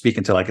didn't want to speak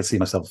until I could see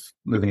myself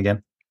moving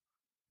again.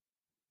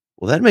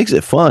 Well, that makes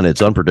it fun.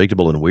 It's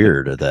unpredictable and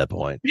weird at that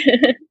point.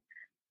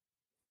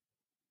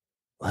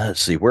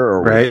 Let's see. Where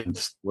are we?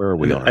 Right? Where are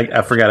we on?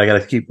 I forgot. I got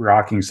to keep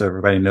rocking so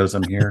everybody knows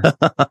I'm here.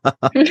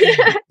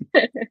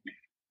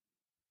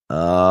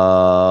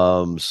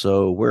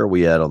 So where are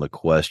we at on the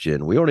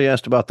question? We already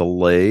asked about the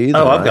lathe.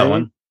 Oh, right? I've got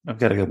one. I've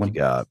got a good What one. you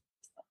got?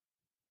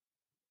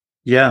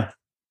 Yeah.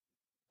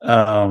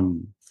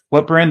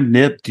 What brand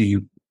nib do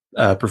you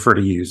prefer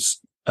to use?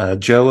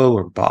 Joe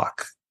or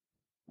Bach?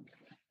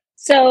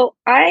 So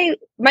my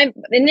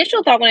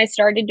initial thought when I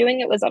started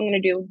doing it was I'm going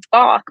to do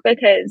Bach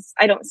because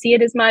I don't see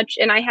it as much.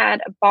 And I had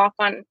a Bach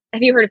on,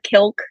 have you heard of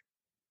Kilk?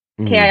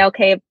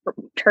 K-I-L-K, a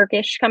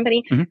Turkish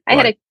company. Mm-hmm. I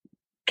had a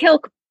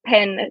Kilk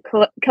pen,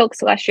 Kilk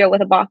Celestial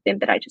with a Bach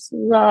nib that I just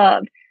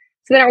loved.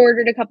 So then I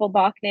ordered a couple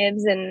Bach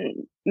nibs and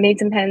made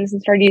some pens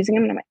and started using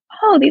them. And I'm like,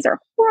 oh, these are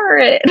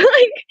horrid.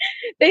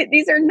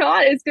 These are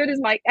not as good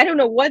as I don't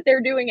know what they're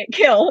doing at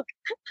Kilk.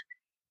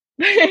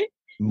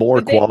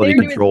 More quality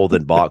control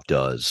than Bach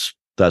does.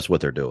 That's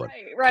what they're doing.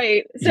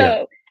 Right.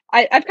 So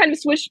yeah. I've kind of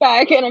switched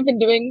back and I've been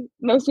doing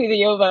mostly the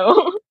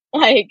Yovo.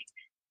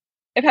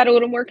 I've had a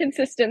little more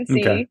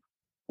consistency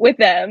with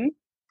them.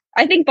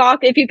 I think Bach,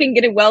 if you can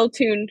get a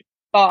well-tuned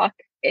Bach,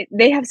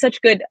 they have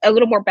a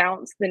little more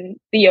bounce than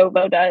the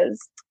Yovo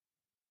does,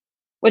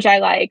 which I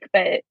like,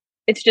 but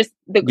it's just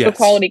the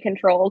quality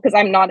control because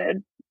I'm not a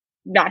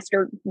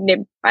master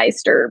nib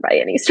meister by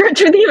any stretch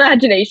of the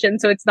imagination,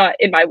 so it's not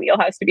in my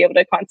wheelhouse to be able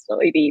to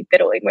constantly be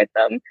fiddling with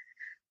them.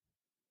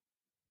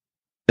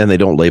 And they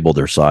don't label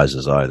their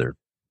sizes either.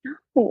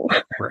 Ooh.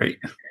 Right.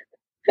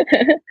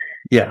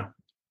 Yeah,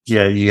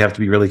 you have to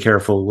be really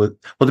careful with,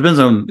 well, it depends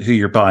on who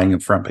you're buying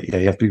them from, but yeah,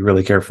 you have to be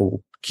really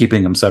careful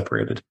keeping them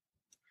separated.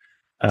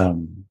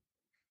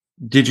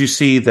 Did you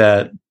see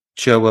that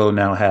Joe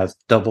now has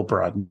double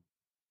broad?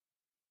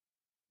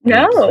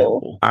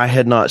 No. I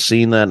had not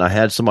seen that, and I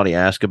had somebody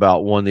ask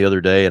about one the other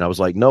day, and I was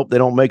like, nope, they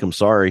don't make them.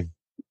 Sorry.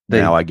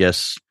 Now I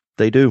guess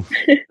they do.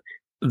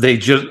 They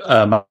just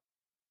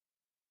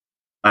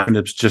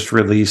it's just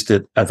released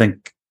it, I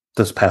think,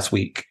 this past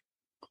week.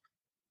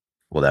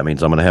 Well, that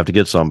means I'm going to have to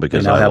get some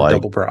because I like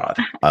double broad.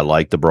 I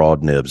like the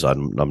broad nibs.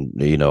 I'm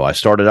I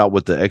started out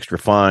with the extra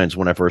fines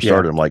when I first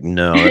started. I'm like,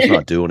 no, that's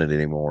not doing it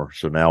anymore.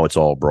 So now it's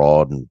all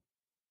broad, and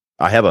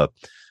I had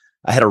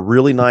a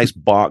really nice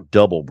Bach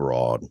double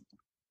broad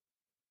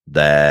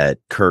that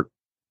Kirk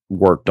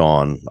worked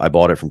on. I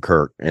bought it from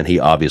Kirk, and he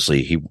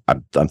obviously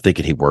I'm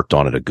thinking he worked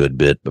on it a good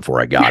bit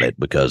before I got it,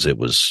 because it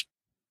was,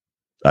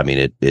 I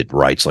mean, it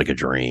writes like a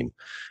dream.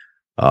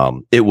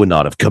 It would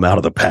not have come out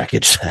of the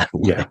package that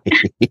way.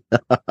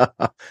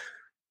 Yeah.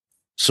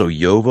 So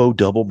Yovo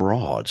double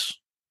broads.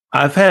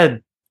 I've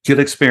had good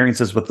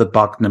experiences with the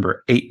Bach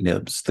number 8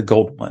 nibs, the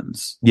gold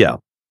ones. Yeah.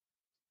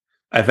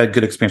 I've had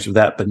good experience with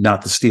that, but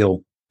not the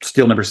steel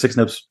number 6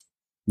 nibs.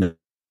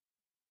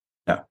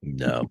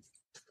 No.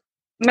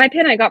 My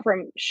pen I got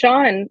from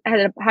Sean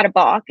had a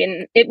Bach,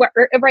 and it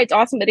writes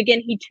awesome. But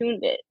again, he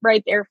tuned it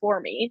right there for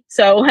me,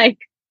 so like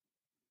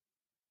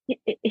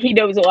he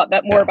knows a lot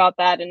more about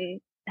that and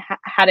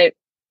had it,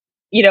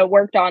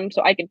 worked on,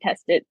 so I could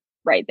test it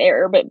right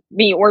there. But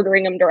me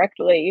ordering them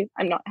directly,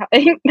 I'm not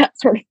having that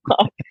sort of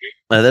luck.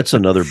 That's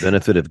another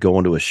benefit of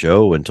going to a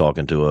show and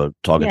talking to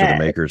the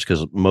makers,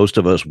 because most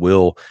of us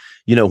will,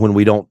 when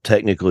we don't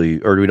typically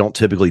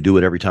do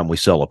it every time we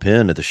sell a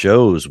pen at the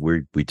shows,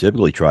 we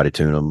typically try to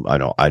tune them.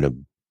 I know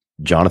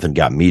Jonathan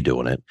got me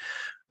doing it.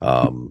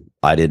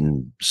 I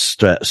didn't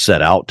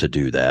set out to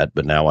do that,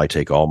 but now I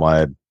take all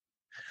my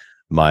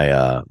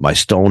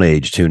Stone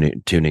Age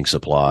tuning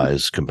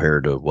supplies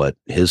compared to what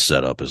his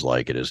setup is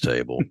like at his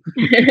table.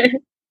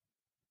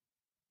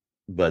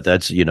 But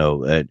that's,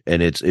 and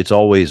it's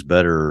always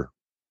better.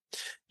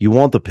 You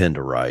want the pen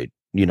to write.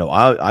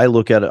 I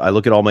look at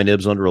all my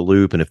nibs under a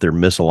loop, and if they're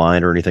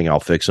misaligned or anything, I'll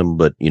fix them.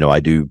 But I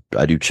do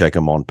check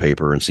them on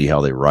paper and see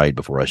how they write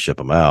before I ship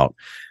them out.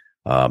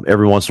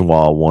 Every once in a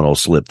while, one will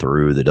slip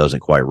through that doesn't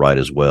quite write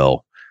as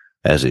well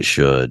as it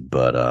should.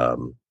 But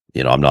I'm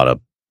not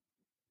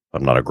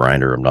a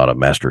grinder. I'm not a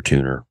master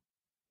tuner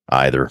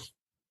either.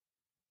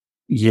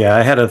 Yeah,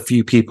 I had a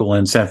few people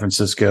in San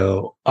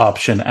Francisco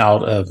option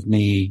out of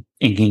me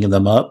inking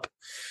them up.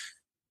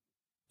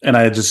 And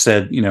I just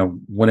said,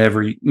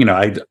 whenever,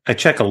 I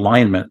check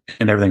alignment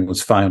and everything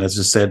was fine. I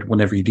just said,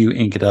 whenever you do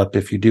ink it up,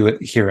 if you do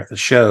it here at the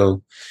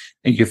show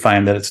and you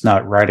find that it's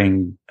not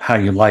writing how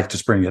you like,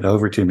 just bring it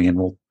over to me and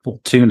we'll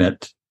tune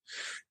it.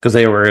 Because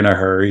they were in a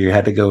hurry. You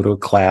had to go to a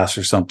class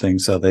or something.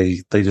 So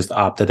they just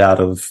opted out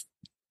of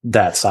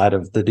that side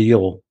of the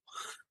deal.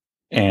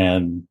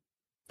 And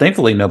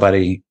thankfully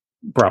nobody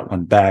brought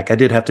one back. I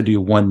did have to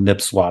do one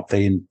nib swap.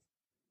 They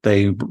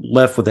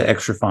left with the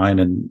extra fine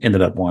and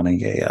ended up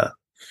wanting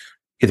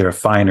either a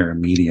fine or a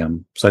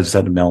medium. So I just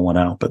had to mail one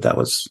out, but that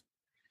was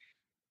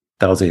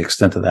the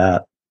extent of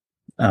that.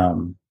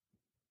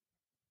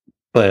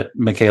 But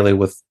Mikayla,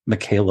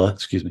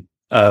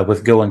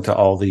 with going to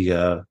all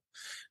the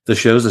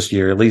shows this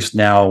year, at least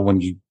now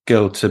when you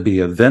go to be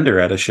a vendor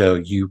at a show,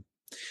 you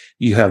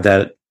have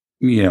that,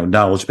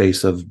 knowledge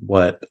base of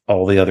what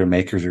all the other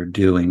makers are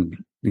doing,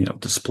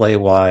 display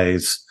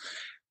wise,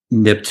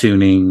 nib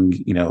tuning,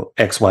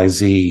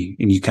 XYZ,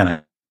 and you kind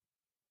of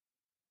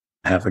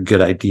have a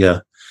good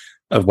idea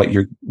of what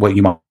you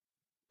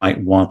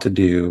might want to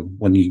do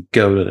when you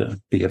go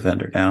to be a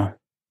vendor now.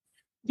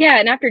 Yeah,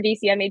 and after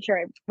DC, I made sure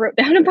I wrote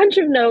down a bunch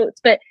of notes.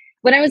 But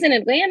when I was in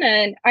Atlanta,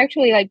 and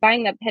actually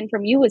buying that pen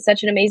from you was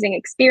such an amazing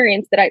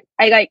experience that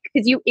I like,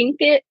 because you ink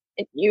it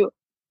and you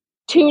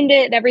tuned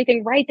it and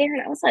everything right there,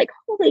 and I was like,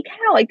 holy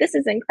cow, this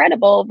is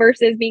incredible,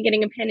 versus me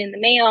getting a pen in the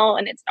mail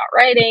and it's not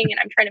writing and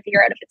I'm trying to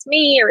figure out if it's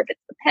me or if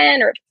it's the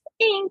pen or if it's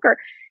the ink. Or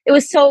it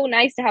was so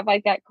nice to have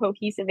that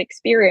cohesive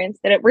experience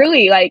that it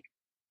really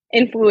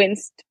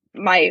influenced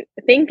my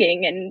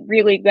thinking and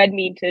really led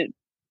me to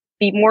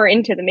be more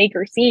into the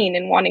maker scene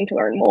and wanting to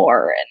learn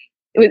more.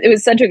 And it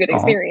was such a good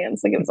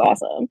experience. It was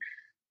awesome.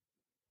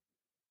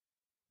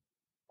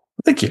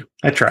 Thank you.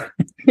 I try.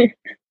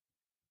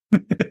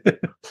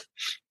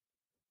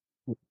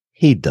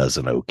 He does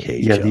an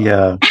okay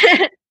job.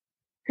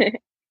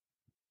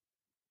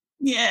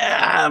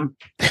 Yeah.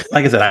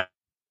 Like I said, I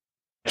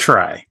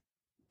try.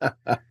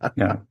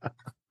 Yeah.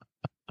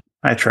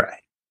 I try.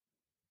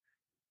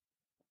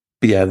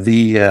 But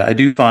yeah, I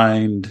do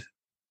find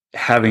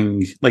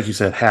having, like you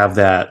said, have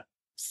that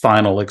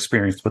final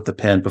experience with the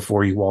pen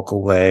before you walk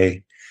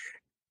away.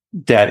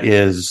 That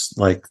is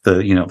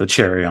the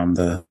cherry on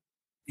the,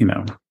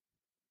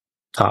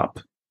 top.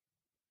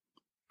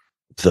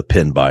 The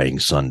pen buying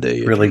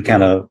Sunday really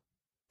kind of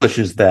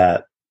pushes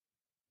that.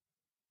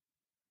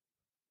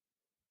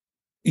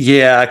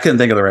 Yeah, I couldn't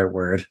think of the right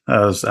word.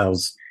 I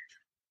was.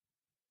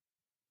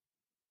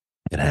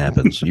 It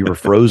happens. You were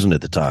frozen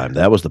at the time.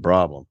 That was the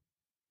problem.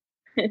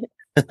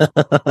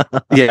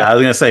 Yeah, I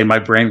was gonna say my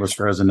brain was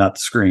frozen, not the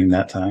screen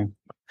that time.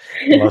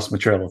 I lost my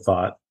trail of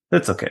thought.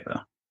 It's okay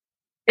though.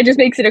 It just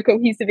makes it a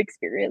cohesive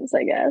experience,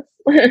 I guess.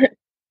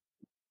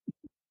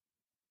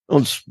 Well,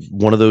 it's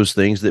one of those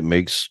things that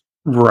makes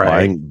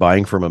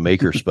buying from a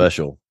maker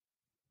special,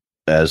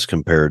 as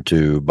compared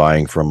to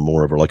buying from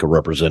more of a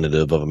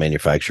representative of a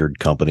manufactured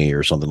company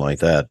or something like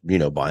that.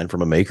 Buying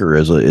from a maker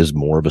is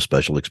more of a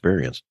special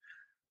experience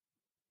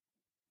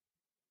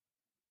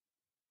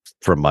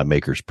from my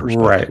maker's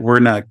perspective. Right. We're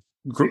not,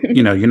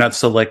 you're not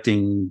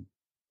selecting.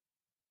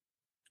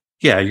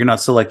 Yeah, you're not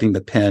selecting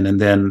the pen,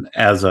 and then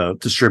as a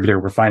distributor,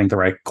 we're finding the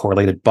right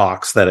correlated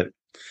box that it,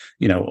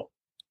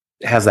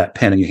 has that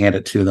pen and you hand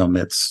it to them,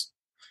 it's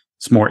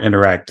more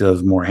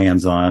interactive, more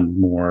hands-on,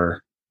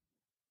 more,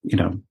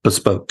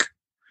 bespoke.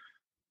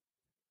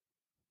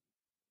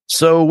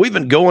 So we've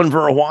been going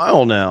for a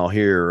while now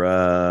here.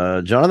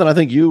 Jonathan, I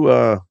think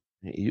you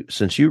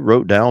since you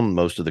wrote down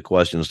most of the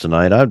questions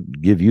tonight,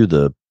 I'd give you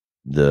the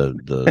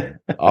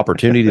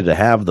opportunity to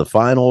have the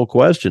final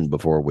question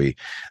before we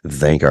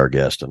thank our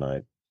guest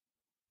tonight.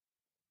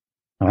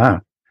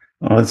 Wow.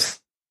 Well, let's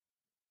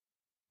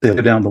go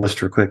down the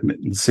list real quick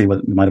and see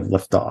what we might have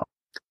left off.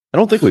 I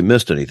don't think we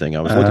missed anything.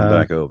 I was looking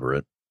back over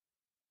it.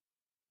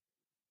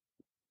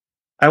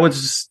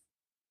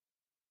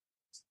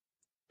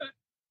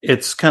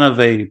 It's kind of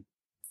a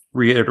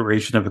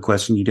reiteration of a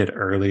question you did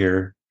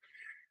earlier.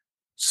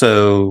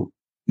 So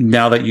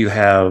now that you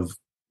have,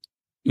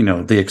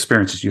 the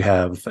experiences you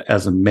have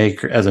as a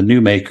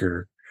new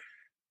maker,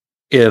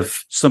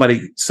 if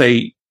somebody,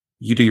 say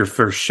you do your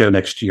first show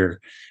next year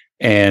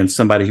and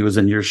somebody who is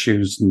in your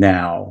shoes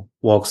now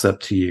walks up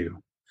to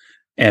you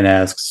and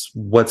asks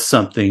what's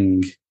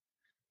something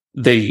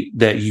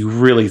that you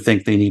really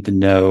think they need to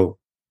know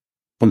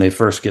when they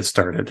first get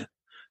started,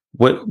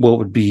 what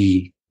would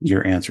be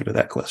your answer to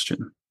that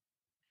question?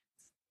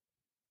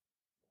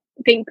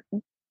 I think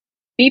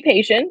be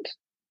patient,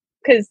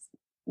 because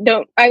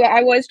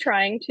I was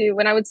trying to,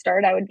 when I would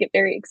start, I would get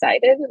very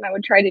excited and I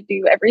would try to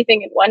do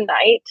everything in one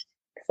night,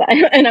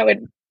 and I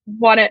would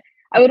want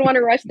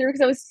to rush through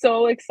because I was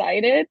so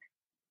excited,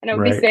 and I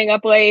would be staying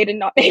up late and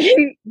not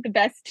making the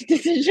best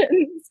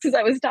decisions because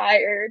I was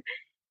tired.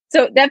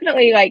 So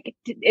definitely,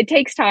 it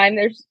takes time.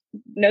 There's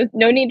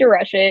no need to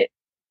rush it.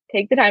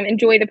 Take the time,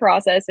 enjoy the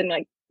process, and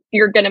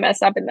you're gonna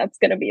mess up, and that's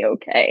gonna be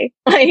okay.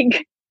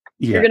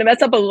 You're gonna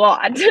mess up a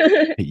lot.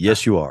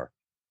 Yes, you are.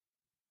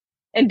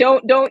 And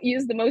don't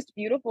use the most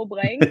beautiful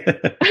blank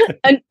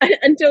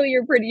until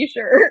you're pretty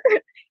sure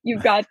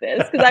you've got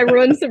this. Because I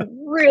ruined some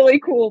really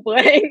cool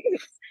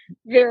blanks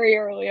very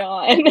early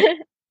on.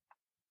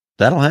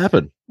 That'll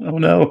happen. Oh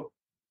no!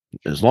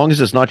 As long as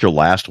it's not your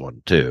last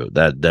one, too.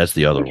 That's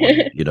the other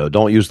one.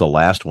 Don't use the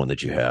last one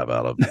that you have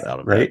out of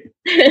right.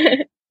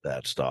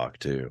 that stock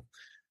too.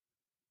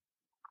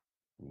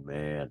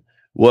 Man.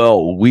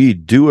 Well, we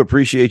do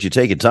appreciate you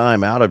taking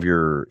time out of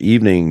your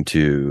evening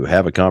to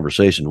have a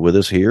conversation with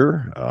us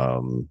here.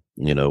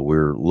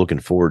 We're looking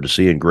forward to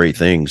seeing great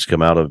things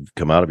come out of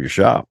your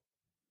shop.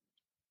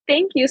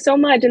 Thank you so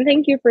much, and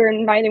thank you for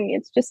inviting me.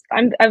 It's just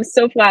I'm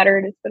so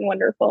flattered. It's been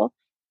wonderful.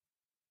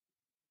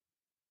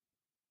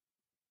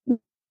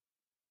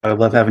 I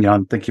love having you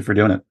on. Thank you for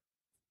doing it.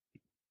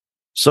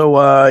 So,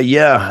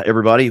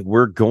 everybody,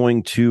 we're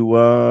going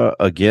to,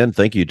 again,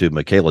 thank you to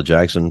Mikayla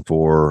Jackson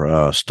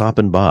for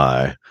stopping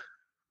by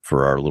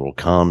for our little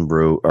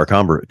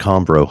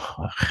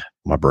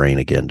my brain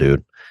again,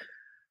 dude.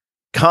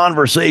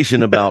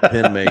 Conversation about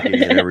pen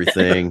making and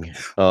everything.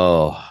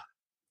 Oh,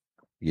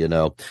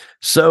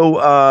 So,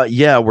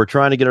 we're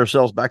trying to get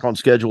ourselves back on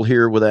schedule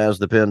here with As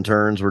the Pen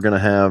Turns. We're going to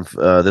have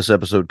this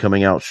episode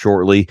coming out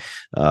shortly.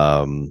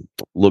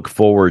 Look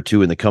forward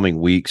to in the coming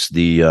weeks.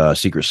 The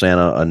Secret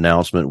Santa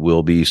announcement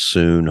will be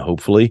soon.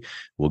 Hopefully,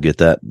 we'll get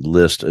that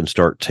list and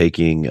start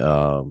taking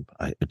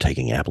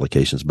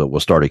applications, but we'll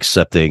start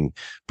accepting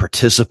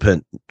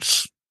participants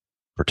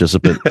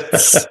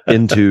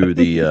into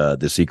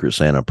the Secret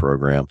Santa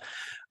program.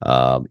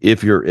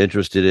 If you're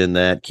interested in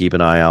that, keep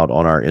an eye out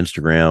on our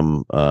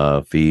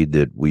Instagram feed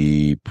that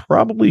we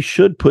probably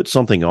should put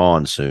something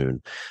on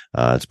soon.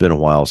 It's been a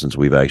while since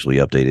we've actually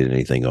updated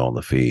anything on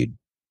the feed.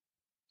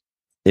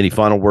 Any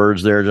final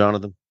words there,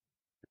 Jonathan?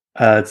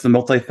 It's the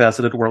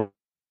multifaceted world.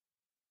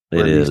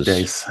 It is. These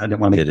days. I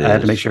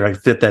had to make sure I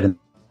fit that in.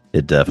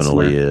 It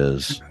definitely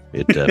is.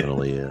 It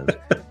definitely is.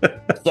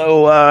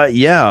 So,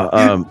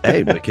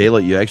 hey,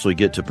 Mikayla, you actually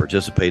get to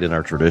participate in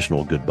our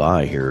traditional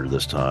goodbye here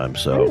this time.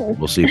 So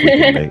we'll see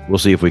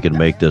if we can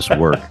make this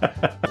work.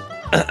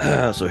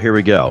 So here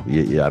we go.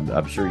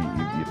 I'm sure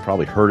you've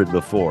probably heard it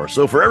before.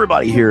 So for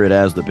everybody here at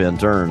As the Pen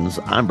Turns,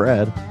 I'm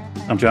Brad.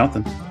 I'm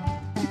Jonathan.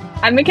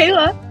 I'm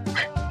Mikayla.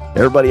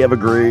 Everybody have a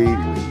great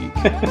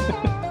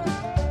week.